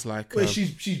 and I was like, wait,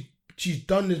 she's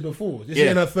done this before. This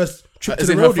ain't her first trip to as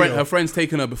the in rodeo. her friend's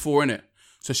taken her before, innit?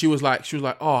 So she was like,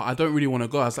 oh, I don't really want to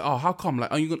go. I was like, oh, how come?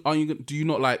 Like, do you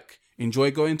not like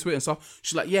enjoy going to it and stuff?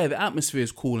 She's like, yeah, the atmosphere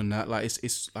is cool and that. Like,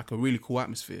 it's like a really cool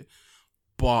atmosphere,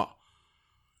 but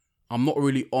I'm not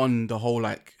really on the whole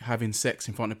like having sex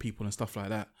in front of people and stuff like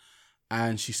that.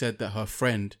 And she said that her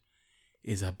friend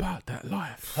is about that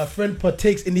life. Her friend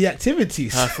partakes in the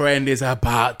activities. Her friend is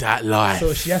about that life.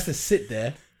 So she has to sit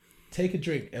there, take a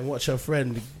drink, and watch her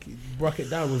friend rock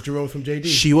it down with Jerome from JD.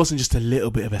 She wasn't just a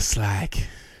little bit of a slag.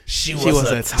 She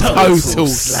was a total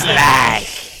slag.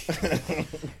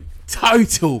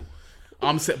 Total.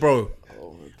 I'm set, bro.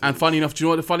 And funny enough, do you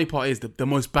know what the funny part is? The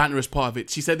most banterous part of it.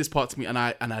 She said this part to me, and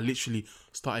I literally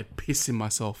started pissing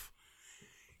myself.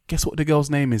 Guess what the girl's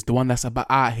name is? The one that's about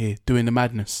out here doing the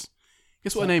madness.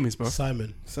 Guess what her name is, bro?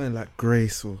 Simon. Something like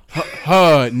Grace or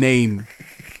Her name.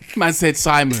 Man said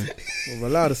Simon. a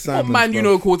lot of Simon. What man you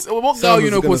know called? What girl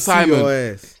you know called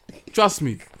Simon? Trust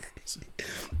me.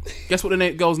 Guess what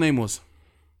the girl's name was?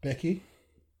 Becky.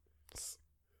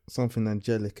 Something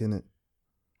angelic, innit?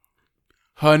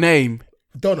 Her name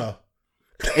Donna.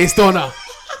 is Donna.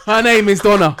 Her name is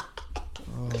Donna.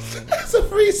 That's a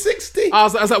 360. I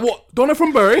was like, what? Donna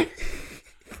from Bury?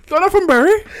 Donna from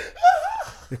Bury?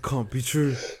 It can't be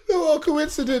true. What a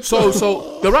coincidence. So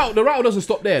the rattle doesn't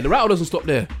stop there. The rattle doesn't stop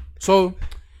there. So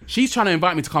she's trying to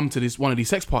invite me to come to one of these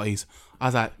sex parties. I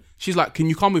was like, she's like, can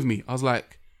you come with me? I was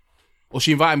like, or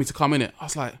she invited me to come in it. I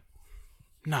was like,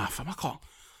 nah, fam,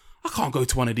 I can't go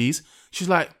to one of these. She's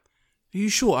like, Are you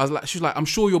sure? I was like, she was like, I'm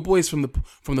sure your boys from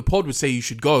the pod would say you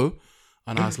should go.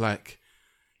 And I was like,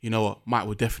 you know what? Mike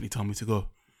would definitely tell me to go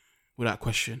without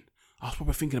question. I was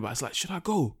probably thinking about it. It's like, should I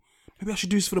go? Maybe I should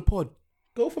do this for the pod.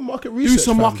 Go for market research. Do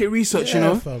some fam. market research, Yeah, you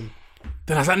know? fam.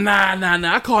 Then I was like,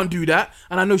 nah, I can't do that.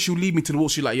 And I know she'll lead me to the wall.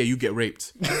 She's like, yeah, you get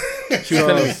raped. She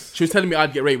was telling me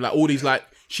I'd get raped. Like all these, like,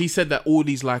 she said that all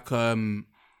these, like,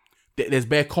 there's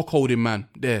bare cockholding man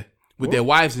there with their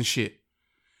wives and shit.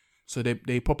 So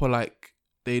they proper, like,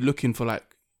 they looking for,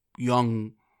 like,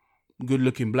 young, good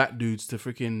looking black dudes to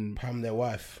freaking Pam their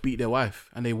wife. beat their wife.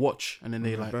 And they watch and then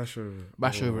they, like, Bash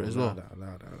over it as well.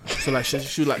 Nah. So like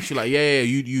she like yeah,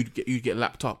 you'd get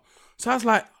lapped up. So I was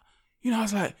like, you know, I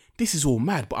was like, this is all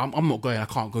mad, but I'm not going. I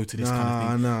can't go to this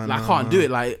kind of thing. I can't do it.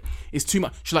 Like it's too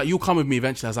much. She's like, you'll come with me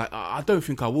eventually. I was like, I don't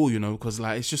think I will, you know, because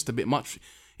like it's just a bit much.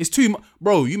 It's too much,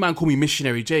 bro. You man call me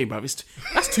missionary J, bro. That's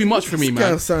too much for me, This man.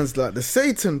 girl sounds like the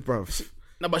Satan, bruv.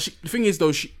 No, but the thing is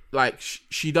though,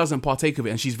 she doesn't partake of it,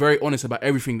 and she's very honest about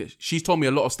everything. That she's told me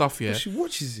a lot of stuff here She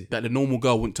watches it. that the normal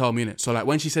girl wouldn't tell me in it. So like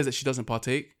when she says that she doesn't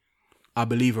partake, I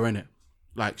believe her in it.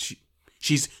 Like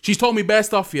she's told me bare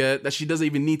stuff here that she doesn't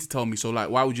even need to tell me. So like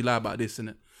why would you lie about this in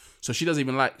it? So she doesn't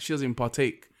even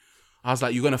partake. I was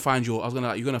like, you're gonna find your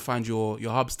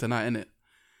hubs tonight, innit?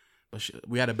 But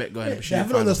we had a bet going. But she They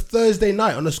didn't have it on find a Thursday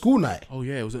night, on a school night. Oh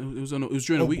yeah, it was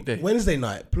during a weekday. Wednesday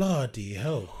night. Bloody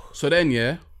hell. So then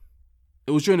yeah,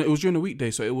 it was during a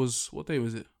weekday. So it was, what day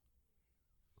was it?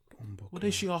 What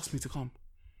day she asked me to come?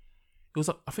 It was,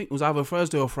 I think it was either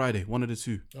Thursday or Friday, one of the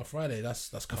two. Oh, Friday. That's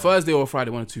calm. Thursday or Friday,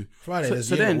 one or two. Friday. So- There's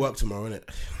so you then- at work tomorrow, innit?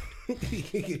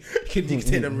 Can you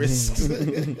take them risks?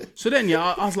 So then,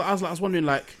 yeah, I was wondering,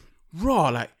 like, raw,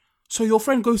 like, so your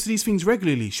friend goes to these things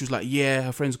regularly? She was like, yeah,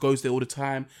 her friends goes there all the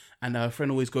time, and her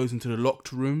friend always goes into the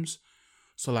locked rooms.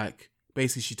 So like,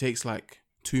 basically, she takes like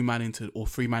 3 man into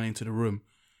the room,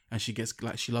 and she gets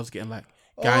like, she loves getting like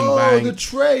gang bang. the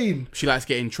train. She likes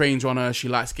getting trains on her. She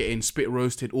likes getting spit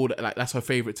roasted. All that, like that's her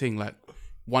favorite thing. Like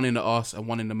one in the ass and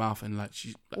one in the mouth, and like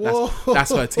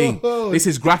that's her thing. This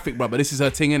is graphic, brother. This is her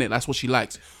thing, innit? That's what she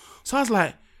likes. So I was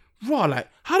like, raw, like,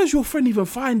 how does your friend even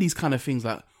find these kind of things?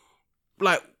 Like,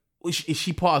 is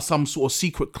she part of some sort of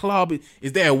secret club?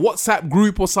 Is there a WhatsApp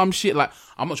group or some shit? Like,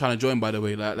 I'm not trying to join, by the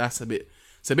way. Like, it's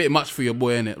a bit much for your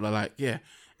boy, innit? Like, yeah.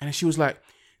 And then she was like,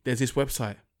 there's this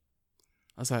website.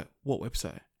 I was like, what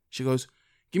website? She goes,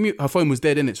 her phone was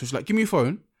dead, innit? So she's like, give me your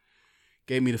phone.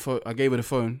 Gave me the phone. I gave her the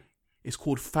phone. It's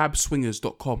called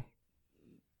fabswingers.com.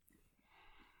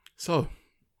 So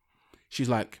she's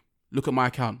like, look at my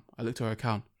account. I looked at her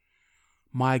account.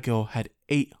 My girl had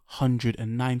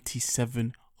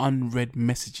 897 unread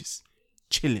messages.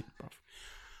 Chilling, bro.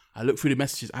 I looked through the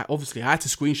messages. I had to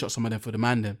screenshot some of them for the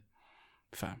man them.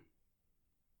 Fam.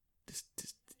 This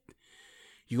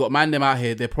you got man them out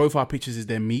here, their profile pictures is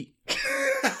their meat.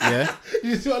 Yeah.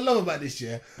 You see what I love about this,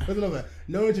 yeah? What I love about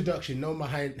no introduction, no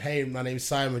hey, my name's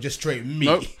Simon, just straight meat.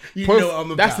 Nope. You know what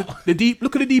I'm about. That's the deep.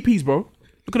 Look at the DPs, bro.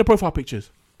 Look at the profile pictures.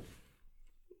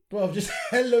 Bro, just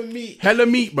hella meat. Hella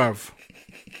meat, bruv.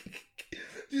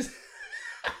 Just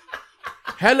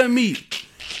Hella meat.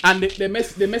 And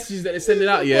the messages that they're sending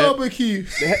out, yeah. barbecue.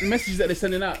 The messages that they're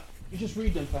sending out. You just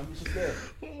read them, fam. It's just there.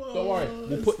 Don't worry.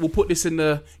 We'll put this in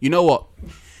the. You know what?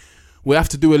 We have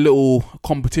to do a little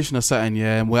competition or something,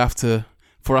 yeah, and we have to,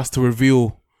 for us to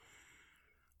reveal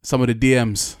some of the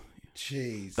DMs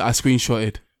Jeez. that I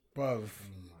screenshotted. Bro,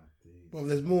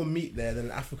 there's more meat there than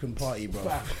an African party, bro.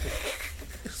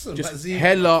 Just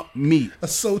hella meat.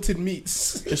 Assaulted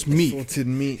meats. Just meat. Salted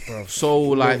meat, bro. So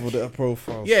like, Over the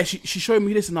profile. yeah, she showed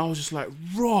me this, and I was just like,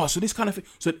 raw. So this kind of thing.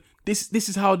 So this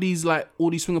is how these like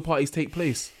all these swinger parties take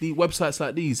place. The websites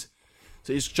like these.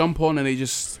 So just jump on and they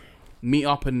just meet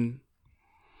up and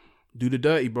do the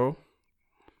dirty, bro.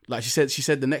 Like she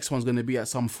said the next one's gonna be at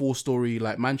some 4-story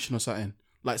like mansion or something.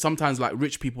 Like sometimes like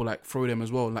rich people like throw them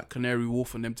as well, like Canary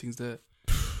Wharf and them things there.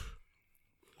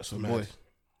 That's mad. Boy,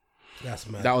 That's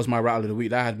mad. that was my rattle of the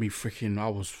week. That had me freaking. I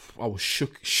was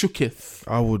shooketh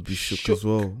I would be shook as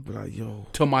well. Be like, yo.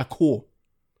 to my core.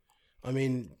 I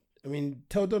mean,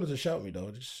 tell Donna to shout me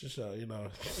though. Just you know.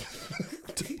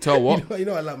 Tell what? You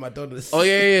know I like my Donnas. Oh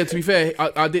yeah. To be fair,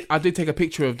 I did take a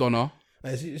picture of Donna.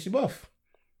 Is she buff?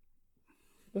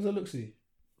 What's her look see?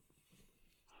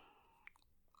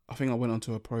 I think I went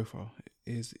onto her profile.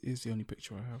 Is the only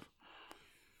picture I have.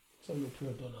 Let's look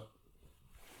through Donna.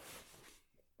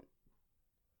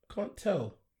 Can't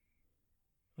tell.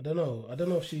 I don't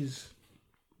know if she's.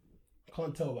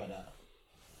 Can't tell about that.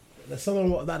 There's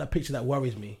something about that picture that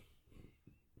worries me.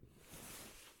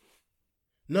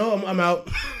 No, I'm out.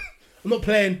 I'm not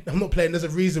playing. There's a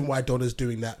reason why Donna's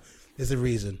doing that. There's a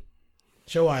reason.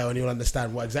 Show Io and you'll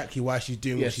understand why she's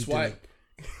doing Yeah, what she's swipe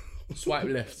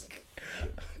left, doing.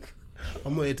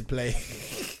 I'm not here to play.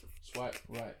 swipe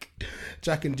right.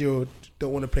 Jack and Jill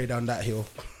don't want to play down that hill.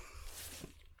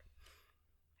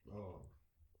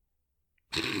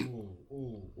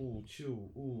 Chill.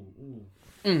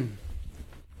 You're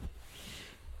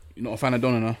not a fan of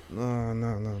Donna, no?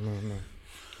 No.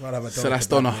 Right, have a So that's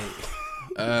dog Donna.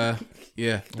 kebab,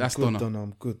 Yeah, that's Good, Donna.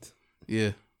 I'm good.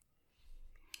 Yeah,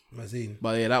 mate. Mazine.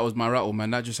 but yeah, that was my rattle,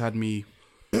 man. That just had me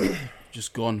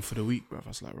just gone for the week, bruv. I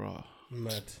was like, rah.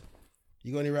 Mad.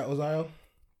 You got any rattles, Io?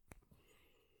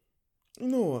 You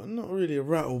know what? Not really a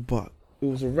rattle, but it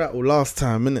was a rattle last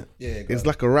time, innit? Yeah, It's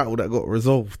like a rattle that got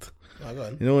resolved. Oh, go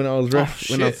on. You know when I was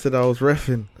when I shit. said I was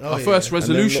reffing. Oh, Our yeah. first And then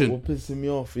resolution. lot were pissing me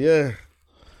off, yeah.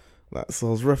 Like, so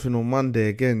I was reffing on Monday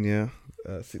again, yeah,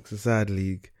 six-a-side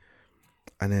league,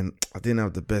 and then I didn't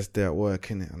have the best day at work,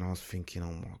 innit, and I was thinking,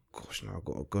 oh my gosh, now I've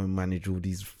got to go and manage all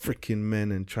these freaking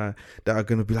men and try, that are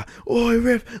going to be like, oi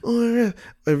ref,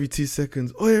 every 2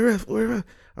 seconds, oi ref.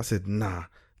 I said, nah,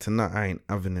 tonight I ain't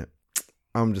having it.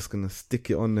 I'm just going to stick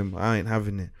it on them. I ain't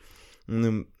having it. And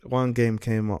then one game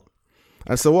came up.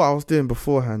 And so what I was doing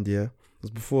beforehand, yeah,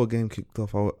 was before a game kicked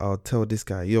off, I'll tell this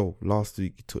guy, yo, last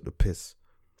week you took the piss.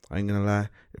 I ain't gonna lie.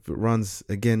 If it runs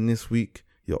again this week,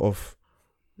 you're off.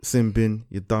 Sin bin,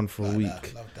 you're done for a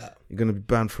week. Love that. You're gonna be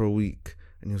banned for a week.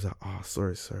 And he was like, oh,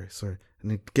 sorry.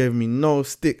 And he gave me no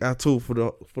stick at all for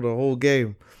the whole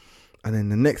game. And then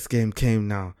the next game came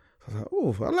now. I was like,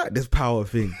 oh, I like this power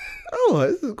thing. Oh,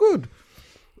 this is good.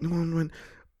 And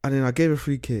then I gave a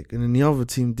free kick, and then the other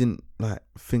team didn't like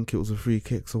think it was a free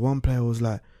kick. So one player was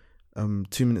like,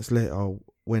 2 minutes later,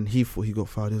 when he thought he got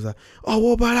fouled, he was like, oh,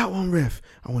 what about that one, ref?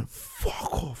 I went,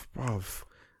 fuck off, bruv.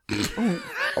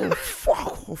 oh,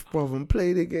 fuck off, bruv, and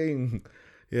play the game.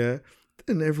 Yeah.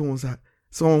 And everyone was like,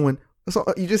 someone went, so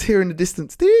you just hear in the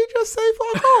distance, did he just say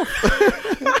fuck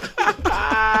off?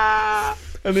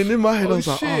 And then in my head, I was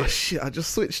like, oh shit, I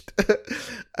just switched.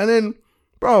 And then,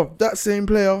 bruv, that same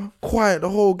player, quiet the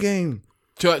whole game.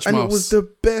 Church And mouse. it was the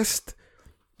best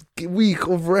week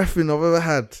of reffing I've ever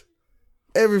had.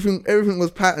 Everything was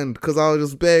patterned because I was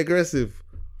just bare aggressive.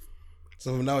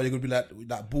 So from now on, you're gonna be like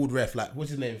that bald ref, like what's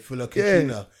his name, Fuller Yeah.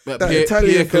 Kachina. But that Pierre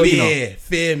Italian fella. Collina. Yeah,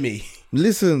 fear me.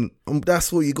 Listen,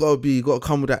 that's what you gotta be. You gotta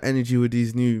come with that energy with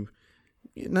these new.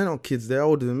 They're not kids. They're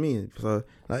older than me. So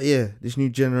like, yeah, this new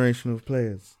generation of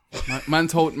players. Man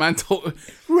told,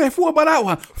 ref, what about that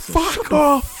one? Fuck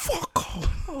off. Fuck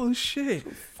off. Oh shit.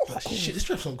 Shit, this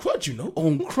ref's on crud, you know.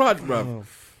 On crud, bruv.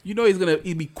 You know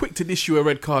he'd be quick to dish you a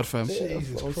red card, fam.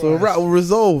 Jesus Christ. So rattle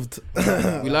resolved. We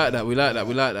like that. I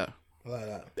like that.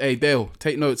 Hey Dale,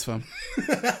 take notes, fam.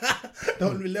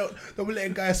 Don't be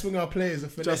letting guys swing our players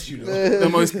and finesse you, know. The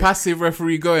most passive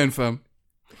referee going, fam.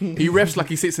 He refs like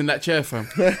he sits in that chair, fam.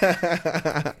 What,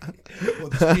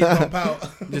 the speed bump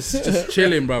out. Just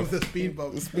chilling, bruv. The speed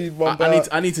bump. Speed bump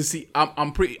I need to see.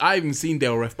 I'm pretty. I haven't seen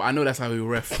Dale ref, but I know that's how he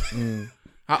ref.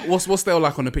 What's Dale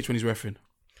like on the pitch when he's refing?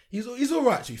 He's all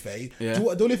right, to be fair. Yeah.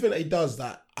 The only thing that he does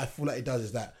that I feel like he does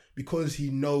is that because he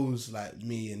knows like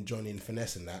me and Johnny and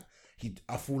finesse and that,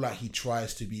 I feel like he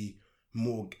tries to be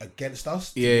more against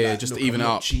us. To Yeah, be yeah, like, just to look, even I'm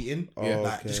not out. cheating. Yeah.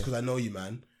 Like Okay. just because I know you,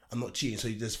 man, I'm not cheating. So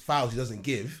there's fouls he doesn't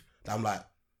give. That I'm like,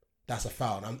 that's a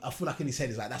foul. And I feel like in his head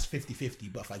is like that's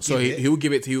 50-50. But if I give So it, he'll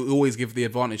give it. He'll always give the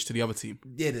advantage to the other team.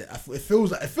 yeah, it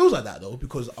feels like that though,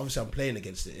 because obviously I'm playing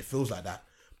against it. It feels like that,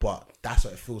 but that's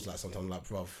what it feels like sometimes. Like,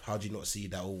 bruv, how do you not see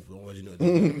that? Oh, what do you not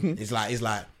do? It's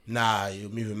like, nah, you're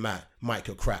moving mad. Mike,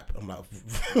 you're crap. I'm like,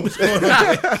 what's going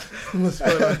on here? What's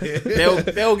going on here?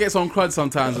 They'll get on crud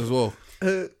sometimes as well.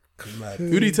 Mad.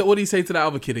 What did he say to that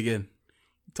other kid again?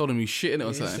 He told him he's shitting it or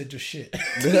He something. said just shit.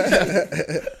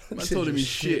 Man told him he's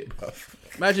shit. bruv.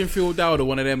 Imagine Phil Dowd,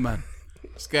 one of them, man.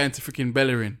 Just going to freaking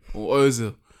Bellerin or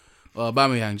Ozil or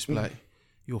Aubameyang, just be like,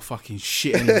 you're fucking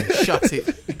shit anyway. Shut it.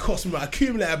 It cost me my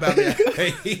accumulator about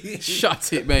me.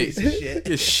 Shut it, mate. Piece of shit.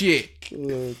 You're shit.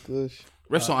 Oh gosh.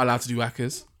 Refs aren't allowed to do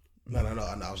hackers, No,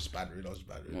 I was just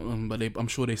battering. but I'm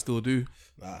sure they still do.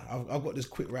 Nah, I've got this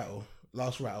quick rattle,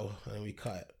 last rattle, and then we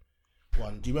cut it.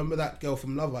 One. Do you remember that girl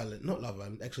from Love Island? Not Love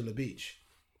Island, Ex on the Beach.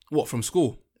 What, from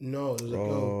school? No, there was a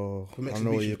girl from Ex I on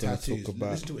know the what Beach you're with gonna tattoos. talk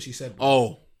about. Listen to what she said.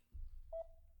 Oh,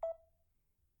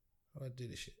 How do I do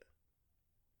this shit?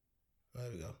 There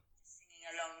we go. Singing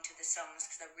along to the songs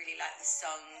because I really like the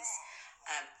songs,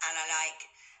 and I like.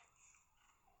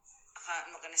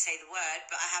 I'm not going to say the word,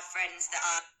 but I have friends that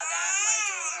are that. My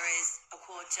daughter is a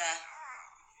quarter.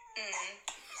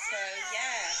 So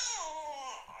yeah.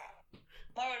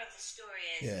 Moral of the story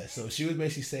is. Yeah, so she was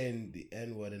basically saying the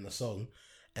N word in the song,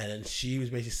 and then she was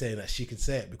basically saying that she could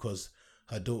say it because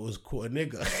her daughter's caught a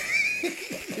nigga.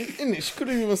 Innit? She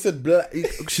couldn't even said black.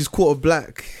 She's quarter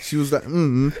black. She was like,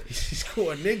 She's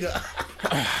caught a nigga.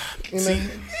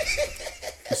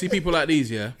 You see people like these,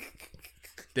 yeah?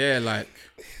 They're like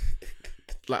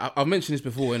I've mentioned this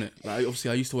before, innit? Like,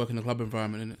 obviously, I used to work in the club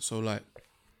environment, innit? So, like,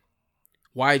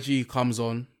 YG comes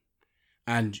on,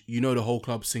 and you know the whole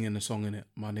club singing the song, innit?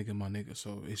 My nigga.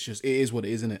 So, it is what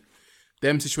it is, innit?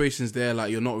 Them situations there,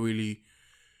 like, you're not really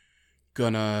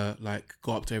gonna, like,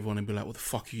 go up to everyone and be like, what the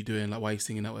fuck are you doing? Like, why are you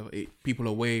singing that? Whatever. People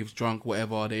are waves, drunk,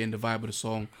 whatever. They're in the vibe of the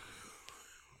song.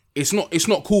 It's not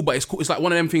cool, but it's cool. It's like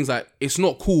one of them things, like, it's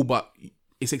not cool, but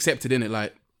it's accepted, innit?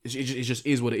 Like, it just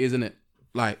is what it is, innit?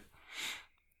 Like,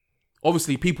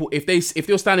 obviously, people, if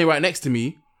they're standing right next to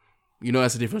me, you know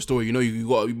that's a different story. You know you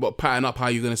got to pattern up how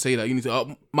you're gonna say that. You need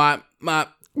to my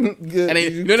and then,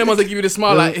 you know them ones that give you the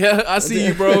smile like, yeah, I see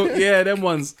you, bro. Yeah, them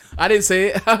ones. I didn't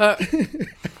say it.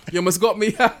 You almost got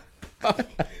me.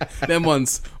 Them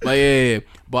ones. But yeah.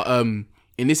 But in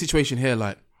this situation here,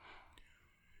 like,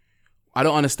 I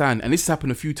don't understand, and this has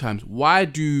happened a few times. Why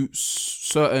do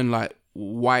certain like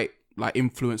white like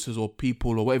influencers or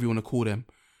people or whatever you want to call them,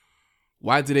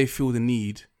 why do they feel the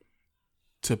need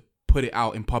to put it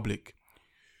out in public?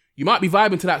 You might be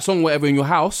vibing to that song, whatever, in your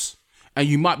house, and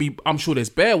you might be, I'm sure there's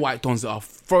bare white dons that are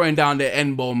throwing down their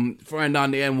N-bomb, throwing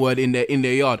down the N-word in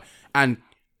their yard. And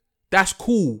that's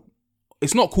cool.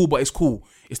 It's not cool, but it's cool.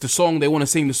 It's the song. They want to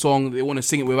sing the song. They want to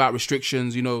sing it without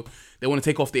restrictions. You know, they want to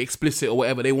take off the explicit or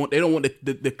whatever. They don't want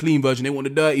the clean version. They want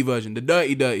the dirty version. The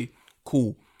dirty.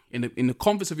 Cool. In the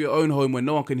comforts of your own home where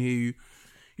no one can hear you,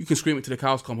 you can scream it till the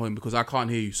cows come home because I can't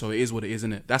hear you. So it is what it is,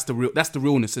 isn't it? That's the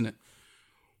realness, isn't it?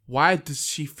 Why does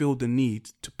she feel the need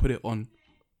to put it on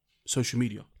social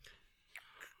media?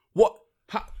 What?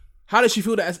 How does she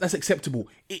feel that that's acceptable?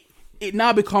 It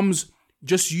now becomes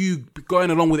just you going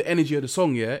along with the energy of the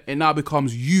song, yeah? It now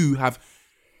becomes you have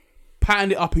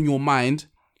patterned it up in your mind,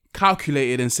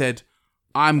 calculated and said,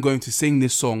 I'm going to sing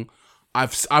this song.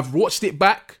 I've watched it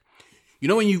back. You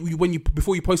know when you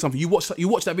before you post something, you watch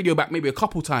that video back maybe a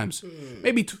couple times,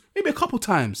 maybe a couple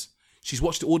times. She's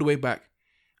watched it all the way back,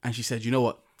 and she said, "You know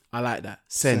what? I like that.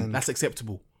 Send. That's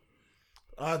acceptable."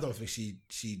 I don't think she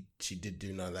did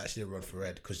do none of that. She didn't run for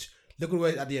red because look at the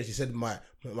way at the end she said, "My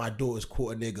daughter's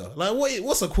caught a nigga." Like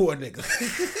what's a quarter nigga?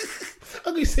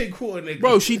 How can you say quarter nigga?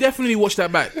 Bro, she definitely watched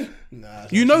that back. Nah,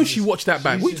 you know she watched that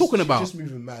back. What are you talking about? She's just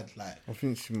moving mad. Like I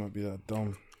think she might be that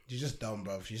dumb. She's just dumb,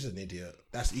 bro. She's just an idiot.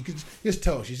 You can just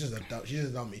tell she's just a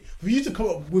dummy. For you to come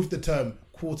up with the term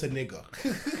quarter nigger,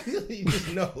 you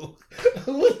just know.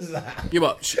 What is that? Yeah,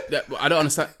 but I don't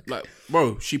understand. Like,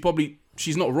 bro,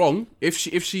 she's not wrong. If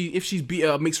she's beat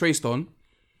a mixed race on,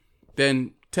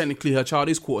 then technically her child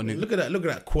is quarter nigger. Look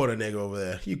at that quarter nigger over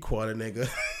there. You quarter nigger.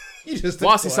 You just.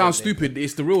 Whilst it sounds stupid,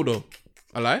 it's the real though.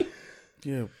 I like.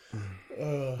 Yeah,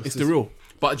 it's the real.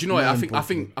 But do you know what? I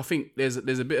think there's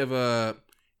a bit of a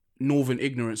northern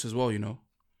ignorance as well, you know,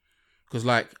 because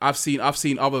like I've seen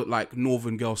other like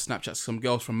northern girls Snapchat some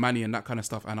girls from Manny and that kind of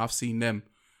stuff, and I've seen them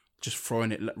just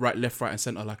throwing it left, right, and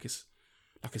center like it's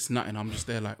nothing. I'm just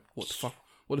there like, what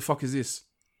the fuck is this?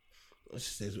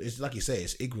 It's like you say,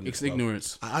 it's ignorance. It's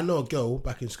ignorance. I know a girl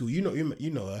back in school. You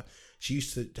know her. She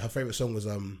used to. Her favorite song was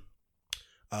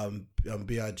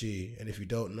B.I.G. And if you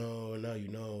don't know, now you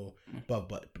know.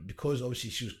 But because obviously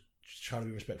she was trying to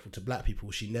be respectful to black people,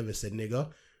 she never said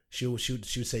nigger. She would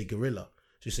say gorilla.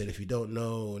 She said, if you don't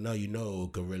know, now you know,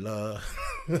 gorilla.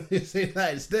 You say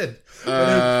that instead. When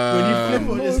you flip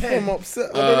on his head, I'm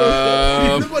upset.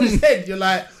 When you flip on his head, you're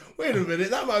like, wait a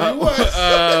minute, that might be worse.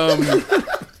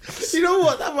 You know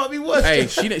what? That might be worse. Hey,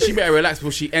 she better relax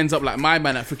before she ends up like my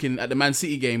man at the Man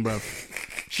City game, bro.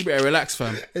 She better relax,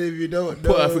 fam. And if you don't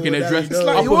know, put her freaking address. You know.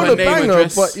 Like, I'll you put want her a name banger,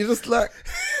 address. but you're just like,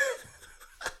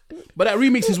 but that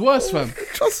remix is worse, fam.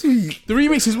 trust me. The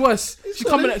remix is worse. She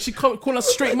calling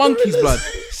us straight monkeys, blood.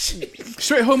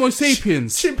 Straight Homo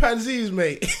sapiens. Chimpanzees,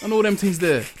 mate. And all them things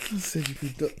there. I said if you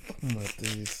don't, oh my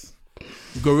days.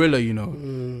 Gorilla, you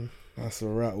know. That's a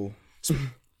rattle.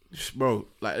 Bro,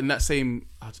 like in that same,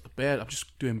 I'm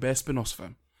just doing bare spin-offs,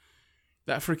 fam.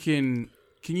 That freaking,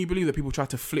 can you believe that people tried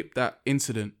to flip that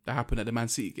incident that happened at the Man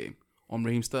City game on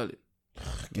Raheem Sterling?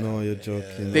 No, you're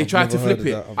joking. They tried to flip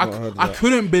it. I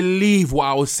couldn't believe what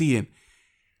I was seeing,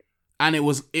 and it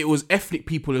was ethnic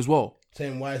people as well.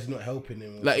 Saying why is he not helping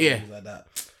him? Like, yeah, like that.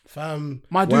 Fam,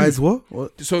 my dude. Why is what?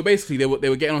 So basically, they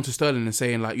were getting onto Sterling and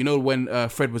saying like, you know, when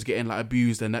Fred was getting like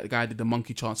abused and that guy did the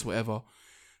monkey chants or whatever,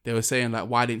 they were saying like,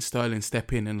 why didn't Sterling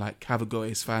step in and like have a go at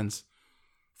his fans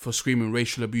for screaming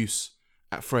racial abuse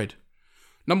at Fred?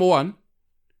 Number one,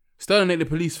 Sterling ain't the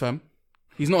police, fam.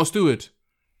 He's not a steward.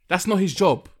 That's not his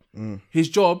job. His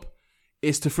job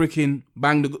is to freaking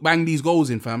bang these goals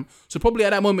in, fam. So probably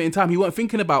at that moment in time, he weren't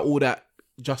thinking about all that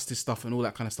justice stuff and all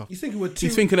that kind of stuff. He's thinking we're about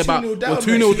 2-0 we're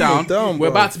 2-0 down. down, We're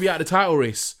bro. about to be out the title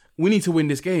race. We need to win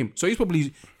this game. So he was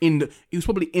probably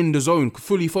in the zone,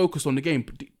 fully focused on the game.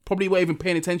 Probably weren't even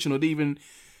paying attention, or even.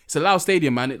 It's a loud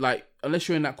stadium, man. Unless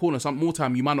you're in that corner, some more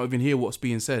time you might not even hear what's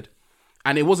being said.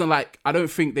 And it wasn't like, I don't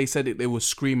think they said it. They were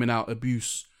screaming out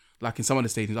abuse like in some of the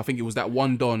stadiums. I think it was that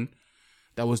one Don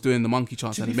that was doing the monkey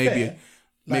chants, To and be fair,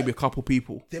 maybe a couple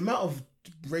people. The amount of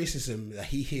racism that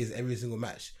he hears every single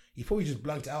match, he probably just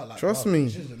blanked it out. Like, Trust oh, me.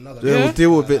 it's just another They game. will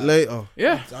deal with it later.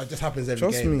 Yeah. It just happens every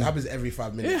Trust game. me. It happens every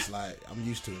 5 minutes. Like, I'm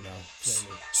used to it now.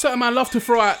 Certain man love to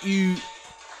throw at you.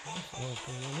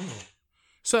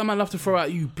 Certain man love to throw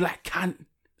at you, black cunt.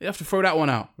 They have to throw that one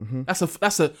out.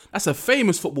 That's a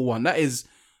famous football one. That is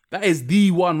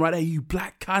the one right there. You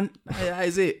black cunt. That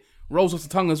is it. Rolls off the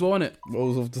tongue as well, innit?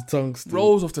 Rolls off the tongue still.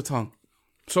 Rolls off the tongue.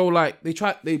 So like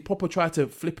they proper try to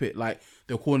flip it. Like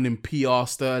they're calling him PR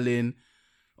Sterling,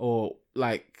 or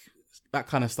like that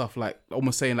kind of stuff. Like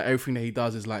almost saying like everything that he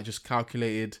does is like just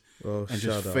calculated and just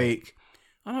shut up. fake.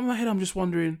 And in my head, I'm just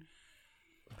wondering.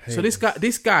 So this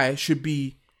guy should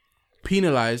be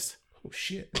penalized. Oh,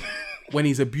 shit. When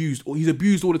he's abused, or he's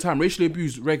abused all the time, racially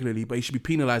abused regularly, but he should be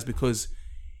penalized because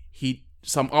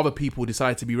some other people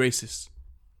decided to be racist.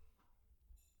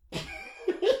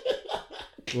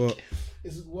 What?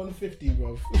 It's 150,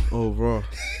 bro. Oh, bro.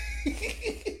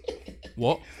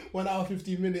 What? 1 hour,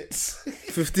 15 minutes.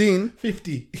 15?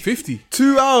 50. 50?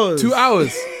 2 hours. 2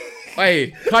 hours.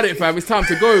 Hey, cut it, fam. It's time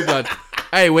to go, blood.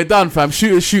 Hey, we're done, fam.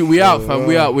 Shoot. We out, fam.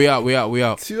 We out.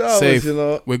 2 hours, Safe. you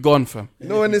know. We're gone, fam. You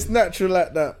know when it's natural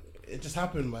like that. It just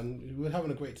happened, man. We were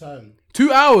having a great time.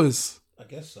 2 hours. I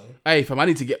guess so. Hey, fam. I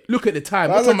need to look at the time.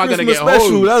 What That's time a am I gonna Christmas get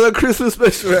special. home? That's a Christmas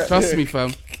special. Right Trust there. me,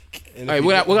 fam. Hey,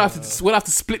 we'll have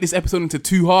to split this episode into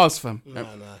 2 halves, fam, Nah.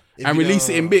 and release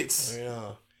it in bits.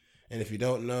 Yeah. And if you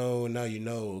don't know, now you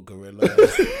know, Gorilla.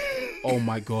 Oh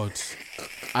my god.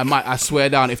 I swear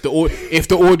down, if the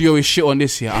audio is shit on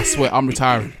this here, I swear I'm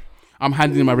retiring. I'm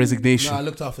handing in my resignation. Nah, I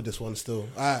looked after this one still.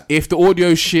 Alright. If the audio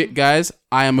is shit, guys,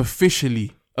 I am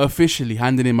officially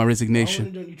handing in my Why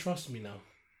resignation. don't you trust me now?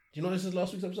 Do you know this is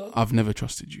last week's episode? I've never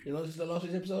trusted you. You know this is the last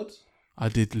week's episode? I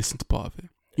did listen to part of it.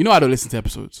 You know I don't listen to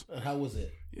episodes. And how was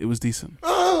it? It was decent.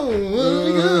 Oh,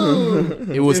 there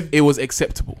we go. It was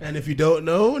acceptable. And if you don't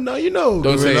know, now you know.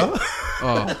 Don't say Gorilla. it.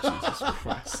 Oh, Jesus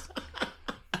Christ.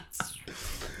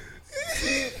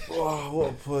 Oh, what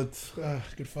a pod. Ah,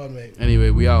 good fun, mate. Anyway,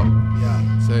 we out.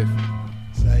 Yeah, Safe.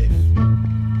 safe.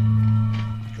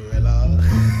 Gorilla.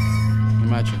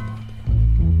 Imagine.